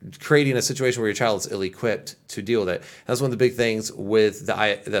creating a situation where your child is ill-equipped to deal with it. That's one of the big things with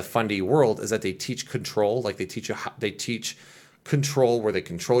the Fundy world, is that they teach control. Like, they teach control where they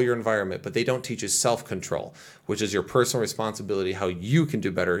control your environment, but they don't teach you self-control, which is your personal responsibility, how you can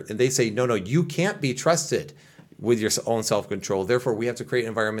do better. And they say, no, you can't be trusted. with your own self-control. Therefore, we have to create an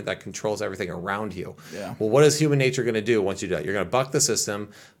environment that controls everything around you. Yeah. Well, what is human nature going to do once you do that? You're going to buck the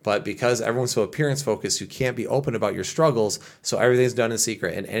system, but because everyone's so appearance focused, you can't be open about your struggles, so everything's done in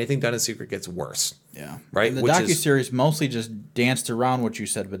secret, and anything done in secret gets worse. Yeah. Right? And the docuseries mostly just danced around what you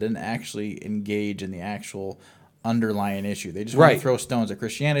said, but didn't actually engage in the actual underlying issue. They just want to throw stones at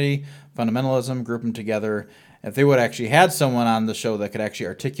Christianity, fundamentalism, group them together. If they would actually had someone on the show that could actually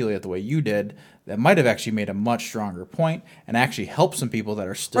articulate it the way you did, that might have actually made a much stronger point and actually help some people that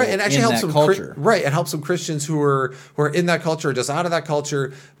are still and actually in help that some culture. and help some Christians who are in that culture, or just out of that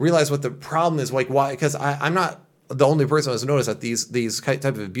culture, realize what the problem is. Like, why? Because I'm not the only person who has noticed that these type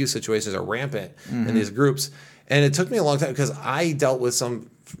of abuse situations are rampant in these groups. And it took me a long time, because I dealt with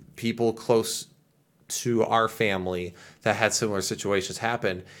some people close to our family that had similar situations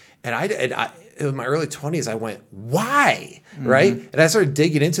happen. And I in my early 20s, I went, why? Right? And I started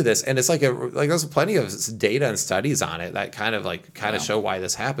digging into this, and it's like there's plenty of data and studies on it that kind of show why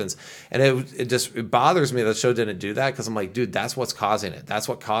this happens. And it bothers me that the show didn't do that, because I'm like, dude, that's what's causing it. That's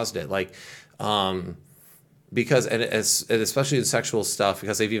what caused it. Like, because and especially in sexual stuff,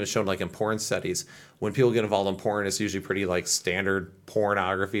 because they've even shown, like, in porn studies, when people get involved in porn, it's usually pretty, like, standard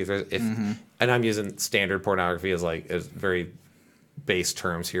pornography. And I'm using standard pornography as very base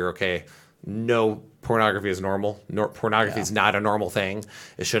terms here. Okay, no pornography is normal. Pornography is not a normal thing.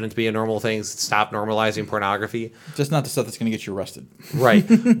 It shouldn't be a normal thing. Stop normalizing pornography. Just not the stuff that's going to get you arrested. Right.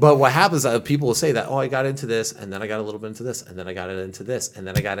 But what happens is people will say that, oh, I got into this, and then I got a little bit into this, and then I got into this, and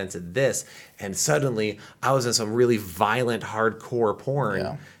then I got into this, and suddenly I was in some really violent, hardcore porn.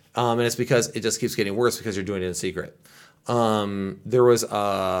 Yeah. And it's because it just keeps getting worse because you're doing it in secret. There was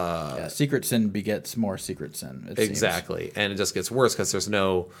secret sin begets more secret sin. Exactly. Seems. And it just gets worse because there's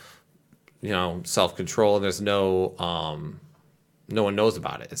no self-control, and there's no one knows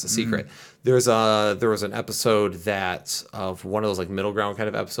about it. It's a secret. There was an episode of one of those, like, middle ground kind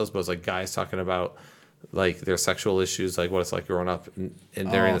of episodes, but it was like guys talking about, like, their sexual issues, like what it's like growing up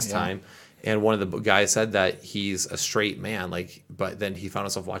during this time. And one of the guys said that he's a straight man, like, but then he found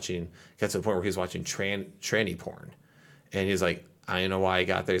himself got to the point where he was watching tranny porn. And he's like, I don't know why I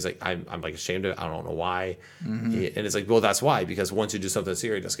got there. He's like, I'm like ashamed of it. I don't know why. And it's like, well, that's why, because once you do something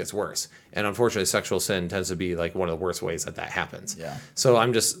serious, it just gets worse. And unfortunately, sexual sin tends to be, like, one of the worst ways that happens. Yeah. So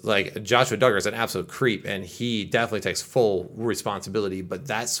I'm just like, Joshua Duggar is an absolute creep, and he definitely takes full responsibility. But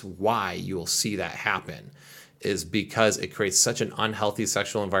that's why you will see that happen, is because it creates such an unhealthy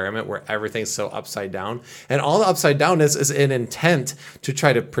sexual environment where everything's so upside down. And all the upside downness is an intent to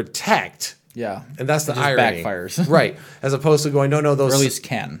try to protect. Yeah. And that's the just irony. Backfires. Right. As opposed to going, no, those... Or at least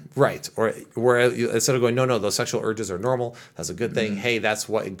can. Right. Or instead of going, no, those sexual urges are normal. That's a good thing. Hey, that's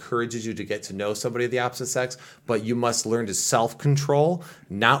what encourages you to get to know somebody of the opposite sex. But you must learn to self-control.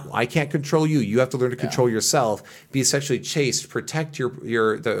 I can't control you. You have to learn to control yourself. Be sexually chaste. Protect your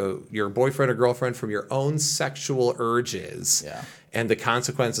boyfriend or girlfriend from your own sexual urges. Yeah. And the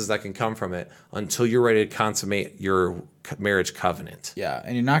consequences that can come from it until you're ready to consummate your marriage covenant. Yeah,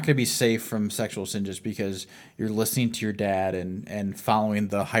 and you're not going to be safe from sexual sin just because you're listening to your dad and following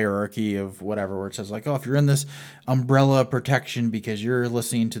the hierarchy of whatever, where it says, like, oh, if you're in this umbrella of protection because you're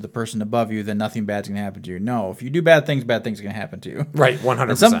listening to the person above you, then nothing bad's going to happen to you. No, if you do bad things are going to happen to you. Right, 100%.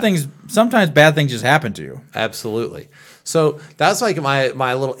 And sometimes bad things just happen to you. Absolutely. So that's like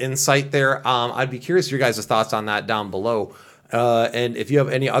my little insight there. I'd be curious your guys' thoughts on that down below. And if you have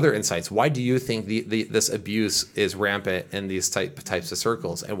any other insights, why do you think this abuse is rampant in these types of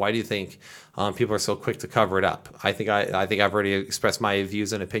circles, and why do you think people are so quick to cover it up? I think I've already expressed my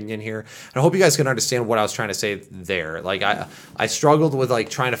views and opinion here, and I hope you guys can understand what I was trying to say there. Like, I struggled with, like,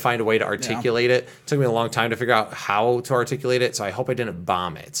 trying to find a way to articulate it. It took me a long time to figure out how to articulate it, so I hope I didn't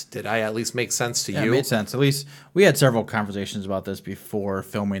bomb it. Did I at least make sense to you? It made sense. At least we had several conversations about this before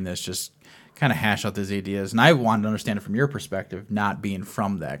filming this, just kind of hash out these ideas, and I wanted to understand it from your perspective, not being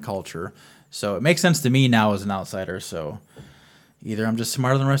from that culture. So it makes sense to me now as an outsider. So either I'm just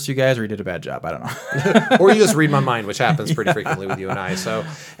smarter than the rest of you guys, or you did a bad job. I don't know. Or you just read my mind, which happens pretty frequently with you and I. So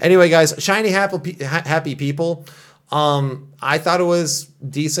anyway, guys, shiny happy people. I thought it was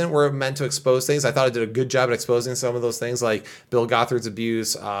decent where it meant to expose things. I thought it did a good job at exposing some of those things, like Bill Gothard's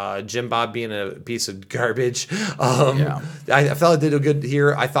abuse, Jim Bob being a piece of garbage. I felt it did a good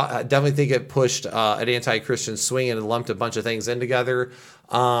here. I definitely think it pushed an anti-Christian swing and lumped a bunch of things in together.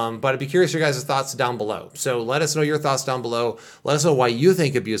 But I'd be curious your guys' thoughts down below. So let us know your thoughts down below. Let us know why you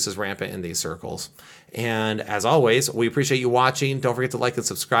think abuse is rampant in these circles. And as always, we appreciate you watching. Don't forget to like and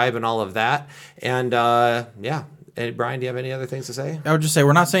subscribe and all of that. And And Brian, do you have any other things to say? I would just say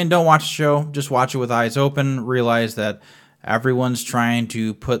we're not saying don't watch the show. Just watch it with eyes open. Realize that everyone's trying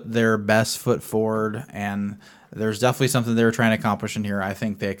to put their best foot forward, and there's definitely something they were trying to accomplish in here. I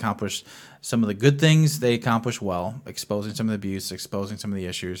think they accomplished some of the good things. They accomplished well, exposing some of the abuse, exposing some of the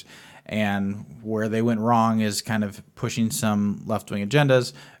issues. And where they went wrong is kind of pushing some left-wing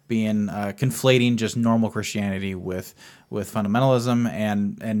agendas, being conflating just normal Christianity with fundamentalism,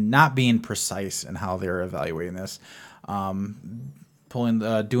 and not being precise in how they're evaluating this. Doing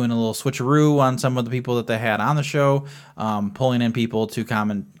a little switcheroo on some of the people that they had on the show, pulling in people to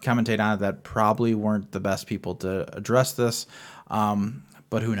commentate on it that probably weren't the best people to address this.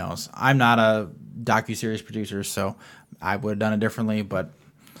 But who knows? I'm not a docuseries producer, so I would have done it differently. But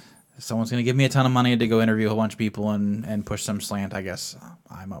if someone's going to give me a ton of money to go interview a whole bunch of people and push some slant, I guess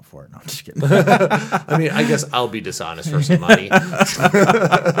I'm up for it. No, I'm just kidding. I mean, I guess I'll be dishonest for some money.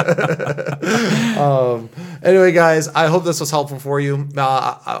 Anyway, guys, I hope this was helpful for you.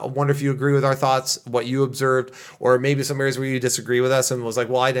 I wonder if you agree with our thoughts, what you observed, or maybe some areas where you disagree with us and was like,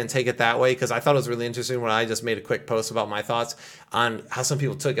 well, I didn't take it that way, because I thought it was really interesting when I just made a quick post about my thoughts on how some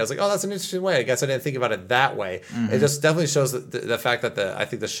people took it. I was like, oh, that's an interesting way. I guess I didn't think about it that way. It just definitely shows the fact that I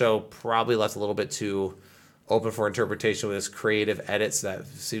think the show probably left a little bit too open for interpretation with its creative edits that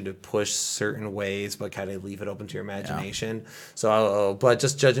seem to push certain ways, but kind of leave it open to your imagination. Yeah. So, but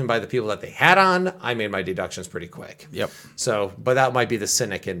just judging by the people that they had on, I made my deductions pretty quick. Yep. So, but that might be the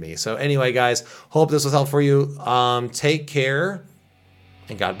cynic in me. So anyway, guys, hope this was helpful for you. Take care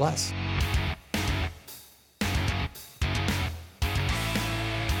and God bless.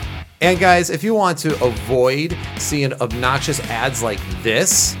 And guys, if you want to avoid seeing obnoxious ads like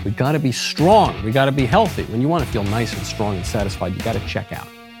this, we got to be strong. We got to be healthy. When you want to feel nice and strong and satisfied, you got to check out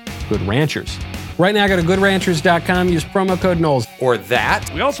Good Ranchers. Right now, go to goodranchers.com. Use promo code Knowles. Or that.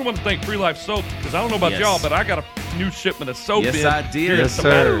 We also want to thank Free Life Soap, because I don't know about y'all, but I got a new shipment of soap Yes, in. I did. Yes,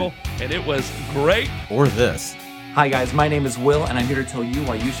 sir. And it was great. Or this. Hi guys, my name is Will, and I'm here to tell you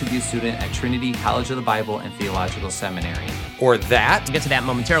why you should be a student at Trinity College of the Bible and Theological Seminary. Or that. We'll get to that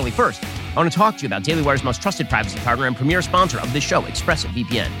momentarily. First, I want to talk to you about Daily Wire's most trusted privacy partner and premier sponsor of this show,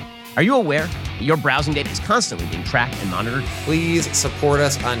 ExpressVPN. Are you aware that your browsing data is constantly being tracked and monitored? Please support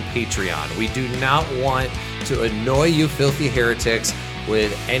us on Patreon. We do not want to annoy you filthy heretics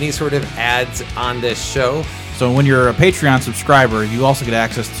with any sort of ads on this show. So when you're a Patreon subscriber, you also get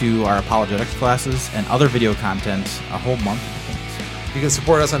access to our apologetics classes and other video content a whole month. You can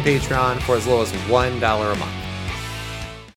support us on Patreon for as low as $1 a month.